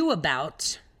they knew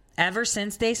about ever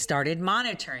since they started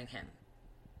monitoring him.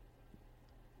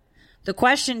 The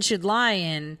question should lie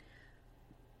in,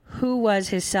 who was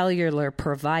his cellular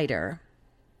provider?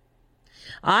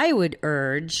 I would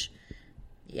urge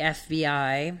the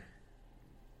FBI,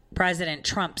 President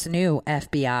Trump's new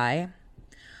FBI,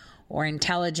 or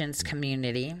intelligence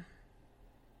community,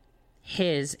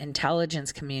 his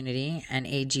intelligence community, and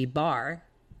AG Barr,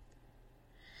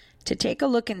 to take a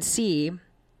look and see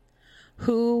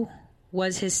who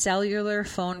was his cellular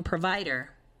phone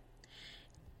provider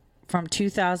from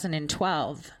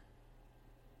 2012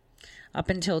 up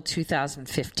until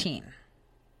 2015.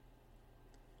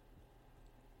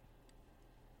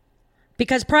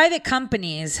 Because private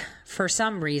companies, for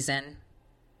some reason,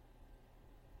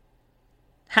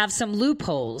 have some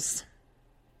loopholes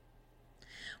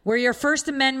where your First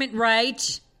Amendment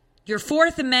right, your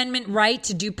Fourth Amendment right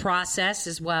to due process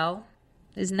as well,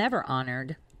 is never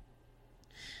honored.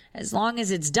 As long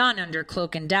as it's done under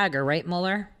cloak and dagger, right,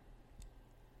 Mueller?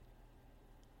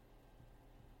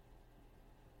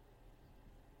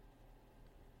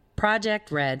 Project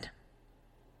Red.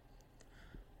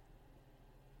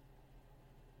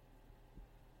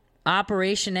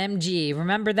 Operation MG.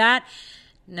 Remember that?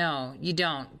 No, you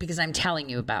don't, because I'm telling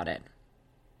you about it.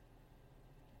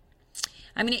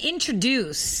 I'm going to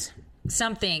introduce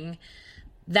something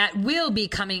that will be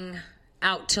coming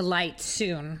out to light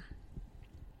soon,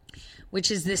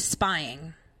 which is this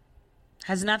spying.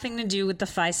 Has nothing to do with the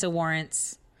FISA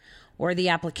warrants or the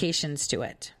applications to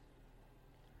it.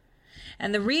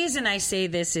 And the reason I say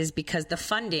this is because the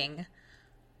funding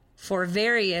for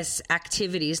various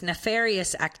activities,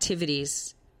 nefarious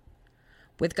activities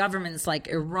with governments like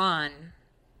Iran,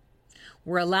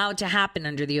 were allowed to happen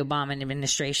under the Obama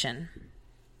administration.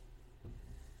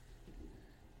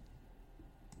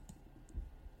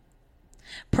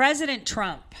 President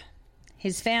Trump,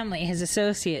 his family, his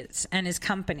associates, and his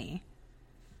company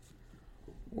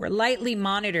were lightly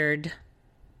monitored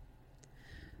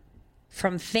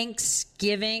from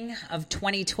Thanksgiving of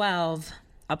 2012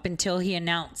 up until he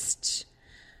announced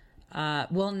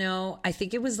No, I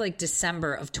think it was like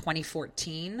December of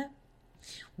 2014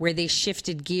 where they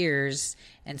shifted gears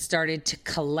and started to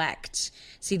collect.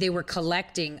 See, they were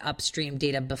collecting upstream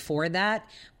data before that,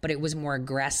 but it was more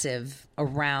aggressive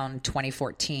around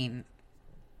 2014,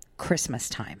 Christmas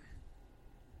time.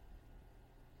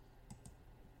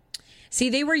 See,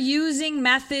 they were using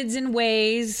methods and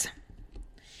ways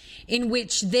in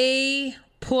which they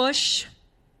push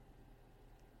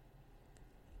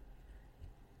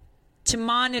to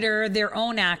monitor their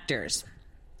own actors.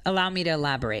 Allow me to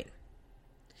elaborate.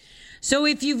 So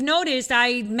if you've noticed,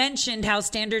 I mentioned how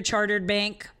Standard Chartered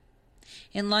Bank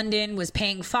in London was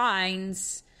paying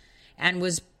fines and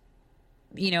was,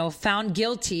 found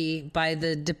guilty by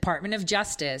the Department of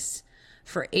Justice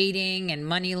for aiding and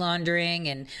money laundering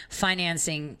and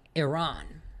financing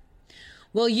Iran.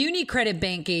 Well, UniCredit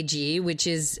Bank AG, which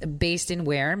is based in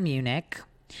where? Munich.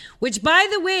 Which, by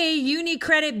the way,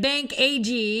 UniCredit Bank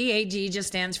AG just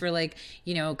stands for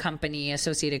company,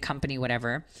 associated company,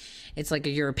 whatever. It's like a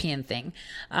European thing,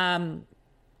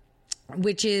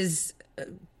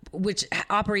 which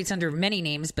operates under many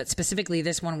names, but specifically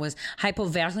this one was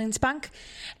Hypoverslingsbank.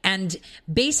 And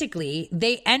basically,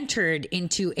 they entered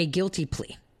into a guilty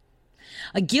plea.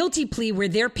 A guilty plea where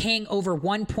they're paying over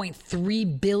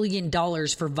 $1.3 billion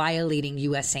for violating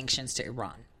U.S. sanctions to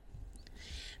Iran.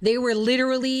 They were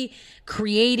literally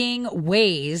creating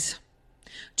ways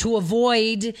to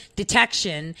avoid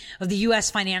detection of the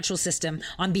U.S. financial system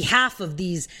on behalf of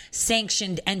these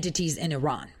sanctioned entities in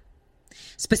Iran,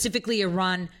 specifically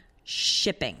Iran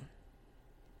shipping.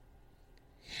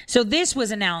 So this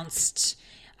was announced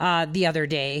the other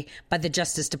day by the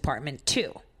Justice Department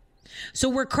too. So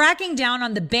we're cracking down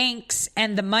on the banks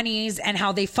and the monies and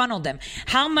how they funneled them.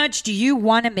 How much do you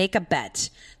want to make a bet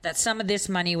that some of this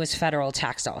money was federal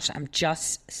tax dollars? I'm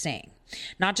just saying.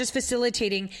 Not just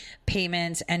facilitating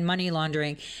payments and money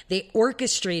laundering. They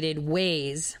orchestrated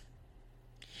ways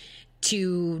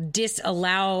to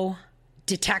disallow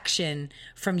detection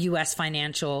from U.S.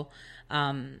 financial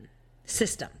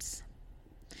systems.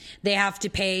 They have to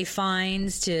pay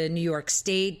fines to New York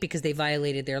State because they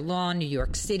violated their law, New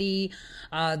York City,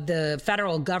 the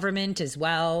federal government as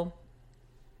well.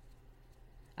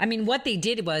 I mean, what they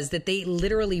did was that they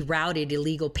literally routed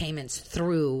illegal payments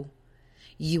through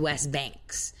U.S.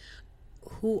 banks.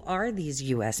 Who are these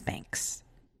U.S. banks?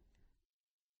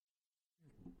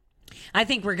 I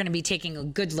think we're going to be taking a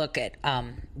good look at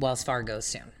Wells Fargo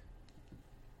soon.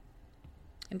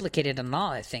 Implicated in a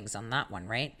lot of things on that one,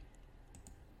 right?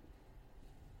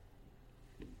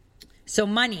 So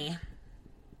money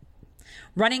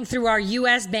running through our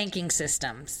U.S. banking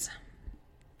systems,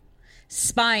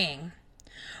 spying,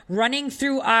 running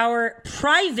through our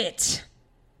private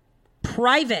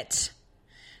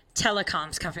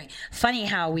telecoms company. Funny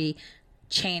how we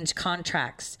change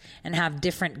contracts and have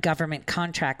different government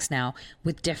contracts now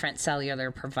with different cellular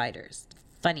providers.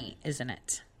 Funny, isn't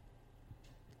it?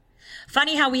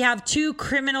 Funny how we have 2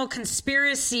 criminal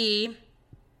conspiracy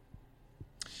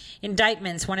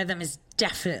indictments. One of them is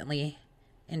definitely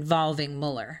involving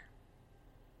Mueller.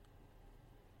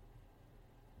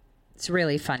 It's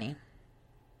really funny.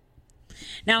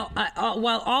 Now,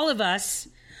 while all of us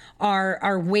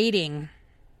are waiting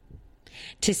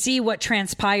to see what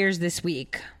transpires this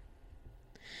week,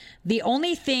 the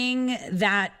only thing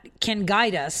that can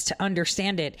guide us to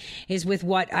understand it is with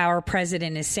what our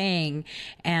president is saying,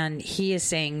 and he is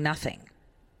saying nothing.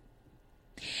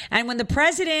 And when the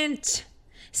president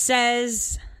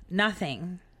says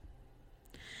nothing,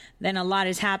 then a lot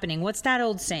is happening. What's that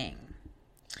old saying?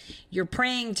 You're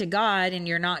praying to God and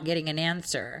you're not getting an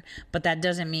answer, but that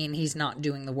doesn't mean he's not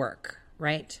doing the work,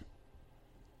 right?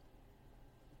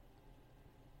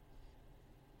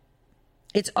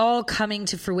 It's all coming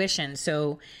to fruition.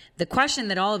 So the question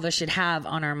that all of us should have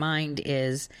on our mind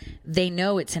is, they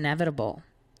know it's inevitable.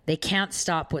 They can't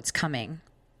stop what's coming.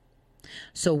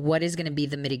 So what is going to be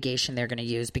the mitigation they're going to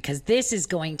use? Because this is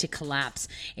going to collapse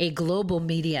a global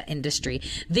media industry.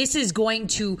 This is going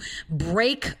to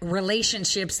break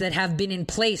relationships that have been in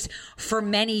place for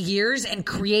many years and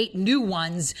create new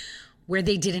ones where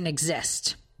they didn't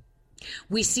exist.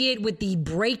 We see it with the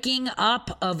breaking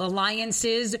up of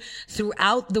alliances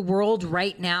throughout the world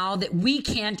right now that we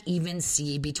can't even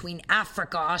see between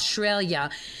Africa, Australia,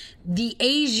 the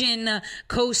Asian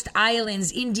coast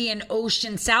islands, Indian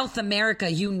Ocean, South America,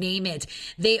 you name it.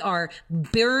 They are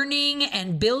burning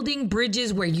and building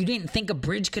bridges where you didn't think a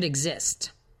bridge could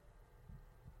exist.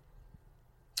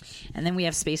 And then we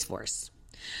have Space Force.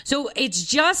 So it's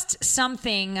just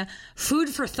something, food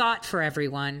for thought for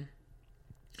everyone.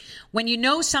 When you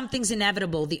know something's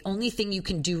inevitable, the only thing you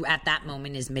can do at that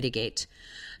moment is mitigate.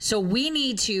 So we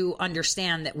need to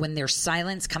understand that when there's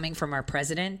silence coming from our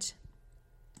president,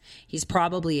 he's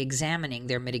probably examining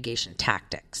their mitigation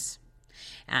tactics.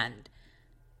 And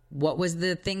what was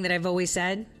the thing that I've always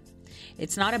said?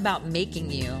 It's not about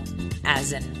making you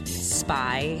as a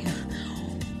spy.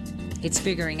 It's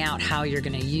figuring out how you're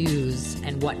going to use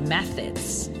and what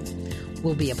methods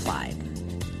will be applied.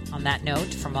 On that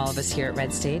note, from all of us here at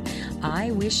Red State,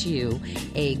 I wish you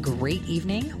a great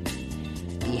evening.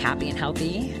 Be happy and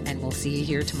healthy, and we'll see you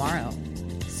here tomorrow.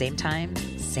 Same time,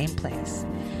 same place.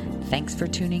 Thanks for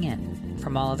tuning in.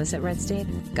 From all of us at Red State,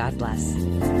 God bless.